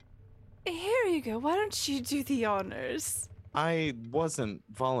 Here you go. Why don't you do the honors? I wasn't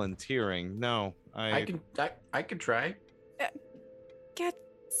volunteering. No, I can try. Get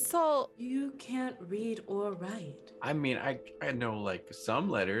Sol. You can't read or write. I mean, I know like some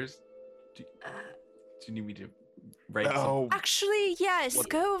letters. Do you need me to write some? No, Actually, yes. What-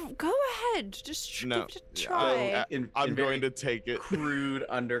 Go ahead. Just No, give it a try. I'm going to take it. Crude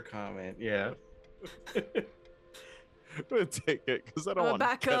undercomment. Yeah. I'm going to take it because I don't want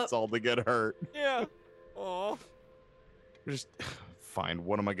back up. Quetzal to get hurt. Yeah. Oh. Just fine.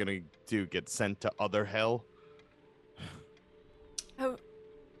 What am I going to do? Get sent to other hell? Oh.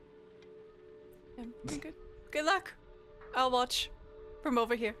 Yeah, you're good. Good luck. I'll watch from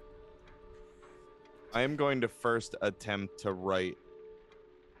over here. I am going to first attempt to write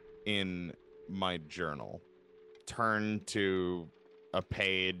in my journal. Turn to a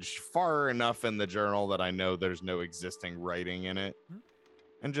page far enough in the journal that I know there's no existing writing in it.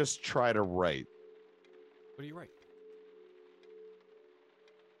 And just try to write. What do you write?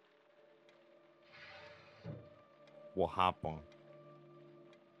 We'll hop on.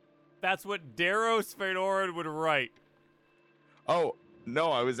 That's what Daros Fëanor would write. Oh,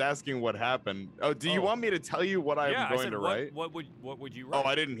 no, I was asking what happened. Oh, do you Oh. want me to tell you what Yeah, I'm I going said, to what, write? what would you Oh, write?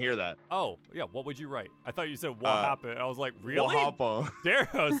 I didn't hear that. Oh, yeah. What would you write? I thought you said what Uh, happened. I was like, really? We'll hop on.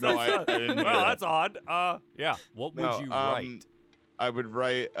 Daros. No, that's I didn't hear well, that. that's odd. Yeah. What would you write? I would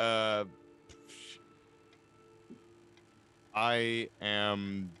write, I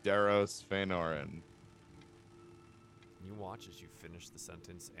am Daros Fëanorin. You watch as you finish the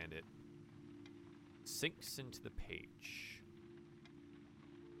sentence, and it sinks into the page.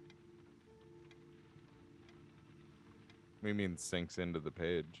 What do you mean sinks into the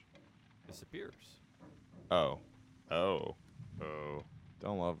page? Disappears. Oh.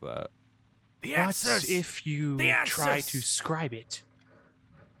 Don't love that. The What if you The try answers! to scribe it?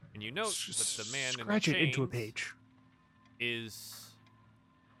 And you note that the man Scratch in the it into a chains page. is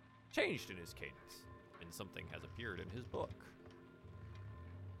changed in his cadence, and something has appeared in his book.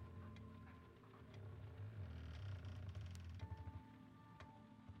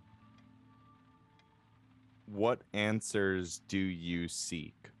 What answers do you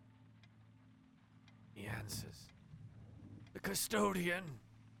seek? The answers. The custodian.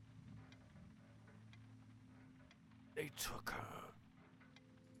 They took her.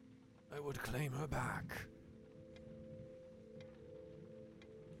 I would claim her back.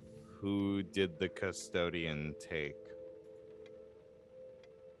 Who did the custodian take?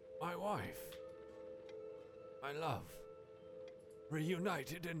 My wife. My love.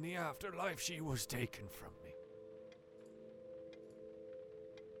 Reunited in the afterlife, she was taken from me.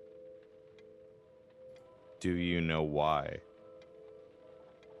 Do you know why?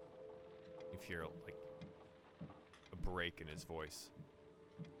 You hear like a break in his voice.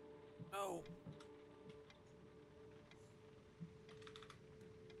 No.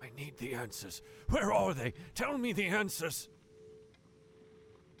 I need the answers. Where are they? Tell me the answers.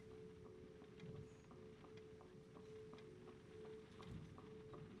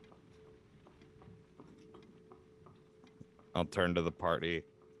 I'll turn to the party.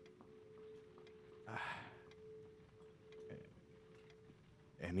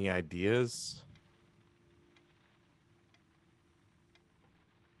 Any ideas?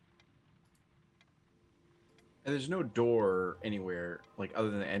 And there's no door anywhere, like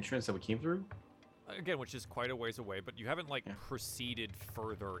other than the entrance that we came through. Again, which is quite a ways away, but you haven't like Yeah. proceeded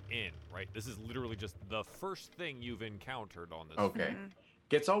further in, right? This is literally just the first thing you've encountered on this. Okay. Mhm.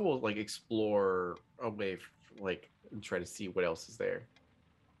 Getzal will like explore away, like and try to see what else is there.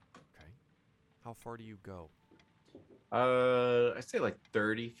 Okay. How far do you go? I say like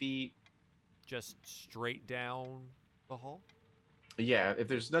 30 feet. Just straight down the hall? Yeah, if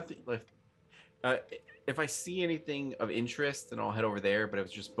there's nothing like, if I see anything of interest, then I'll head over there. But if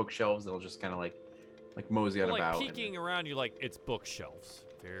it's just bookshelves, then I'll just kind of like mosey on Well, like about. and peeking around, you like it's bookshelves,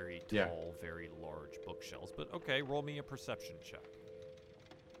 very tall, Yeah. very large bookshelves. But okay, roll me a perception check.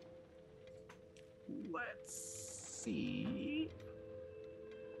 Let's see.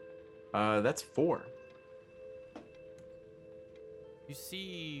 That's 4. You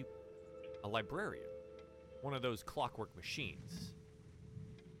see a librarian, one of those clockwork machines.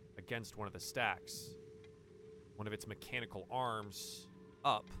 A against one of the stacks, one of its mechanical arms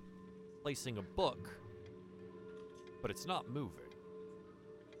up, placing a book, but it's not moving.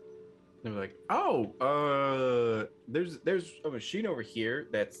 They're like, oh, there's a machine over here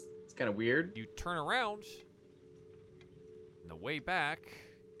it's kind of weird. You turn around, and the way back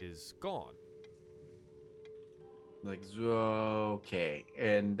is gone. Like, okay.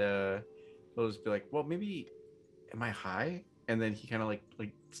 And he'll just be like, well, maybe, am I high? And then he kind of like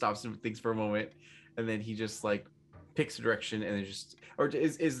stops and thinks for a moment, and then he just like picks a direction, and then or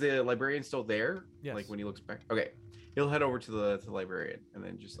is the librarian still there? Yes. Like when he looks back. Okay, he'll head over to the librarian and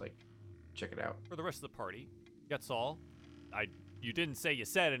then just like check it out. For the rest of the party, Getzal, you didn't say you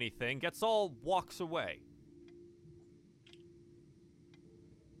said anything. Getzal walks away.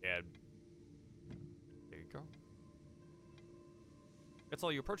 And there you go.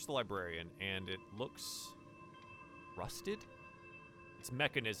 Getzal, you approach the librarian, and it looks rusted. Its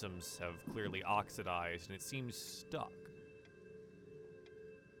mechanisms have clearly oxidized, and it seems stuck.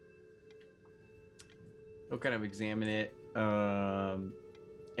 He'll kind of examine it,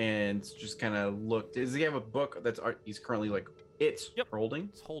 and just kind of look. Does he have a book he's currently holding? It's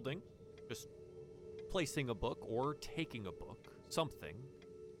holding, just placing a book or taking a book, something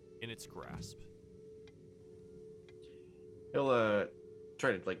in its grasp. He'll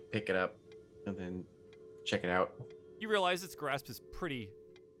try to pick it up and then check it out. You realize its grasp is pretty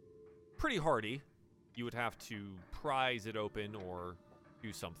hardy. You would have to prise it open or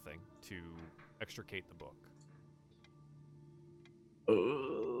do something to extricate the book.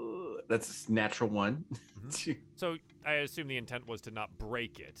 That's a natural one. Mm-hmm. So I assume the intent was to not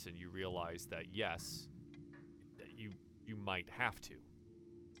break it, and you realize that yes, that you might have to.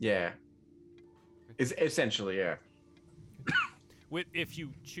 Yeah. It's essentially, yeah. If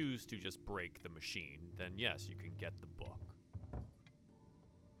you choose to just break the machine, then yes, you can get the book.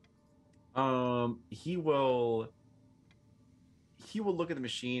 He will look at the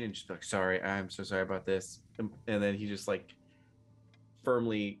machine and just be like, sorry, I'm so sorry about this. And then he just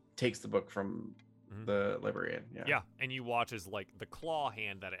firmly takes the book from the librarian. Yeah. Yeah, and you watch as the claw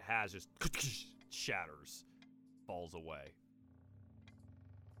hand that it has just shatters, falls away.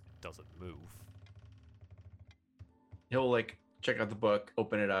 Doesn't move. He'll check out the book,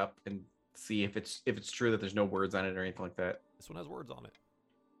 open it up, and see if it's true that there's no words on it or anything like that. This one has words on it.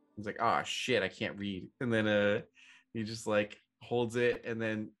 He's like, oh shit, I can't read. And then he just holds it and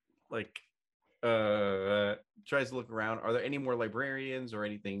then tries to look around. Are there any more librarians or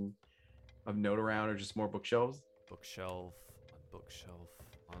anything of note around, or just more bookshelves? Bookshelf on bookshelf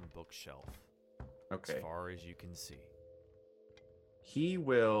on bookshelf. Okay. As far as you can see. He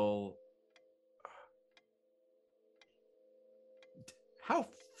will. How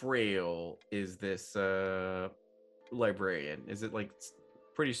frail is this librarian? Is it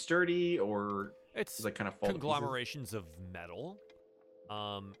pretty sturdy, or it's kind of fall to conglomerations of metal?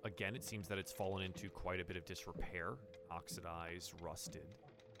 Again, it seems that it's fallen into quite a bit of disrepair, oxidized, rusted.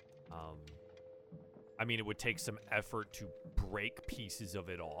 I mean, it would take some effort to break pieces of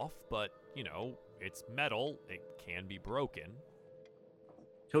it off, but it's metal; it can be broken.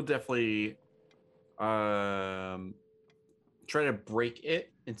 He'll definitely try to break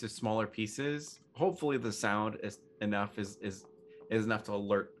it into smaller pieces. Hopefully the sound is enough to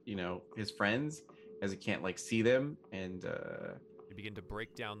alert his friends, as he can't see them. And you begin to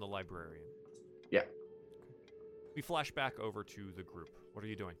break down the librarian. Yeah. We flash back over to the group. What are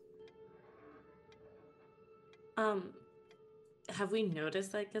you doing? Have we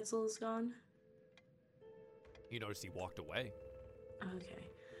noticed that Getzal is gone? You noticed he walked away. Okay.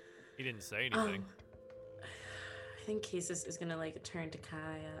 He didn't say anything. I think Casus is gonna turn to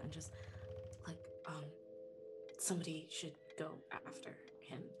Kaya and just somebody should go after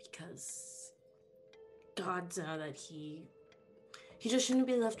him, because gods know that he just shouldn't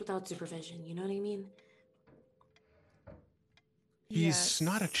be left without supervision. You know what I mean? He's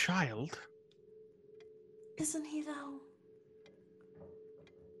not a child. Isn't he though?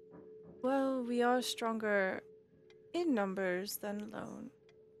 Well, we are stronger in numbers than alone.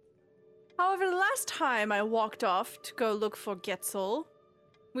 However, the last time I walked off to go look for Getzal,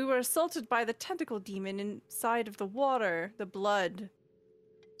 we were assaulted by the tentacle demon inside of the water, the blood.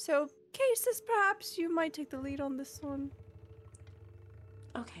 So, Casus, perhaps you might take the lead on this one.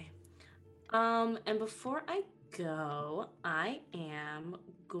 Okay. And before I go, I am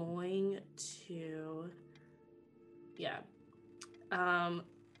going to... Yeah. I'm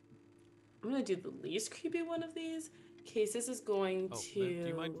going to do the least creepy one of these. Casus is going to... Do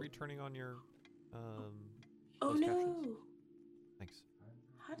you mind returning on your... Oh, closed no. captions? Thanks.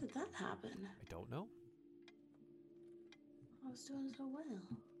 How did that happen? I don't know. I was doing so well.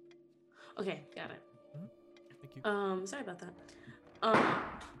 Okay, got it. Thank you. Sorry about that.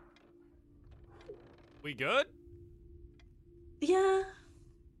 We good? Yeah.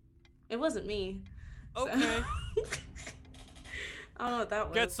 It wasn't me. so- Okay. I don't know what that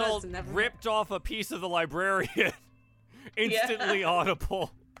was. Getzel That's never ripped off a piece of the librarian. Instantly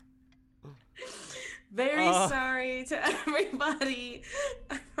audible. Very sorry to everybody.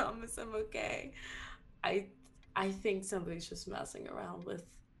 I promise I'm okay. I think somebody's just messing around with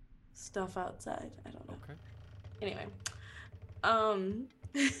stuff outside. I don't know. Okay. Anyway,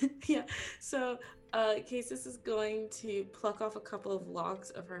 yeah. So, Casis is going to pluck off a couple of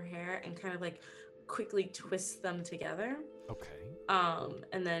locks of her hair and kind of like quickly twist them together. Okay.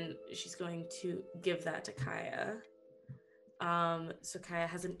 And then she's going to give that to Kaya. So Kaya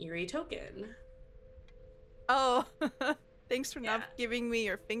has an eerie token. Oh, thanks for Yeah. not giving me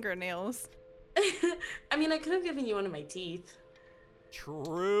your fingernails. I mean, I could have given you one of my teeth.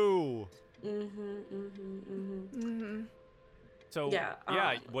 True. So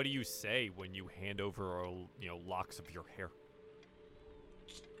Yeah, what do you say when you hand over, locks of your hair?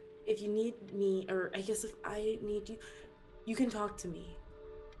 If you need me, or I guess if I need you, you can talk to me.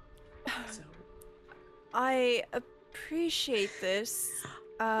 So I appreciate this.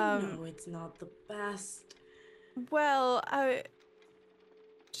 no, it's not the best. Well,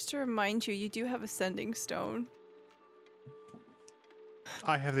 just to remind you, you do have a sending stone.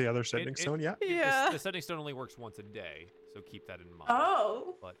 I have the other sending stone. Yeah. Yeah. The sending stone only works once a day, so keep that in mind.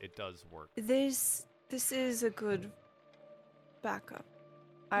 Oh. But it does work. This is a good backup.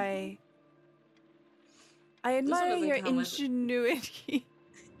 I admire doesn't your come with- ingenuity.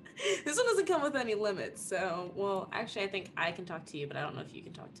 This one doesn't come with any limits, so well, actually, I think I can talk to you, but I don't know if you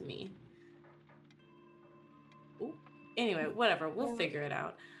can talk to me. Ooh. Anyway, whatever. We'll figure it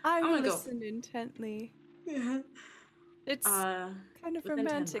out. I I'm gonna go. listen intently. Yeah. It's kind of within 10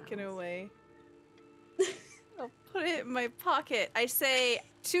 romantic in a miles. way. I'll put it in my pocket. I say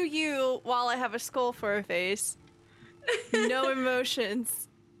to you while I have a skull for a face. No emotions.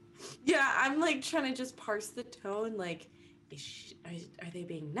 Yeah, I'm like trying to just parse the tone. Like, are they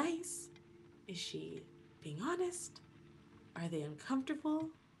being nice? Is she being honest? Are they uncomfortable?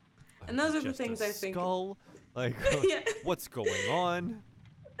 And those are the Just a things I think. Skull? Like, Yeah. what's going on?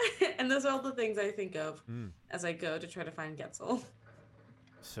 And those are all the things I think of as I go to try to find Getzel.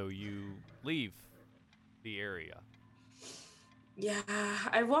 So you leave the area. Yeah,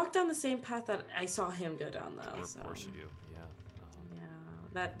 I walked down the same path that I saw him go down, though. Of course you do. Yeah. Yeah,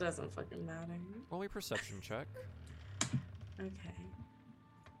 that doesn't fucking matter. Roll a perception check. Okay.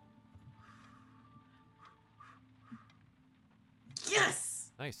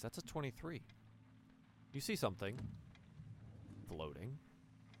 Yes! Nice. That's a 23. You see something floating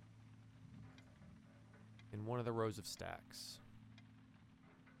in one of the rows of stacks.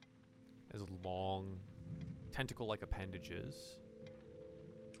 It has long, tentacle-like appendages,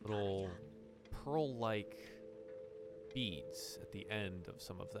 little pearl-like beads at the end of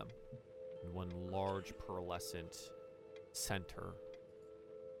some of them, and one large pearlescent center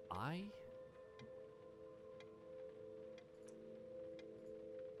eye.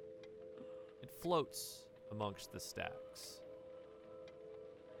 It floats amongst the stacks.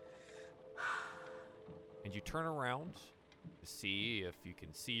 And you turn around to see if you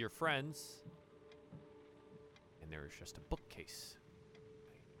can see your friends. And there is just a bookcase.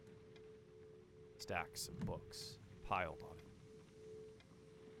 Stacks of books piled on it.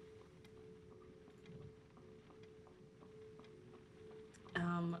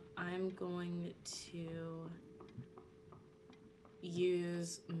 I'm going to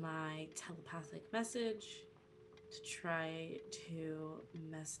use my telepathic message to try to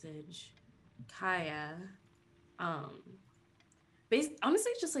message Kaya. Honestly,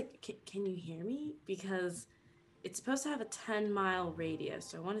 just like, can you hear me? Because it's supposed to have a 10-mile radius,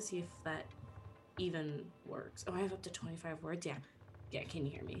 so I want to see if that even works. Oh, I have up to 25 words. Yeah. Can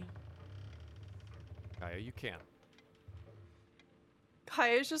you hear me? Kaya, you can.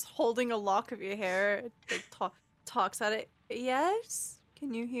 Kaya's just holding a lock of your hair. Like, talks at it. Yes?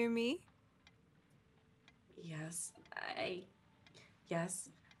 Can you hear me? Yes,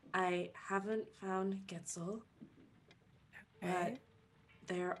 I haven't found Getzel, but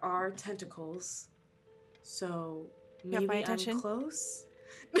there are tentacles, so You have my maybe I'm attention? close.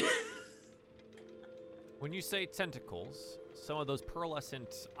 When you say tentacles, some of those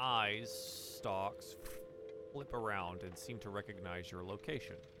pearlescent eyes, stalks, flip around and seem to recognize your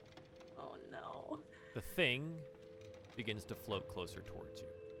location. Oh no. The thing begins to float closer towards you.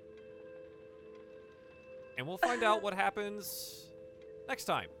 And we'll find out what happens next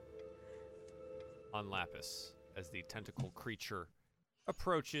time on Lapis as the tentacle creature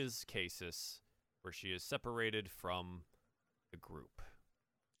approaches Casus, where she is separated from the group.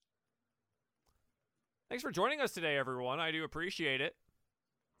 Thanks for joining us today, everyone. I do appreciate it.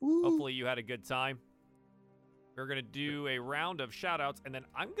 Woo. Hopefully you had a good time. We're going to do a round of shout-outs, and then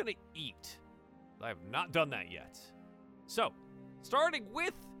I'm going to eat. I have not done that yet. So, starting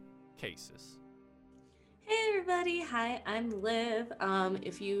with Casus. Hey everybody, hi, I'm Liv.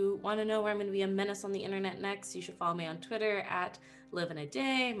 If you want to know where I'm going to be a menace on the internet next, you should follow me on Twitter at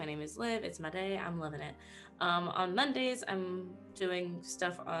liveinaday. My name is Liv, it's my day, I'm living it. On Mondays, I'm doing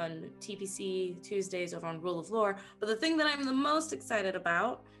stuff on TPC, Tuesdays over on Rule of Lore, but the thing that I'm the most excited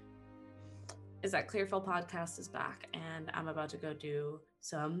about is that Clearfield Podcast is back, and I'm about to go do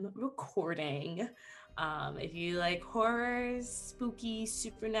some recording. If you like horror, spooky,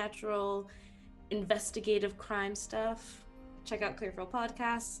 supernatural, investigative crime stuff, check out Clearfield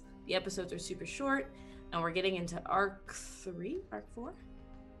Podcasts. The episodes are super short, and we're getting into arc 3, arc 4.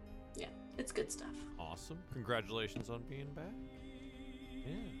 Yeah, it's good stuff. Awesome. Congratulations on being back.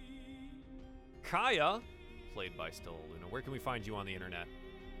 Yeah. Kaya, played by Stella Luna. Where can we find you on the internet?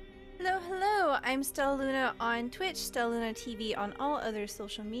 Hello. I'm Stella Luna on Twitch, Stella Luna TV on all other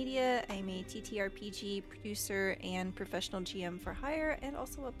social media. I'm a TTRPG producer and professional GM for hire, and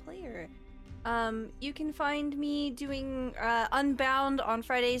also a player. You can find me doing Unbound on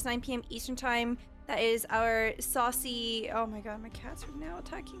Fridays, 9 p.m. Eastern Time. That is our saucy... Oh my god, my cats are now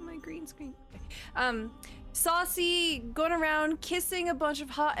attacking my green screen. Saucy, going around kissing a bunch of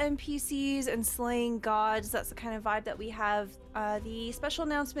hot NPCs and slaying gods. That's the kind of vibe that we have. The special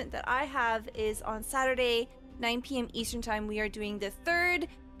announcement that I have is on Saturday, 9 p.m. Eastern Time. We are doing the third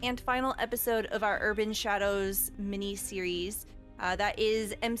and final episode of our Urban Shadows mini-series. That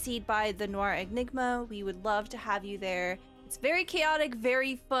is emceed by the Noir Enigma. We would love to have you there. It's very chaotic,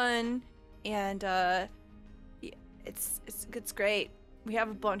 very fun, and it's great. We have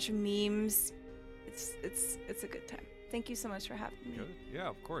a bunch of memes. It's a good time. Thank you so much for having me. Good. Yeah,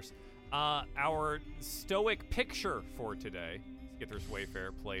 of course. Our stoic picture for today, Skithers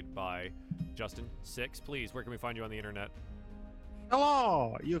Wayfair, played by Justin Six. Please, where can we find you on the internet?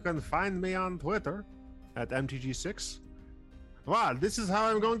 Hello, you can find me on Twitter at MTG6. Well, this is how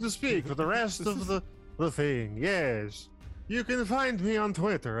I'm going to speak for the rest of the thing. Yes, you can find me on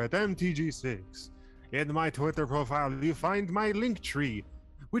Twitter at MTG6. In my Twitter profile, you find my link tree,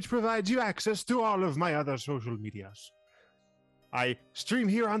 which provides you access to all of my other social medias. I stream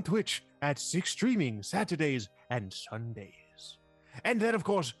here on Twitch at 6 streaming Saturdays and Sundays. And then, of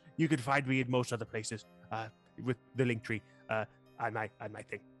course, you can find me in most other places with the link tree on my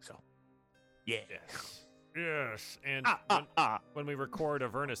thing. So, yeah. Yes, and when we record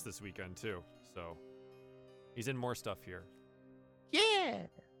Avernus this weekend, too. So, he's in more stuff here. Yeah.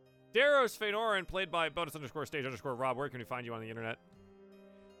 Daros Fanoran, played by bonus_stage_Rob. Where can we find you on the internet?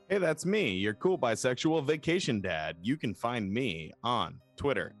 Hey, that's me, your cool bisexual vacation dad. You can find me on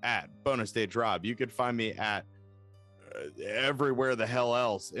Twitter at bonusstagerob. You can find me at everywhere the hell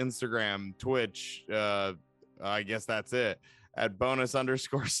else. Instagram, Twitch, I guess that's it. At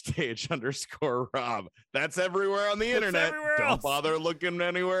bonus_stage_Rob. That's everywhere on the internet. Don't bother looking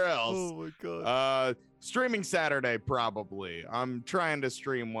anywhere else. Oh my god. Streaming Saturday, probably. I'm trying to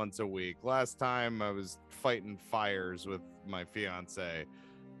stream once a week. Last time I was fighting fires with my fiance.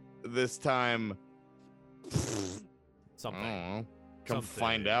 This time, something. I don't know. Come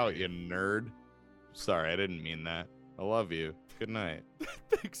find out, you nerd. Sorry, I didn't mean that. I love you. Good night.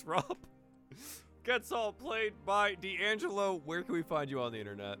 Thanks, Rob. Gets all played by D'Angelo. Where can we find you on the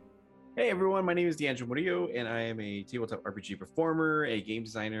internet? Hey everyone, my name is D'Angelo Murillo, and I am a tabletop RPG performer, a game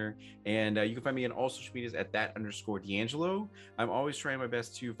designer, and you can find me on all social medias at @_D'Angelo. I'm always trying my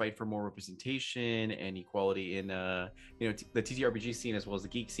best to fight for more representation and equality in the TTRPG scene as well as the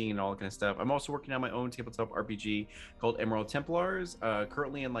geek scene and all that kind of stuff. I'm also working on my own tabletop RPG called Emerald Templars,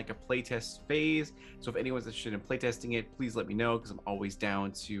 currently in like a playtest phase. So if anyone's interested in playtesting it, please let me know because I'm always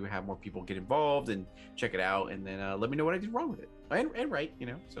down to have more people get involved and check it out, and then let me know what I did wrong with it. And right,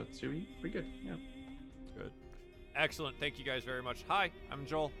 so it's pretty good. Yeah. Good. Excellent. Thank you guys very much. Hi, I'm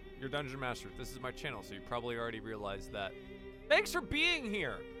Joel, your Dungeon Master. This is my channel, so you probably already realized that. Thanks for being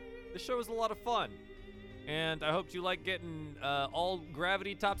here. This show is a lot of fun. And I hope you like getting all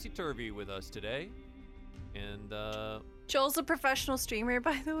gravity topsy-turvy with us today. And Joel's a professional streamer,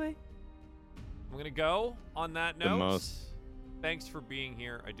 by the way. I'm going to go on that note. Thanks for being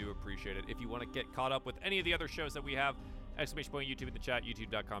here. I do appreciate it. If you want to get caught up with any of the other shows that we have, !YouTube in the chat,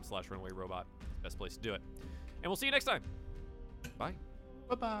 youtube.com/runawayrobot. Best place to do it. And we'll see you next time. Bye.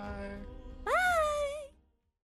 Bye-bye.